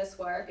doing this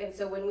work, and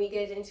so when we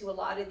get into a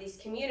lot of these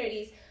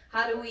communities,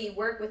 how do we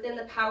work within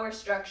the power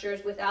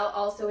structures without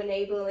also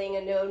enabling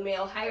a known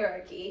male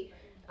hierarchy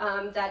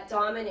that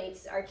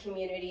dominates our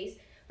communities?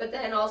 But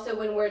then also,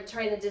 when we're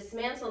trying to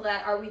dismantle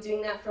that, are we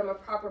doing that from a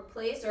proper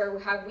place, or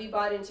have we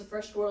bought into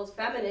first world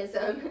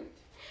feminism?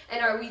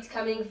 And are we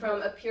coming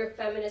from a pure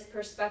feminist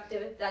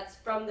perspective that's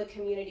from the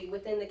community,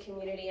 within the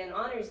community, and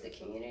honors the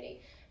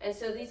community? And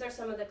so these are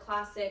some of the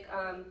classic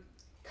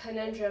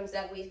conundrums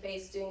that we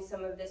face doing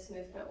some of this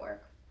movement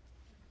work.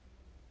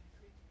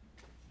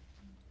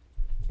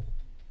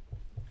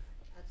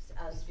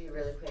 I'll just be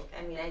really quick.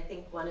 I mean, I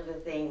think one of the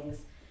things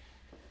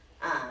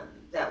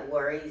that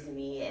worries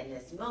me in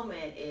this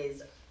moment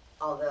is,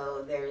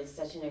 although there is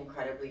such an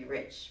incredibly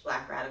rich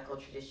Black radical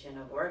tradition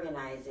of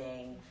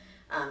organizing,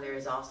 there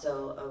is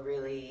also a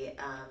really,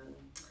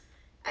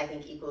 I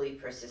think, equally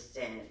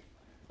persistent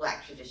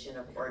Black tradition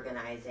of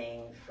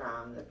organizing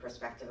from the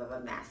perspective of a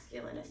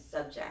masculinist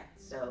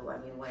subject. So,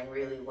 I mean, when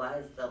really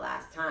was the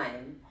last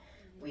time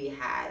we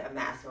had a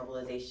mass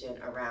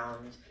mobilization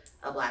around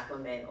a Black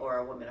woman or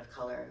a woman of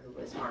color who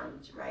was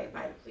harmed, right,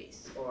 by the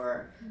police,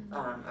 or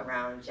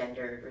around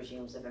gendered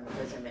regimes of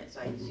imprisonment? So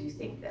I do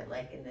think that,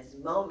 like, in this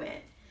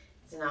moment,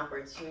 it's an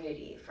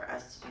opportunity for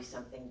us to do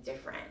something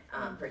different,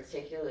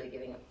 particularly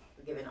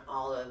given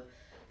all of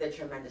the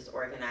tremendous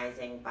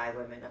organizing by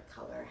women of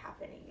color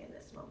happening in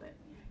this moment.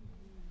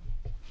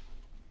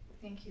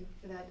 Thank you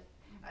for that.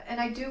 And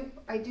I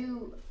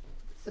do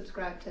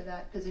subscribe to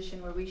that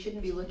position, where we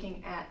shouldn't be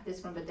looking at this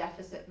from a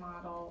deficit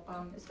model,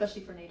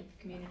 especially for Native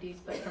communities,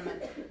 but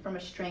from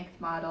a strength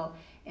model.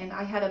 And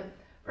I had a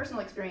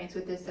personal experience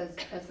with this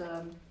as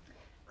a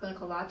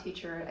clinical law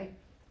teacher. I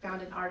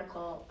found an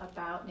article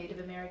about Native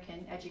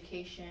American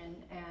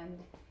education and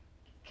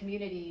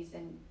communities,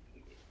 and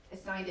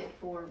assigned it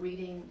for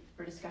reading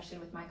for discussion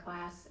with my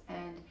class,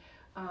 and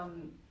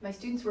my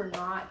students were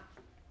not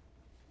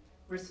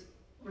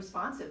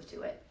responsive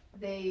to it.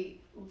 The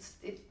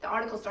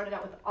article started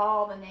out with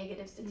all the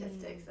negative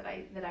statistics that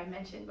I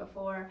mentioned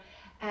before,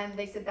 and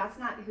they said that's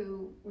not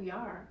who we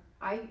are.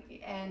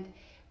 And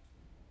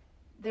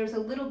there's a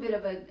little bit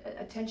of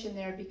a tension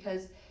there,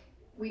 because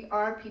we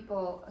are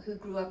people who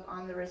grew up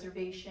on the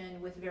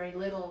reservation with very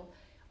little,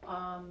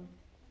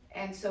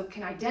 and so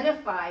can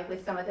identify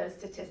with some of those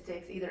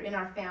statistics, either in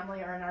our family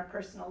or in our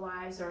personal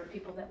lives or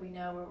people that we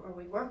know or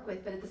we work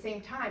with, but at the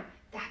same time,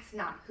 that's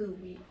not who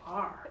we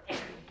are.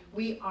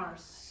 We are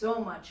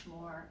so much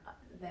more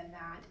than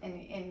that,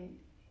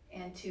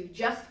 and to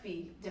just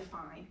be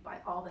defined by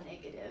all the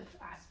negative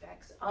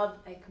aspects of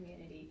a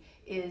community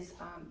is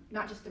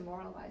not just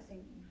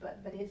demoralizing, but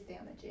is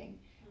damaging.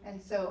 And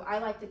so I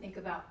like to think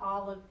about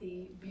all of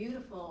the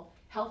beautiful,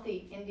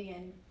 healthy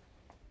Indian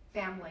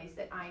families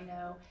that I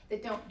know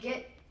that don't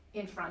get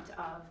in front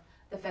of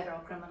the federal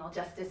criminal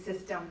justice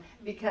system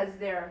because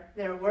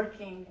they're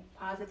working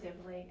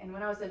positively. And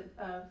when I was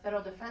a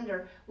federal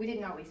defender, we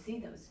didn't always see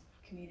those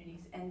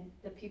communities, and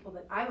the people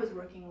that I was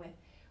working with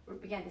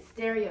began to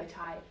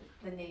stereotype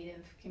the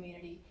Native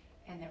community,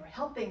 and they were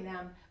helping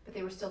them, but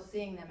they were still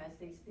seeing them as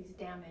these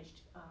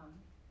damaged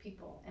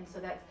people. And so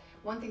that's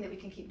one thing that we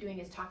can keep doing,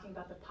 is talking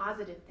about the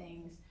positive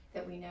things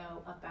that we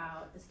know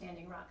about the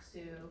Standing Rock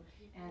Sioux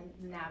and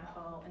the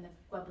Navajo and the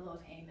Pueblo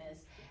of Jemez,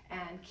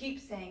 and keep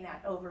saying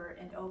that over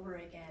and over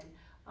again,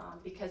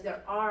 because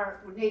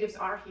Natives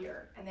are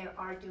here, and they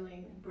are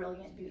doing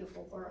brilliant,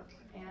 beautiful work,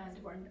 and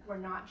we're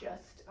not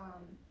just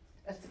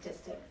a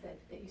statistic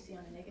that you see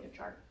on a negative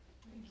chart.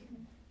 Thank you.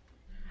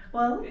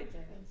 Well,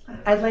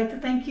 I'd like to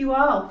thank you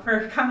all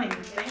for coming.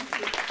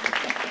 Thank you.